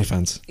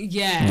 OnlyFans.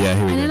 Yeah. Yeah,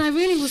 here we and go. then I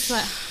really was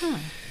like,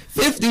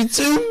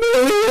 52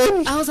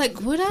 million. I was like,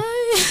 would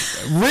I?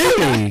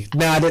 Really?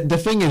 Nah, the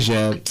thing is,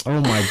 yeah.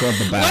 Oh my god,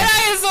 the When bag.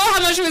 I saw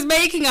how much she was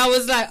making, I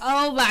was like,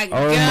 oh my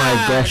god. Oh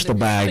my gosh, the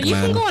bag, But you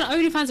man. can go on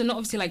OnlyFans and not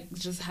obviously like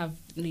just have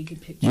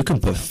naked pictures. You can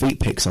put feet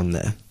pics on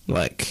there,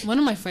 like One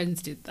of my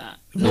friends did that.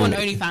 Not on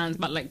Really? OnlyFans,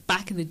 but like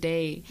back in the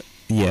day,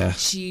 yeah.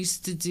 she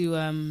used to do.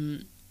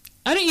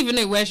 I don't even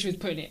know where she was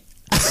putting it,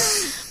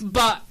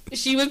 but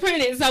she was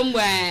putting it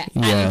somewhere,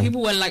 and Yeah. then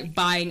people were like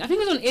buying. I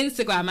think it was on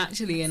Instagram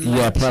actually, and like,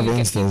 Yeah, she would probably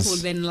get Instas. people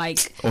then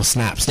like Or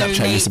Snapchat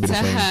donate used to be the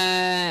to thing.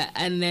 her,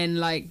 and then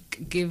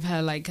like give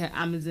her like her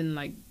Amazon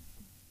like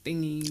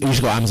thingy. You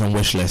just got Amazon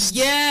wish list.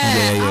 Yeah,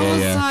 yeah, I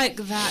was yeah. like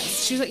that.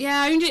 She was like,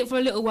 yeah, I only did it for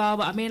a little while,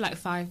 but I made like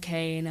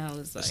 5K, and I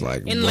was like, It's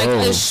like, in like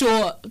whoa. a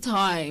short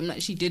time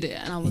that she did it,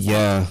 and I was like,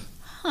 Yeah.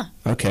 huh.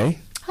 Okay.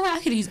 I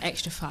could use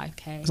extra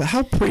 5K. So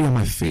how pretty are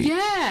my feet? Yeah,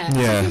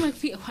 Yeah. I think my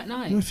feet are quite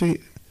nice. My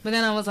feet. But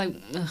then I was like,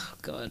 oh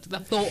god, the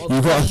thought of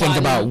You've got to think someone-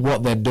 about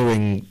what they're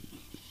doing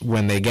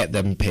when they get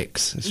them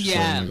pics. It's just,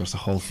 Yeah. oh my gosh, the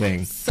whole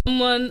thing.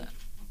 someone.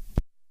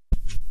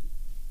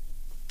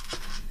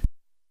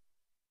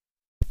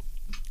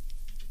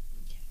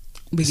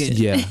 We good.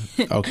 Yeah.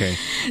 Okay.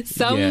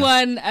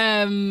 Someone,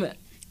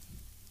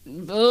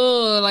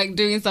 like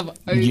doing stuff.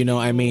 You know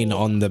what I mean?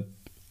 On the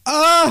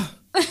ah.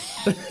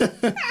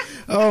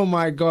 Oh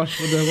my gosh!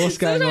 What's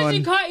going Sometimes you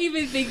on? can't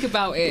even think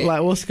about it.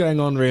 Like, what's going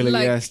on? Really?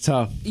 Like, yeah, it's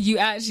tough. You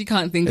actually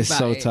can't think It's about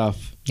so it.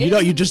 tough. You know,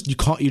 you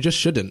can't. You just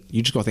shouldn't.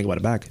 You just got to think about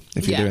the bag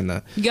if you're Yeah. doing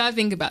that. You gotta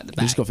think about the You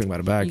bag. just got to think about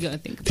the bag. You gotta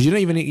think about because you don't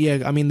even.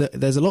 Yeah, I mean,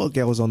 there's a lot of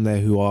girls on there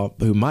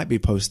who might be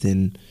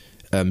posting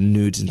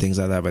nudes and things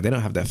like that, but they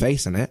don't have their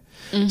face in it,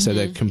 so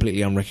they're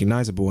completely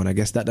unrecognizable. And I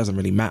guess that doesn't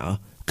really matter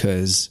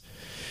because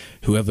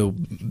whoever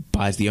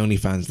buys the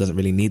OnlyFans doesn't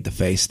really need the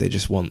face. They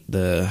just want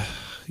the,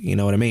 you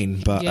know what I mean?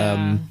 But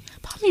Yeah.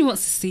 Part of me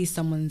wants to see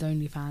someone's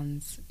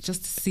OnlyFans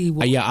just to see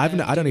what. yeah, I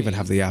they're don't even doing.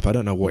 have the app. I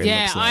don't know what it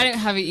Yeah, looks like. I don't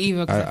have it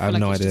either. 'Cause I I feel have like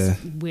no it's idea.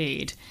 just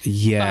weird.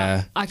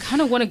 Yeah. But I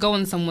kind of want to go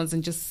on someone's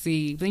and just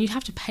see. But then you'd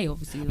have to pay,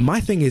 obviously.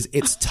 My thing is,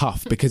 it's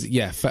tough because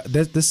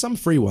there's some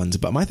free ones,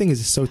 but my thing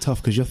is, it's so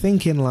tough because you're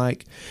thinking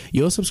like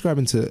you're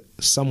subscribing to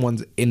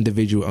someone's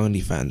individual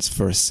OnlyFans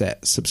for a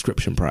set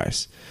subscription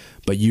price,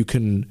 but you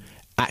can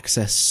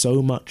access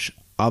so much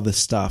other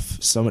stuff,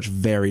 so much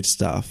varied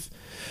stuff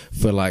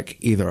for like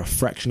either a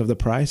fraction of the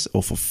price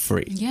or for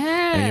free.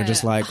 Yeah. And you're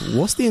just like,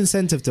 what's the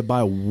incentive to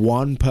buy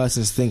one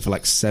person's thing for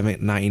like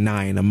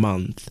 $7.99 a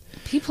month?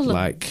 People are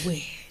like-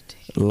 weird.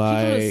 People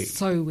are Like,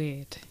 so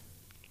weird.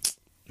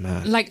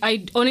 man, Like,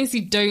 I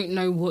honestly don't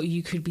know what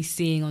you could be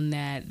seeing on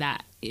there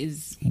that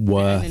is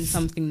Worth. better than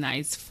something that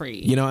is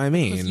free. you know what I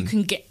Because you mean?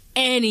 can get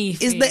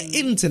anything. Is the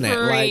internet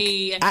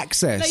free. like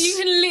access? Like, you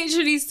can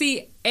literally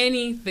see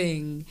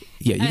anything.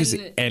 Yeah, you can And-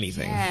 see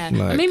anything. Yeah.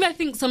 Like- And maybe I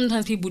think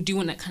sometimes people do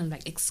want that kind of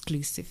like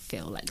exclusive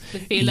feel, like the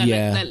feel like,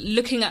 Yeah. like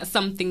looking at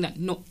something that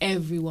not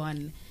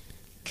everyone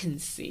can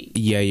see.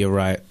 Yeah, you're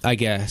right. I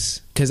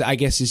guess because I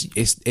guess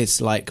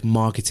it's like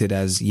marketed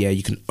as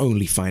you can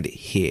only find it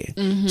here.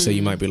 So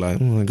you might be like,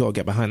 I got to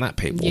get behind that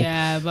paywall.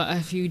 Yeah, but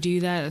if you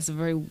do that, that's a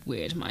very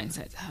weird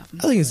mindset to have. I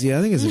think it's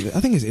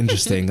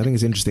interesting. I think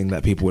it's interesting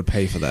that people would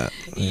pay for that.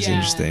 It's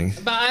interesting.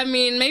 But I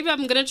mean, maybe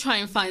I'm gonna try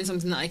and find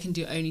something that I can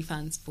do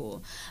OnlyFans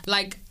for.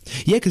 Like,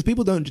 Yeah, because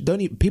people don't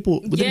people.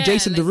 Didn't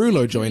Jason like,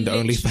 Derulo you join the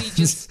can literally OnlyFans?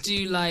 Just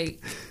do like,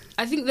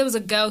 I think there was a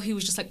girl who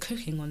was just like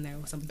cooking on there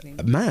or something.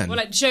 Man. Or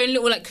like showing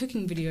little like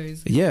cooking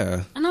videos.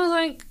 Yeah, And I was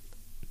like,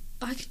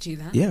 I could do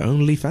that. yeah,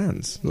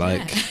 OnlyFans.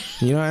 Like,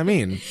 you know what I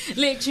mean?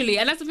 Literally.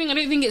 And that's the thing, I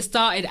don't think it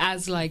started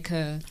as like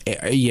a...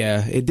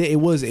 It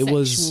was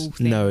Sexual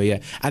thing. no, yeah.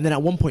 And then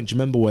at one point, do you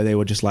remember where they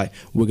were just like,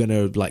 we're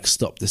gonna like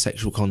stop the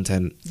sexual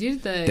content?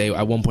 Did they? They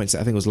at one point, I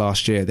think it was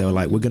last year, they were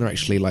like, we're gonna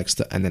actually like,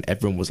 and then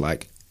everyone was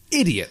like,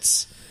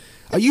 idiots,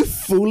 are you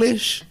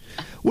foolish?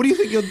 What do you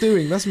think you're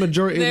doing? That's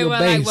majority They of were your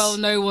base. like, well,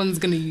 no one's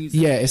going to use it.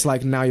 Yeah, it's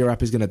like now your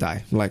app is gonna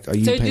die. Like, are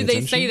you So paying did they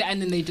attention? say that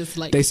and then they just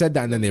like... They said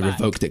that and then they back?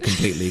 revoked it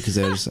completely because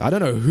there's I don't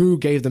know who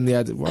gave them the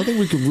idea. Well, I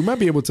think we might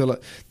be able to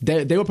like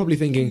they were probably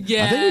thinking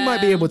I think we might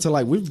be able to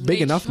like we're big They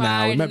enough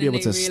now, we tried might be and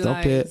able to then they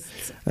stop it,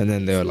 realised and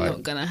then they were It's like,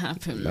 not going to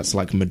happen. that's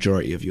like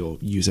majority of your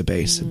user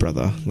base,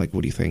 brother. Like,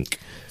 what do you think?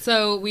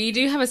 So we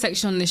do have a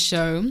section on this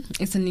show.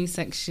 It's a new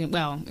section.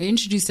 Well, we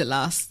introduced it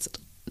last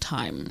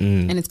time.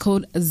 And it's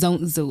called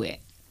Don't Do It.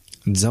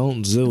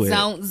 Don't do it.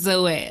 Don't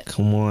do it.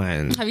 Come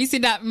on. Have you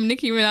seen that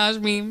Nicki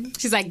Minaj meme?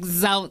 She's like,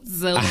 don't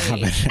do I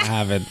it.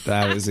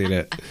 haven't seen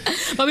it.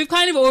 But we've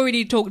kind of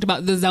already talked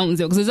about the don't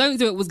do it, because the don't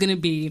do it was going to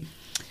be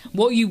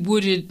what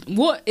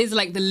is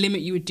like the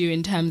limit you would do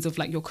in terms of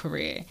like your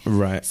career.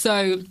 Right.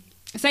 So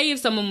say if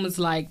someone was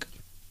like,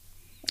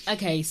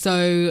 okay,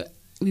 so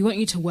we want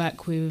you to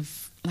work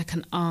with like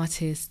an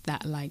artist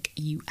that like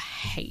you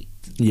hate.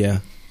 Yeah.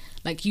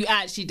 Like you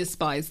actually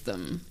despise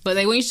them, but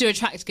they want you to do a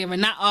track together,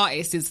 and that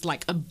artist is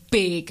like a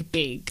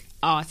big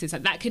artist.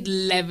 Like that could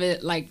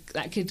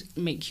that could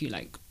make you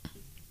like,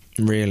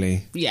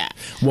 Really? yeah.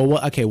 Well,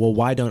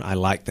 why don't I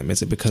like them?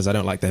 Is it because I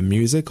don't like their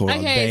music, or are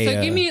Okay, they,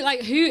 so give me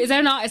like, who is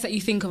there an artist that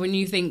you think of when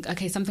you think,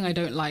 okay, someone I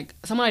don't like?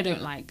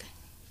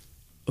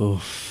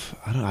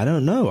 I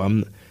don't know.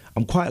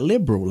 I'm quite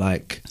liberal.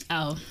 Like,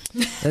 Oh.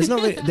 there's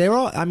not really, there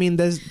are. I mean,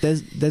 there's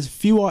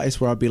few artists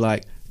where I'd be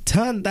like,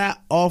 turn that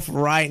off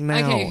right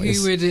now. Okay,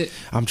 who would it?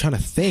 I'm trying to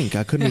think.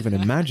 I couldn't even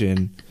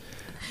imagine.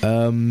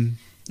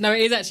 No,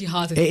 it is actually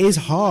hard to It think. is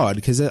hard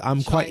because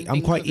I'm Try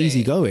and quite think of it.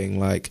 easygoing.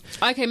 Like,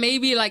 Okay,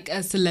 maybe like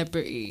a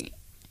celebrity.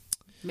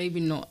 Maybe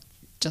not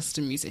just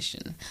a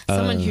musician.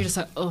 Someone who just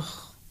like, ugh.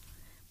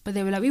 But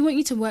they were like, we want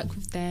you to work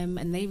with them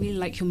and they really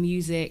like your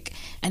music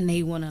and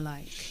they want to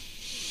like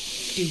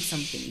do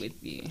something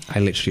with you.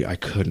 I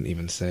couldn't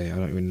even say. I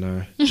don't even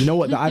know. Do you know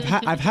what? I've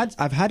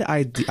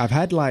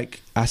had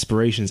like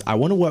aspirations. I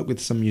want to work with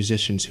some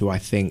musicians who I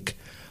think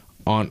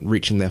aren't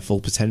reaching their full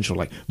potential,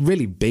 like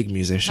really big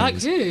musicians.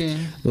 Like who?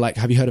 Like,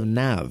 have you heard of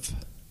Nav?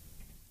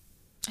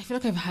 I feel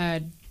like I've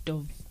heard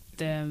of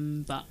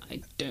them, but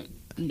I don't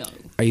know.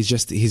 He's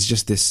just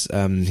this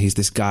he's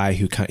this guy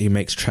who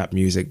makes trap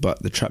music,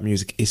 but the trap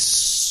music is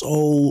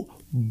so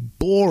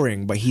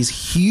boring, but he's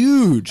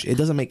huge. It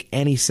doesn't make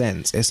any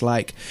sense. It's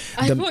like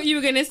I thought you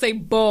were gonna say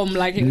bomb.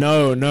 Like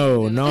no.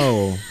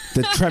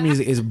 The trap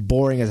music is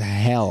boring as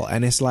hell,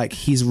 and it's like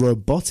he's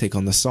robotic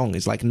on the song.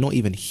 It's like not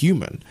even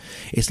human.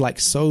 It's like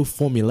so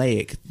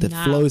formulaic. The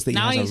flows that he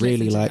has are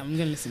really like. I'm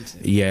gonna listen to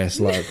it. Yeah, it's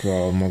like,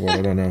 oh my god,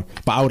 I don't know.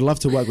 But I would love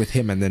to work with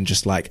him and then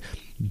just like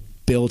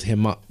build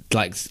him up,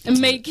 like And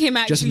make him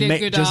actually a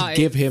good just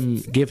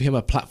artist. give him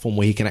a platform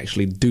where he can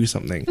actually do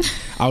something.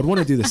 I would want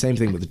to do the same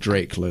thing with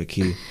Drake,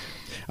 low-key.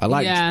 I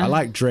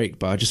like Drake,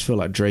 but I just feel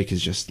like Drake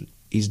is just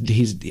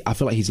I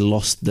feel like he's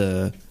lost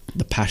the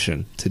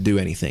passion to do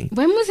anything.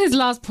 When was his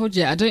last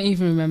project? I don't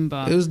even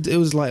remember. It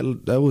was like,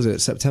 what was it,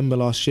 September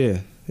last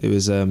year. It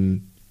was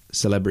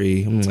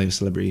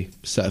Celebrity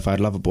Certified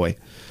Lover Boy.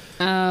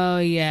 Oh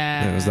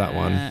yeah, It was that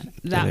one.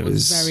 That And it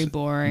was was very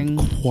boring.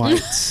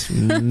 Quite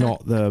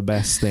not the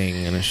best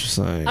thing, and it's just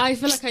like, I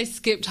feel like I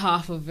skipped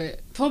half of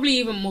it, probably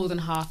even more than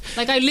half.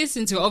 Like I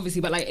listened to it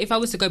obviously, but like if I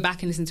was to go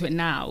back and listen to it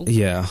now,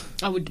 yeah,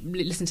 I would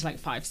listen to like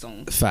 5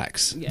 songs.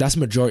 facts. Yeah. That's the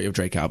majority of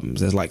Drake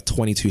albums. There's like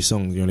 22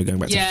 songs. You're only going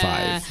back Yeah.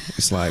 to 5.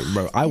 It's like,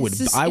 bro, I would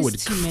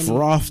it's too many.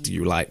 craft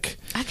you like.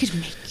 I could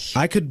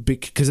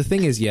make. Because the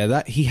thing is, yeah,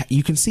 that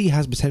you can see he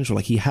has potential.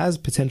 Like he has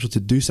potential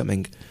to do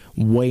something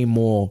way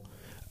more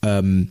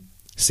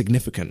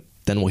significant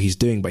than what he's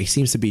doing, but he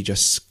seems to be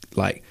just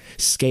like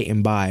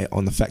skating by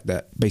on the fact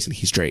that basically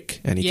he's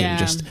Drake and he Yeah. can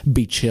just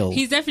be chill.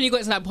 He's definitely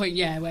got to that point,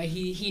 yeah, where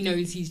he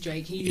knows he's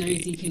Drake. He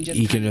knows he can just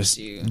he can kind of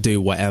just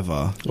do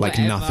whatever, like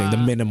Whatever. nothing, the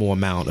minimal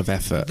amount of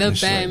effort. the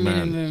bare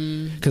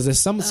minimum. Because there's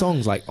some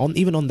songs like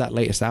even on that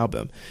latest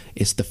album,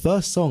 it's the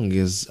first song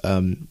is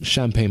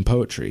Champagne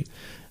Poetry,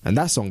 and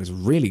that song is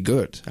really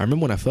good. I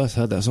remember when I first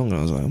heard that song and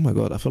I was like, oh my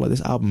god, I feel like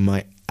this album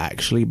might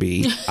actually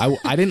be. I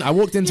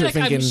walked into You're it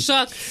like, thinking, I'm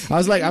shocked. I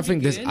was like, I It's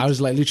think gonna this. be I was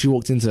like, literally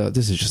walked into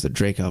this is just a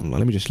Drake album. Like,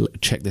 let me just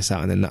check this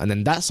out, and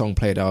then that song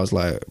played. I was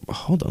like,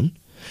 hold on,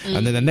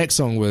 and then the next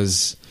song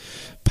was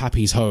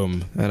Pappy's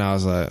Home, and I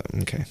was like,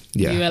 okay,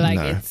 yeah, You were like,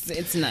 no.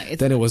 it's not. It's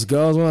Then it was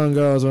Girls Where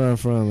I'm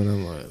From, and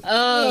I'm like,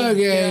 oh,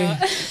 okay,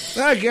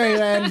 God. okay,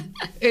 man,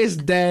 it's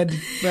dead.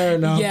 Fair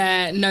enough.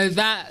 Yeah, no,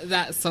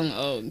 that song.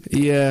 Oh,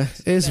 Yeah,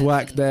 it's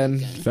whack then.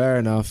 Fair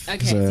enough.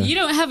 okay. So you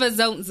don't have a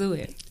Don't Do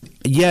It.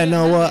 Yeah,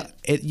 no,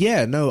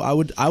 have no,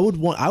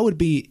 I would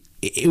be.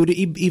 It would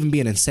even be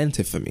an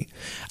incentive for me.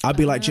 I'd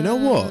be like, do you know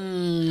what?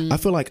 I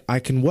feel like I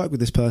can work with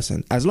this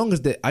person as long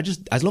as they're not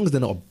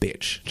a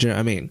bitch. Do you know what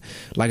I mean?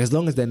 Like as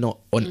long as they're not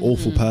an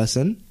awful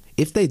person.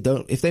 If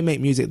they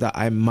make music that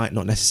I might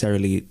not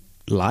necessarily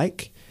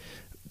like,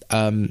 You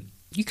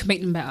can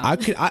make them better. I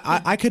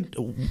could.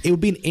 It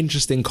would be an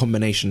interesting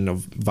combination of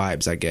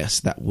vibes, I guess.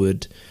 That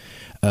would.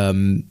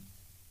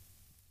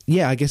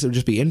 Yeah, I guess it would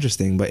just be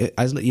interesting. But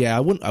I just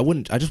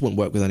wouldn't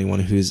work with anyone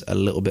who's a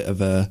little bit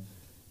of an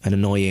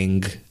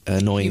annoying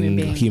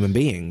human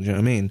being. Do you know what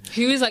I mean?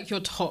 Who is like your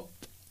top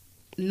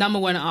number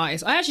 1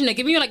 artist? I actually know.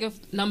 Give me like a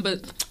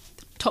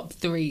top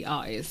 3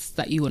 artists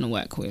that you want to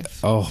work with.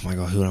 Oh my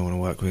god, who do I want to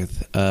work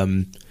with?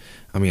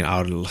 I mean,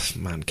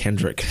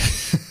 Kendrick.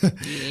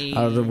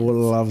 I would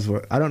love to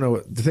work. I don't know.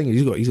 The thing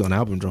is, he's got an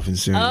album dropping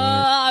soon. Oh,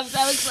 right? I'm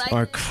so excited.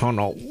 I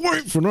cannot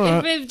wait for If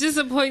that. it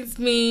disappoints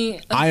me,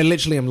 I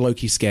literally am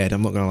low-key scared.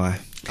 I'm not gonna lie.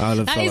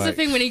 that is the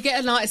thing when you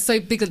get an artist so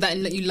big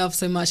that you love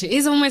so much. It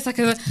is almost like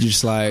a. You're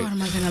just like, God,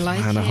 am I gonna like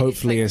man, it?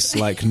 hopefully it's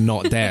like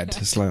not dead.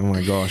 It's like, oh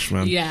my gosh,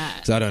 man. Yeah.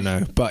 So I don't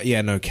know, but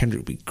yeah, no, Kendrick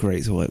would be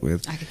great to work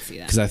with. I could see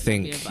that because I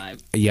That'd be think, a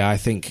vibe. yeah,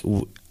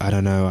 I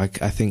don't know. I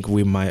think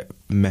we might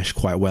mesh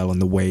quite well on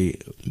the way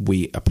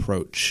we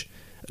approach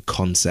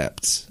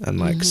concepts and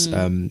like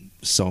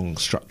song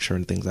structure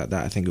and things like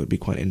that. I think it would be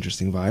quite an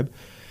interesting vibe.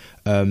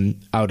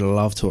 I would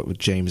love to work with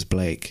James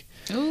Blake.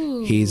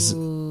 Ooh. He's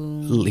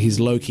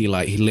low-key,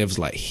 like he lives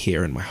like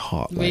here in my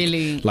heart. Like,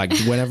 Really? like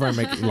whenever I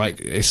make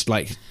like it's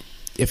like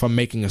if I'm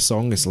making a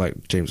song, it's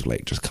like James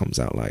Blake just comes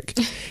out. Like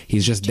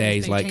he's just there.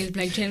 He's like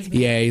James Blake.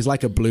 yeah, he's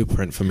like a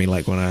blueprint for me.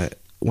 Like when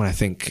I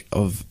think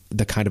of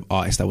the kind of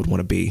artist I would want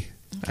to be,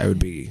 I would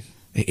be.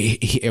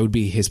 It would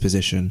be his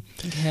position.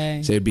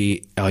 Okay. So it'd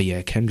be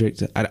Kendrick.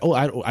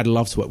 I'd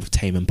love to work with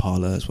Tame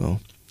Impala as well.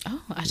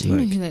 Oh, I don't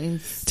know who that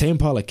is. Tame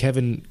Impala,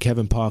 Kevin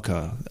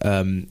Parker,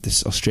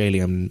 this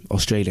Australian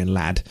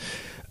lad.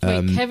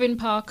 Wait, Kevin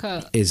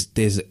Parker is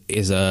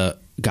a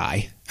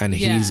guy, and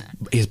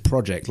his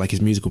project, like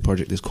his musical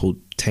project, is called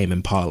Tame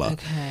Impala.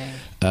 Okay.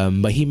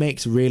 But he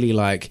makes really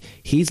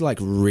he's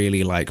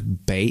really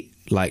bait,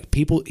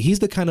 people. He's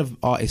the kind of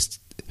artist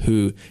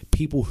who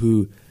people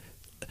who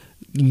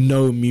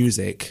know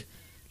music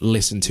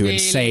listen to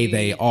and say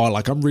they are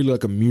I'm really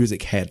a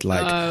music head.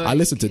 I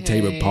listen to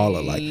Tame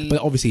Impala,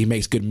 but obviously he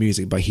makes good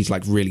music, but he's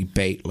really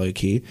bait, low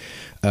key.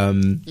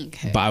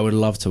 But I would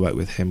love to work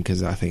with him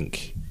because I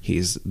think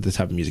he's the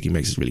type of music he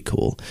makes is really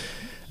cool.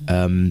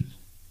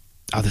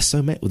 There's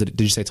so many. Did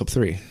you say top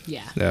 3?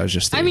 Yeah. That was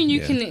just 3. I mean,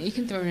 you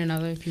can throw in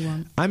another if you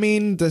want. I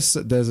mean, these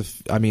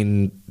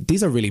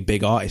are really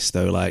big artists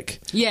though.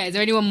 Yeah, is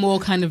there anyone more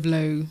kind of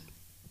low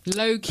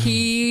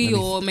key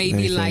or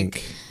maybe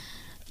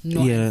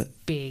not as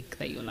big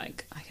that you're I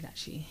could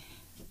actually...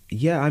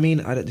 Yeah, I mean,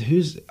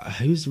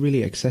 who's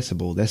really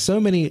accessible? There's so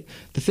many.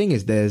 The thing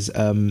is, there's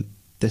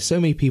so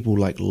many people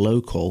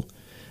local,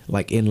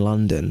 in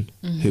London,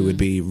 who would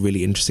be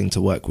really interesting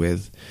to work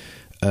with.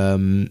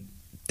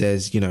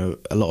 There's a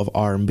lot of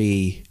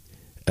R&B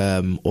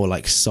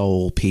or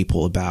soul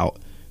people about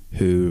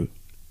who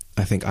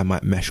I think I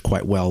might mesh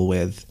quite well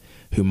with,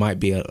 who might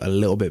be a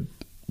little bit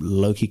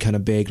low-key kind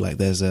of big.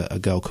 There's a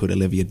girl called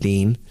Olivia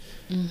Dean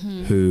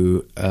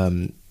who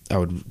I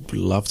would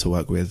love to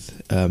work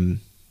with.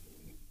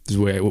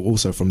 We're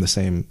also from the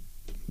same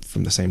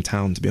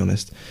town, to be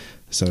honest,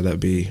 so that would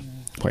be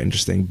quite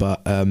interesting.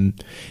 But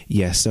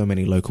so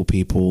many local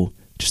people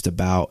just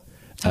about.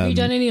 Have you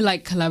done any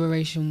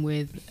collaboration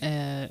with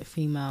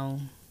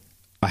female?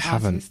 I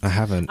haven't.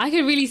 I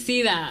could really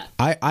see that.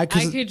 I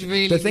could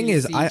really. The thing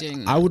is,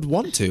 I would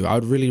want to. I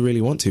would really,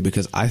 really want to,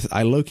 because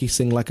I low-key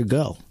sing like a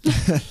girl.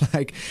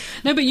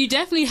 No, but you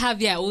definitely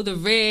have all the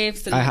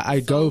riffs. And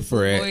I go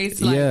for it.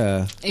 Voice,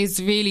 it's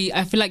really.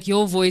 I feel like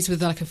your voice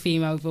with a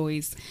female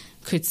voice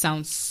could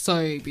sound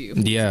so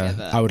beautiful. Yeah,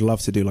 together. I would love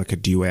to do a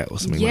duet or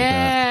something like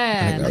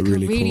that. Yeah, a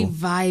really really cool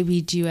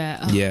vibey duet.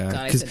 Oh,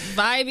 yeah, because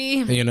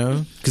vibey.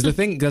 Because the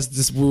thing,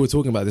 we were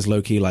talking about this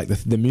low key.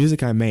 The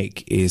music I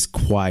make is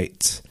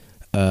quite.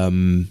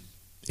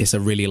 It's a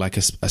really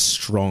a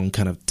strong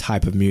kind of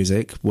type of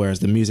music, whereas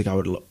the music I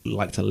would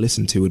like to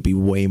listen to would be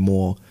way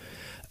more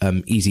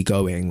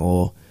easygoing,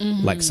 or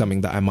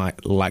something that I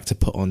might like to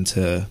put on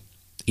to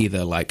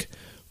either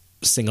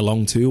sing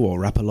along to or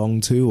rap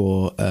along to,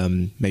 or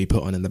maybe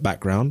put on in the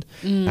background.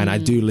 And I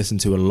do listen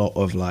to a lot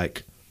of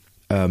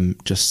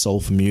just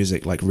soulful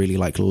music, really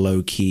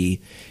low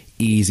key,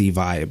 easy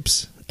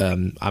vibes.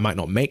 I might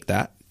not make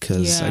that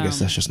because I guess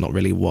that's just not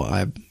really what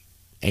I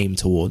aim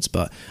towards,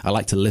 but I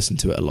like to listen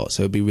to it a lot.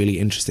 So it'd be really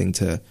interesting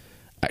to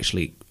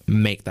actually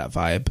make that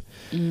vibe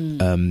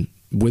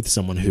with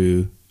someone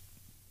who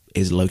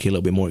is low key a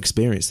little bit more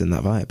experienced in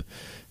that vibe.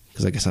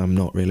 Because I guess I'm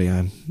not really.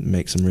 I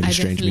make some really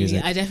strange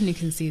music. I definitely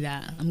can see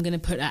that. I'm going to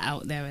put that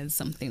out there as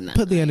something that...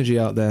 Put the energy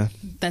out there.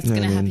 That's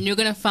going to happen. You're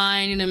going to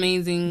find an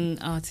amazing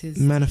artist.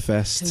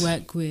 Manifest. To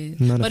work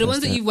with. Manifest, but the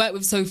ones that you've worked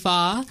with so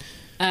far,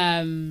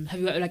 have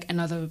you worked with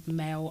another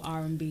male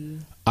R&B?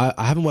 I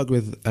haven't worked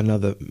with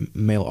another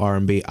male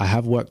R&B. I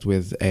have worked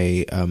with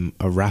a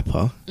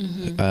rapper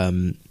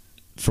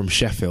from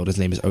Sheffield. His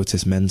name is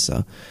Otis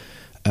Mensah,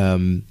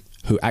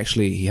 who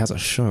actually, he has a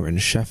show in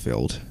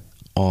Sheffield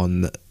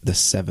on the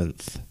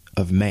 7th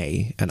of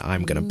May, and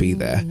I'm going to be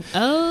there.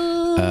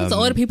 Oh, so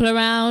all the people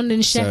around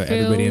in Sheffield. So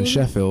everybody in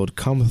Sheffield,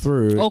 come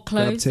through. Or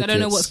close. I don't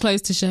know what's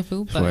close to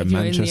Sheffield, but we're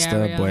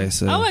Manchester,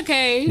 boys.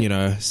 Okay.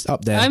 It's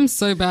up there. I'm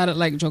so bad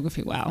at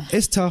geography. Wow.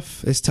 It's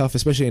tough,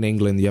 especially in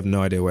England. You have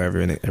no idea where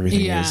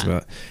everything is.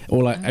 But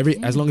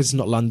as long as it's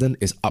not London,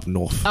 it's up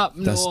north.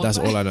 That's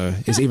all I know.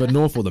 It's either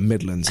north or the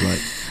Midlands.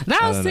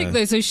 That was sick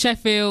though. So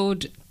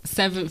Sheffield,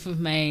 7th of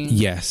May.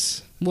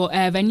 Yes. What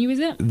venue is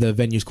it? The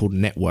venue's called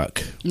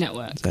Network.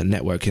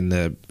 Network in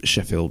the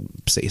Sheffield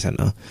city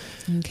centre.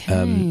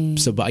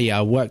 Okay.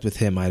 I worked with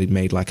him. I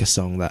made a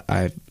song that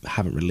I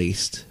haven't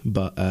released,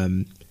 but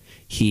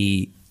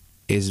he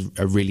is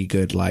a really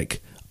good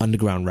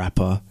underground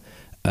rapper,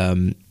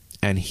 and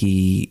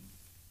he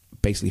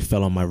basically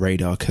fell on my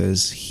radar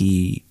because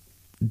he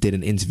did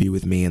an interview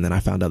with me, and then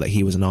I found out that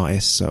he was an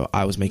artist. So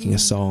I was making a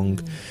song,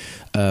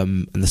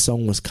 and the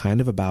song was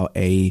kind of about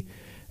a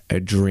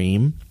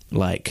dream,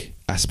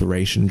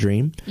 aspiration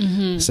dream.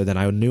 So then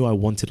I knew I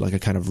wanted a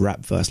kind of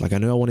rap verse. I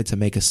knew I wanted to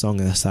make a song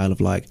in the style of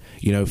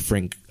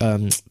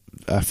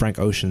Frank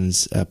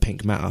Ocean's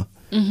Pink Matter,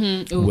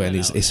 when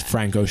it's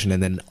Frank Ocean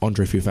and then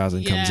Andre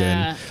 3000 comes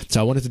in. So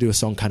I wanted to do a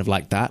song kind of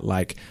like that,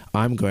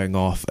 I'm going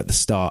off at the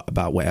start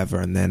about whatever,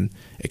 and then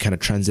it kind of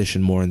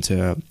transitioned more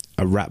into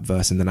a rap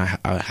verse, and then I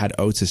had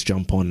Otis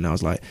jump on, and I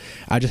was I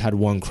just had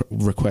one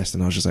request,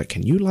 and I was just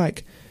can you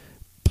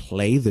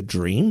play the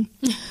dream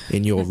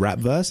in your rap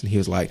verse? And he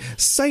was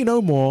say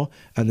no more.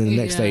 And then the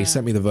next day he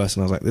sent me the verse,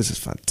 and I was this is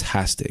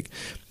fantastic.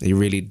 He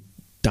really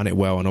done it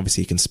well, and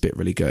obviously he can spit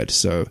really good.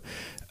 So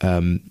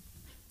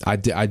I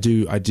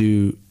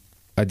do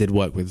I did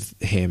work with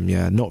him.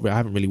 Yeah, I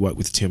haven't really worked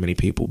with too many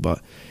people,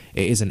 but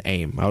it is an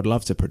aim. I would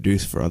love to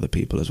produce for other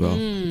people as well.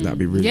 That'd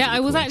be really, Yeah, really I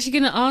was cool. actually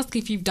going to ask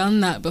if you've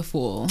done that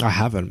before. I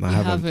haven't.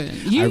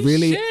 You I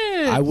really,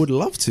 should. I would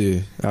love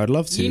to. I would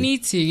love to. You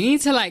need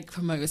to like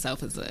promote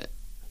yourself as it.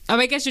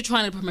 I guess you're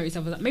trying to promote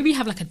yourself as that. Maybe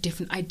have like a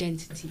different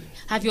identity.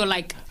 Have your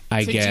like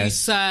I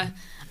producer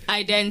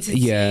identity.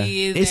 Yeah.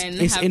 Then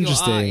It's have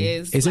interesting. your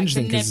artists. It's like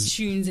interesting the 'cause-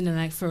 Neptunes and the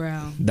like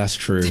Pharrell. That's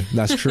true.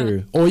 That's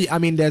true. Or I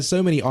mean, there's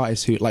so many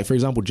artists who, like for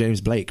example, James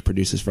Blake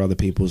produces for other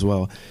people as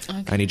well,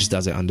 and he just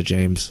does it under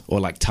James. Or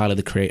like Tyler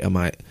the Creator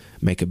might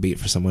make a beat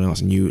for someone else,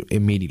 and you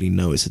immediately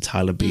know it's a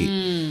Tyler beat.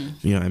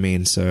 You know what I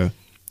mean? So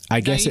I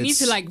guess you it's.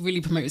 need to like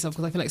really promote yourself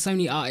because I feel like so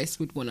many artists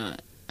would want to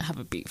have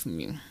a beat from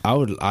you.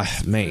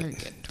 Very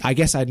good. I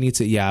guess I'd need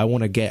to. Yeah, I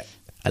want to get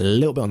a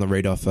little bit on the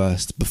radar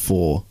first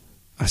before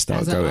I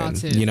start As an going.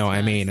 artist, You know what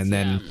I mean?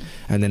 yes,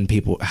 And then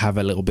people have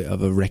a little bit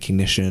of a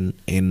recognition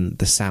in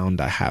the sound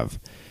I have.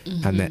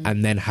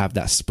 And then have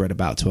that spread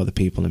about to other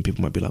people, and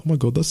people might be like, "Oh my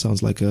god, that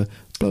sounds like a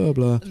blah blah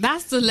blah."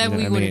 That's the level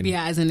what you I want to mean? be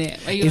at, isn't it?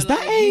 Where you're Is that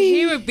like, a- you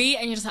hear a beat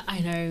and you're just like, I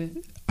know.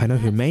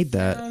 Who made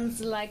that?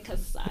 Sounds like a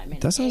Simon.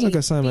 That sounds like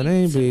a Simon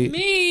A beat.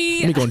 Me.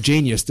 Let me go on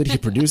Genius. Did he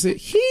produce it?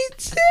 He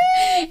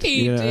did.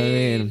 He You know what I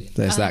did. mean?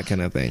 There's that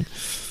kind of thing.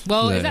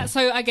 Well, No. is that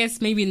so? I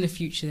guess maybe in the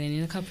future, then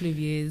in a couple of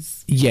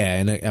years. Yeah,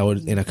 in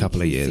a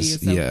couple of you see years.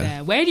 yourself Yeah.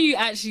 there. Where do you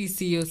actually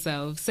see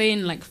yourself? Say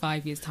in like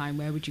 5 years' time,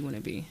 where would you want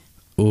to be?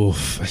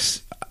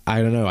 Oof,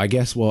 I don't know. I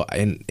guess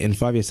in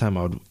 5 years' time,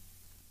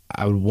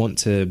 I would want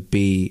to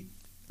be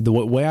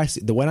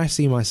when I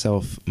see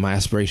myself, my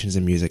aspirations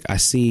in music. I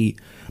see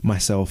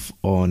myself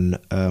on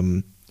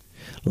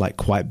like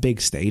quite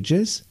big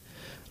stages.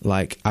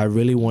 Like I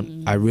really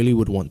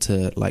would want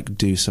to like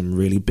do some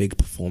really big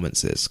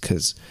performances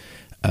because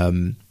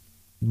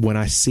when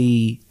I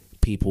see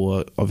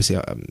people, obviously,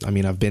 I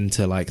mean, I've been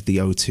to like the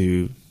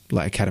O2,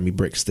 like Academy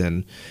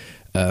Brixton,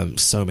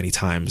 so many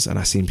times, and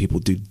I've seen people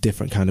do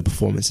different kind of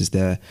performances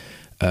there.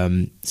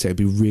 So it'd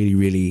be really,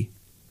 really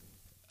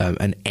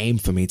an aim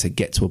for me to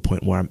get to a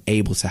point where I'm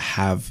able to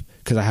have,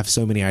 because I have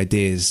so many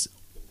ideas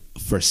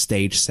for a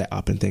stage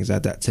setup and things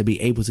like that, to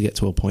be able to get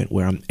to a point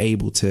where I'm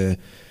able to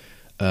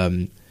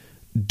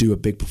do a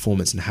big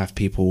performance and have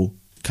people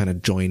kind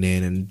of join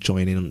in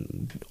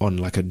on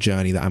like a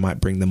journey that I might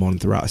bring them on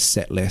throughout a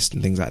set list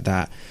and things like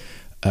that,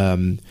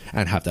 and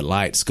have the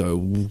lights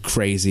go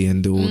crazy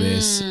and do all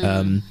this,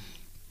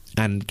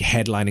 and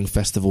headlining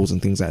festivals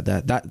and things like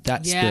that.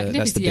 That's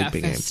the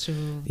big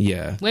aim.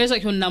 Yeah. Where's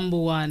like your number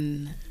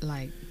one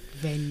like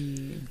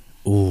venue?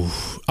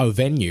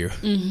 Venue.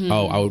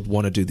 Oh, I would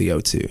want to do the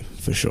O2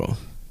 for sure.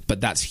 But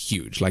that's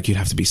huge. Like you'd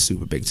have to be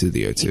super big to do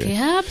the O2. It can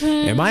happen.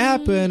 It might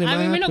happen. I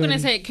mean, we're not going to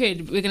say it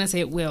could. We're going to say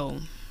it will.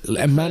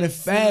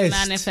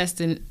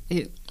 Manifesting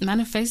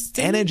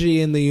energy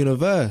in the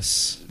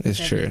universe. It's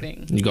true.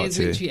 Everything. You got It's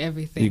to. literally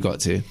everything. You got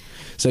to.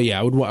 So yeah,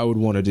 I would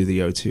want to do the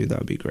O2. That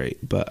would be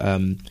great. But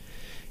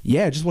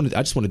yeah,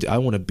 I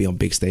want to be on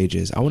big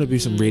stages. I want to do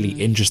some really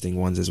interesting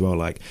ones as well.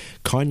 Like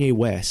Kanye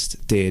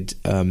West did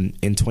in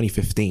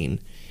 2015.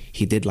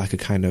 He did like a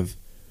kind of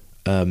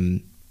I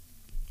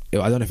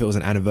don't know if it was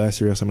an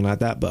anniversary or something like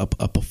that, but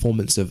a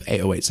performance of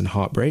 808s and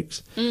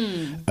Heartbreaks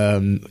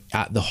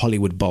at the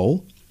Hollywood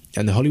Bowl.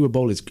 And the Hollywood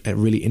Bowl is a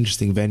really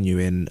interesting venue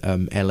in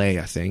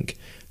LA, I think,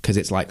 because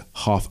it's like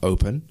half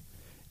open.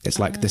 It's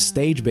like the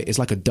stage bit is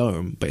like a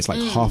dome, but it's like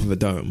half of a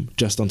dome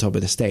just on top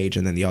of the stage,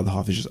 and then the other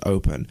half is just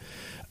open.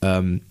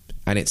 And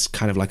it's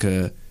kind of like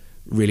a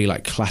really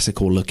like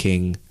classical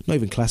looking, not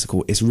even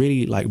classical, it's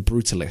really like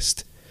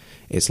brutalist.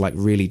 It's like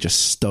really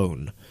just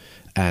stone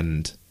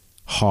and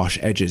harsh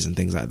edges and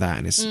things like that,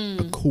 and it's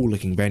a cool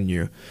looking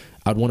venue.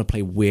 I'd want to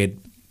play weird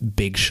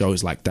big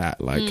shows like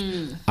that. Like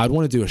I'd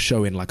want to do a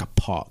show in like a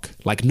park,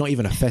 like not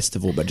even a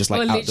festival, but just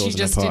like outdoors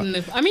in a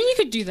park. I mean, you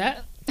could do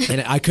that.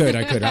 And I could.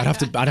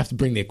 I'd have to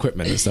bring the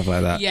equipment and stuff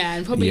like that. Yeah,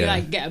 and probably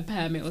like get a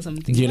permit or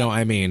something. You know what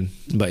I mean?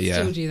 But yeah,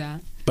 still do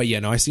that. But yeah,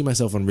 no, I see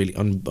myself on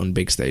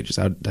big stages.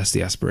 That's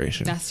the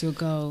aspiration. That's your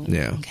goal.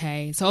 Yeah.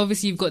 Okay, so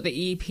obviously you've got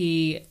the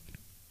EP.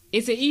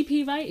 It's an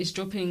EP, right? It's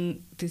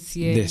dropping this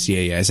year. This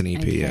year, yeah, it's an EP.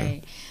 Okay.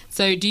 Yeah.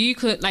 So do you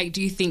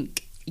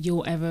think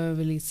you'll ever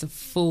release a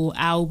full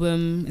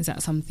album? Is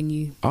that something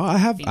you? Oh, I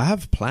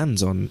have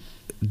plans on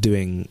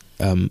doing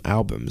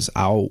albums.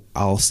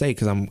 I'll say,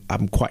 because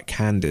I'm quite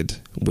candid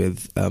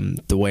with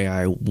the way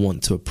I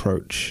want to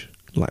approach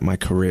like my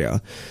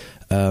career.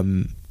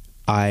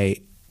 I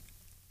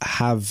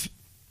have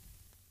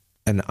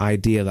an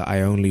idea that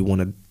I only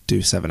want to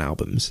do 7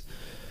 albums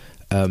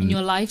in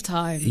your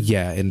lifetime.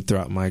 Yeah,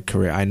 throughout my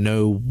career. I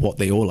know what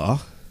they all are.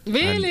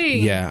 Really?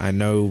 And, yeah, I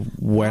know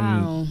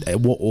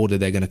what order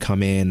they're going to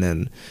come in,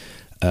 and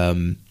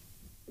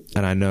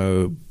I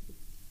know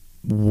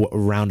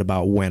round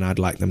about when I'd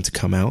like them to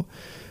come out.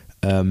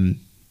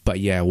 But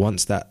yeah,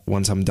 once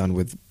I'm done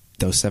with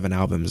those 7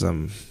 albums,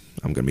 I'm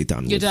gonna be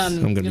done. You're done.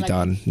 I'm gonna be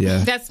done. Yeah,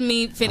 that's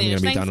me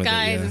finished. Thanks,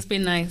 guys. Yeah. It's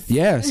been nice.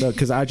 Yeah, so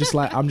because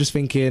I'm just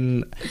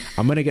thinking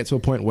I'm gonna get to a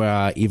point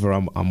where either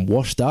I'm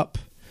washed up,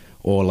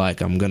 or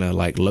like I'm gonna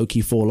like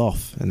low-key fall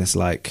off, and it's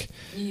like,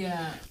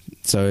 Yeah.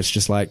 so it's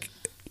just like,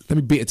 let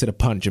me beat it to the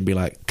punch and be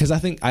like, because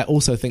I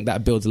also think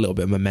that builds a little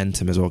bit of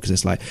momentum as well, because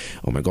it's like,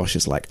 oh my gosh,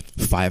 it's like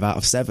 5 out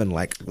of 7.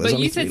 Like, there's But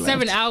only you said 3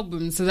 7 left.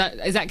 albums, so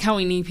is that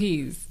counting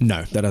EPs?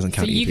 No, that doesn't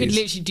count. So you EPs. could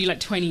literally do like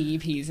 20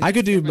 EPs. I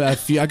could do a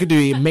few. I could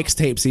do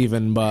mixtapes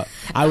even, but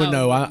I would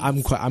know.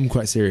 Albums. I'm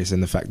quite serious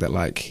in the fact that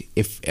like,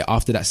 if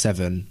after that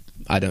 7,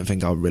 I don't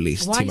think I'll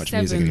release Why too much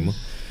music 7? anymore.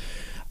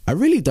 I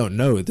really don't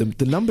know.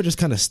 The number just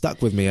kind of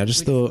stuck with me. I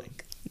just thought,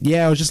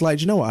 yeah, I was just like,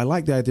 you know what? I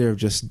like the idea of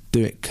just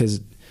doing it,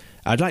 because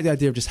I'd like the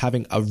idea of just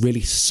having a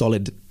really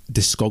solid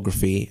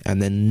discography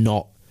and then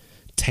not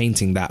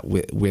tainting that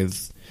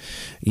with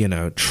you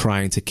know,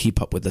 trying to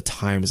keep up with the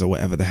times or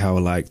whatever the hell.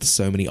 Like,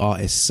 so many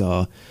artists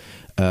are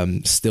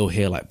still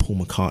here, like Paul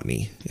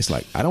McCartney. It's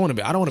like, I don't want to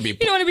be You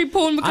don't want to be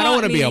Paul McCartney. I don't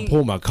want to be a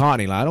Paul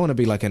McCartney. Like, I don't want to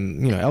be like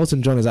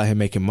Elton John is out here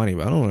making money,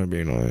 but I don't want to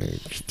be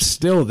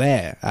still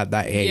there at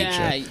that age.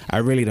 Yeah. I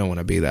really don't want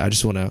to be there. I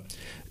just want to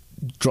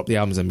drop the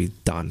albums and be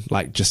done.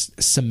 Like,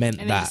 just cement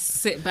And then that. just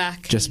sit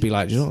back. Just be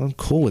like, you know what, I'm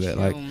cool with it.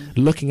 Like,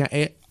 chill. looking at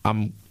it,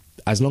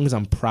 as long as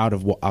I'm proud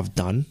of what I've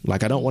done.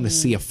 Like, I don't want to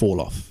see a fall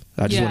off.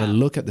 I just want to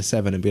look at the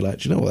 7 and be like,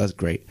 do you know what, that's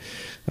great.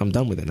 I'm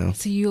done with it now.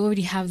 So you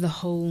already have the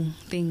whole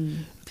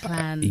thing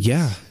planned.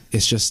 Yeah,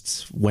 it's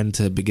just when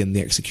to begin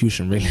the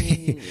execution,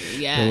 really.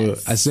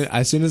 Yes.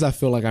 As soon as I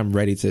feel like I'm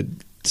ready to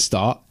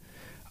start,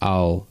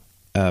 I'll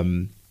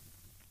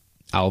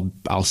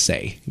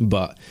say.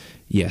 But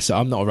yeah, so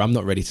I'm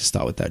not ready to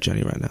start with that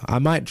journey right now. I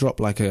might drop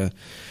like a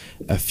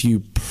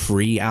few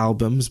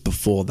pre-albums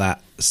before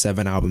that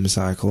 7 album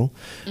cycle.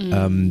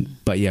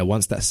 But yeah,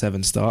 once that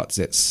 7 starts,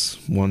 it's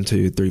 1,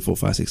 2, 3, 4,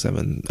 5, 6,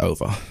 7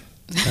 over.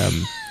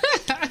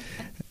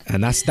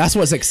 And that's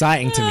what's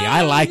exciting to me.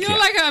 I like You're it.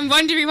 like a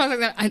bunch of people like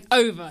that and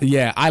over.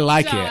 Yeah, I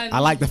like Done. it. I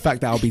like the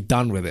fact that I'll be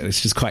done with it. It's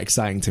just quite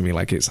exciting to me.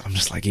 Like, I'm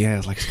just like, yeah,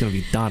 it's like, it's gonna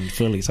be done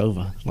fully. It's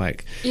over.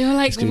 Like, You're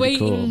like it's gonna be waiting.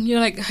 cool. You're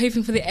like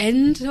hoping for the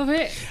end of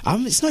it.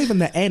 It's not even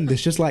the end.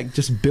 It's just like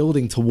just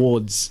building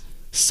towards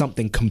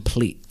something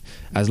complete.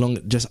 As long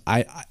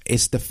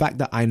it's the fact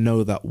that I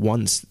know that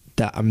once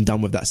that I'm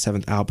done with that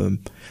 7th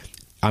album,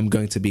 I'm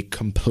going to be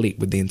complete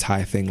with the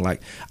entire thing.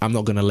 Like, I'm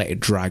not going to let it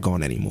drag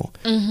on anymore.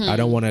 I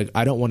don't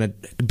want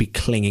to be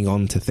clinging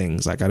on to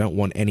things. Like, I don't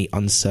want any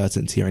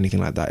uncertainty or anything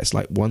like that. It's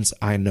like, once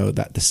I know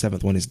that the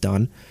 7th one is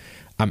done,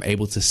 I'm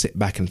able to sit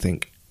back and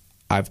think,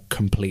 I've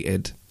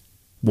completed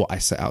what I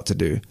set out to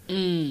do.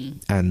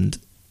 And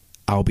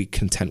I'll be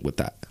content with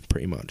that,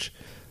 pretty much.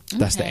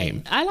 That's the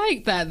aim. I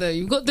like that though.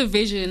 You've got the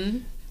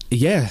vision.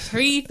 Yeah.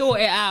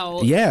 Pre-thought it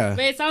out. Yeah.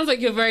 But it sounds like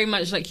you're very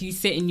much like you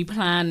sit and you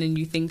plan and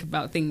you think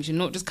about things. You're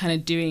not just kind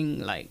of doing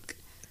like...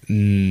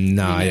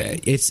 No, you know.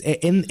 it's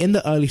in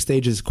the early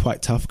stages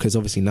quite tough, because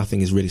obviously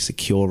nothing is really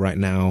secure right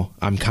now.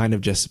 I'm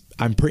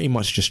pretty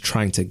much just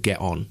trying to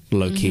get on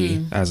low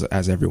key,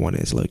 as everyone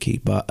is low key.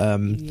 But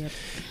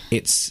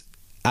it's,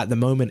 at the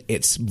moment,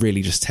 it's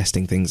really just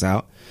testing things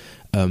out.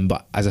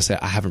 But as I said,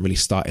 I haven't really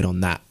started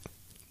on that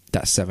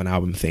 7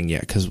 album thing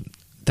yet, because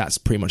that's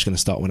pretty much going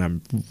to start when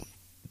I'm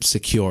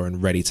secure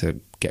and ready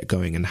to get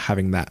going and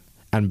having that.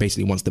 And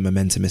basically, once the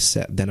momentum is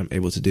set, then I'm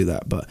able to do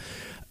that. But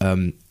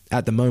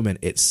at the moment,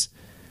 it's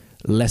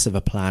less of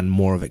a plan,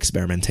 more of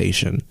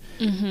experimentation.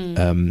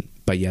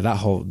 But yeah, that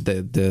whole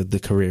the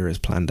career is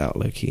planned out,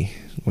 low-key.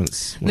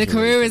 Once the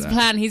career is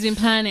planned. He's been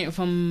planning it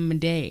from a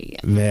day.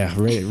 Yeah,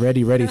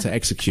 ready to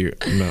execute.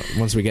 No,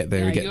 once we get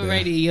there, we get you're there.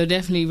 ready. You're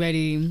definitely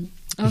ready.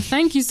 Oh,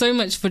 thank you so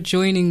much for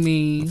joining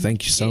me.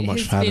 Thank you so much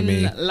It's for having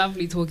been me.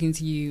 lovely talking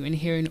to you and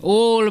hearing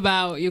all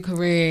about your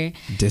career.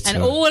 Ditto.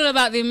 And all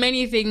about the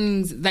many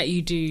things that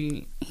you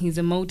do. He's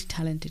a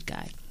multi-talented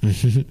guy.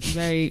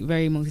 Very,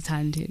 very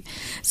multi-talented.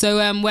 So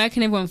where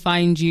can everyone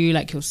find you,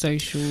 like your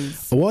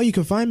socials? Well, you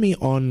can find me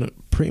on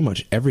pretty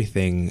much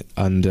everything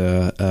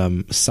under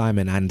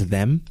Simon and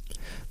Them.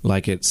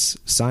 Like, it's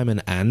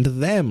Simon and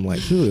Them.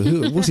 Like,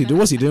 who what's he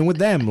doing with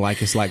them?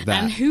 Like, it's like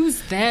that. And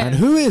who's them? And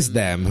who is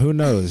them? Who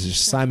knows?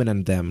 Just Simon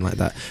and Them, like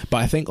that. But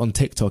I think on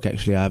TikTok,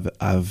 actually, I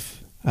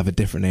have a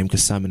different name,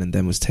 because Simon and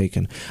Them was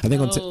taken. I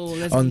think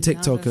there's on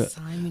TikTok, another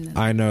Simon and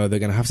I know they're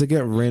gonna have to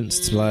get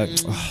rinsed. Like,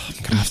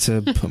 I'm gonna have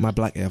to put my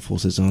black Air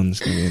Forces on. It's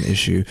gonna be an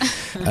issue.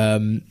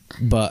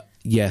 But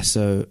yeah,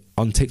 so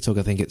on TikTok,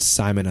 I think it's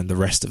Simon and the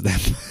Rest of Them.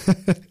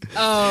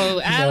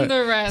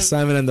 The rest.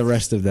 Simon and the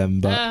Rest of Them.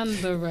 But And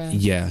the rest.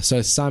 yeah, so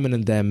it's Simon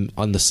and Them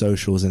on the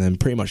socials, and then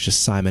pretty much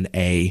just Simon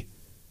A.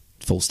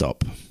 full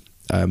stop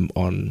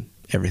on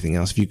everything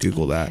else. If you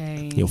Google that,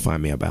 you'll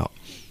find me about.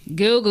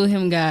 Google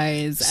him,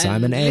 guys.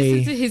 Simon and A.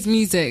 Listen to his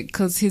music,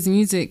 because his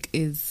music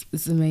is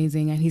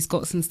amazing, and he's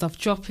got some stuff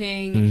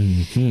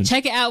dropping.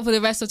 Check it out for the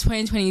rest of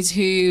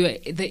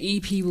 2022. The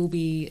EP will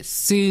be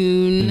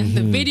soon.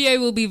 The video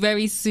will be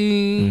very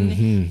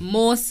soon.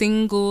 More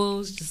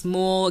singles, just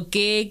more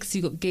gigs.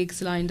 You got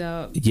gigs lined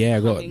up. Yeah,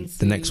 I got coming the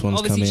soon. next one's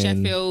Obviously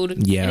coming.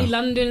 Sheffield. Yeah. Any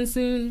London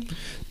soon?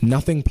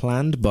 Nothing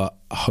planned, but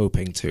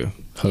hoping to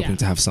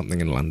have something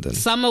in London.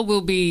 Summer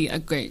will be a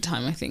great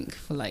time, I think,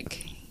 for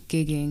like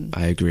gigging.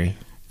 I agree.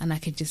 And I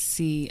could just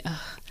see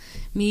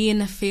Me in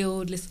the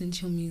field listening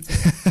to your music.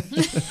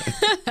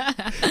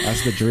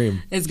 That's the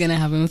dream. It's going to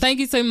happen. Thank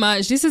you so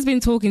much. This has been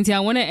Talking to You. I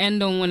want to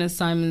end on one of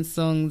Simon's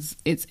songs.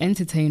 It's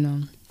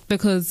Entertainer.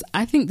 Because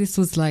I think this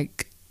was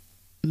like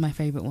my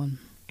favourite one.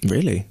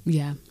 Really?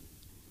 Yeah.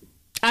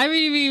 I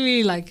really, really,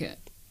 really like it.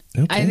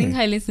 Okay. I think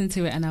I listened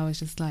to it and I was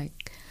just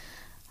like,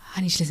 I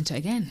need to listen to it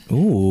again.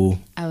 Ooh.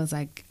 I was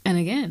like, and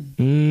again.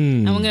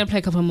 Mm. And we're going to play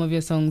a couple more of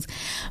your songs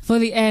for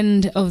the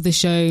end of the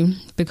show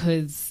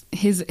because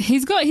he's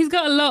got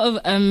a lot of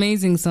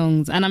amazing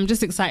songs and I'm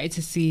just excited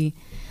to see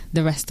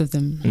the rest of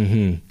them.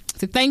 Mm-hmm.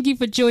 So thank you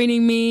for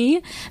joining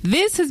me.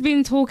 This has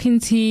been Talking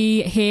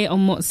Tea here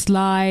on What's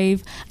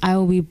Live. I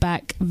will be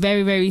back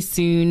very, very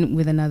soon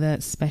with another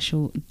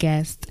special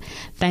guest.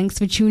 Thanks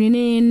for tuning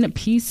in.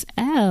 Peace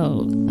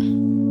out.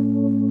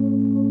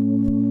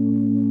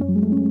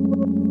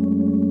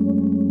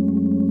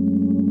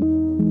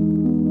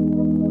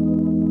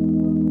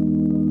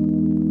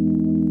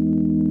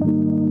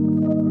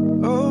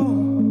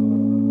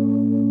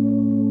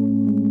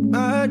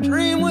 My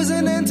dream was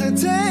an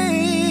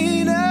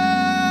entertainer,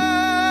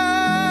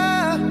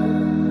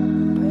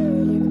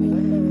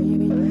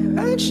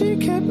 and she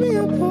kept me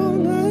up all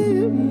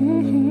night.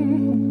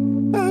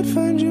 I'd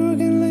find you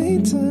again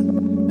later,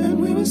 and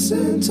we were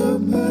sent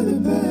up by the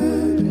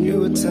bed. And you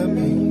would tell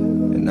me,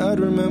 and I'd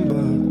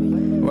remember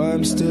why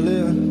I'm still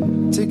here,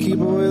 to keep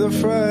away the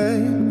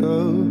fright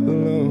of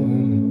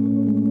alone.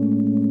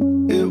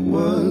 It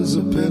was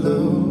a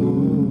pillow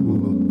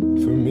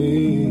for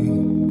me.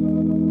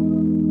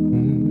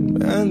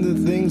 And the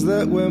things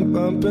that went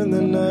bump in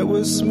the night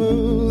were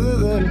smoother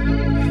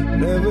than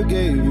never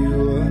gave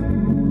you up.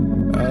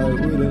 I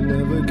would have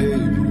never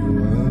gave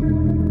you up.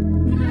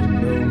 You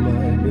know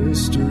my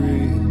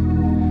mystery.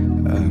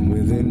 I'm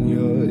within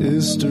your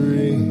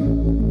history.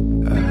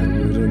 I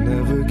would have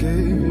never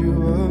gave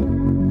you up.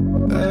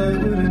 I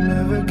would have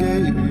never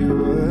gave you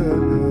up.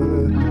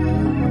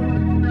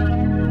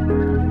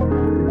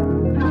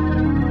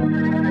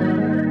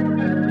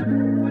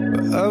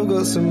 I've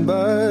got some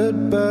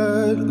bad,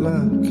 bad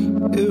luck.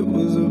 It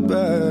was a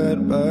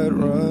bad, bad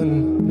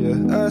run.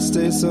 Yeah, I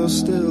stayed so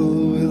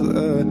still with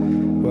her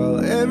while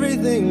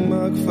everything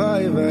Mark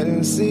 5. I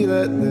didn't see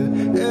that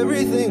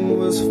everything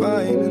was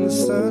fine in the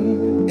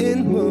sun,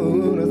 in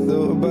moon. I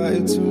thought about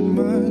it too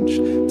much.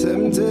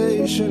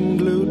 Temptation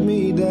glued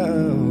me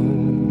down.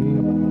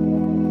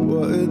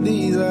 What are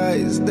these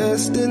eyes?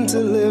 Destined to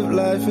live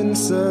life in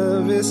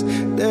service,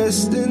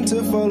 destined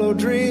to follow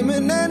dream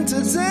and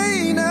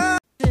entertainer.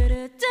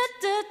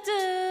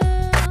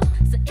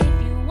 So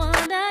if you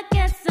wanna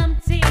get some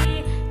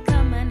tea,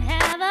 come and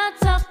have a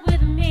talk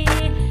with me.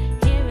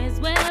 Here is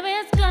where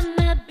it's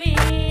gonna be.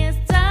 It's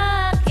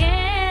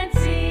Talking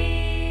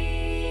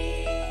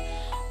Tea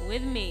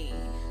with me.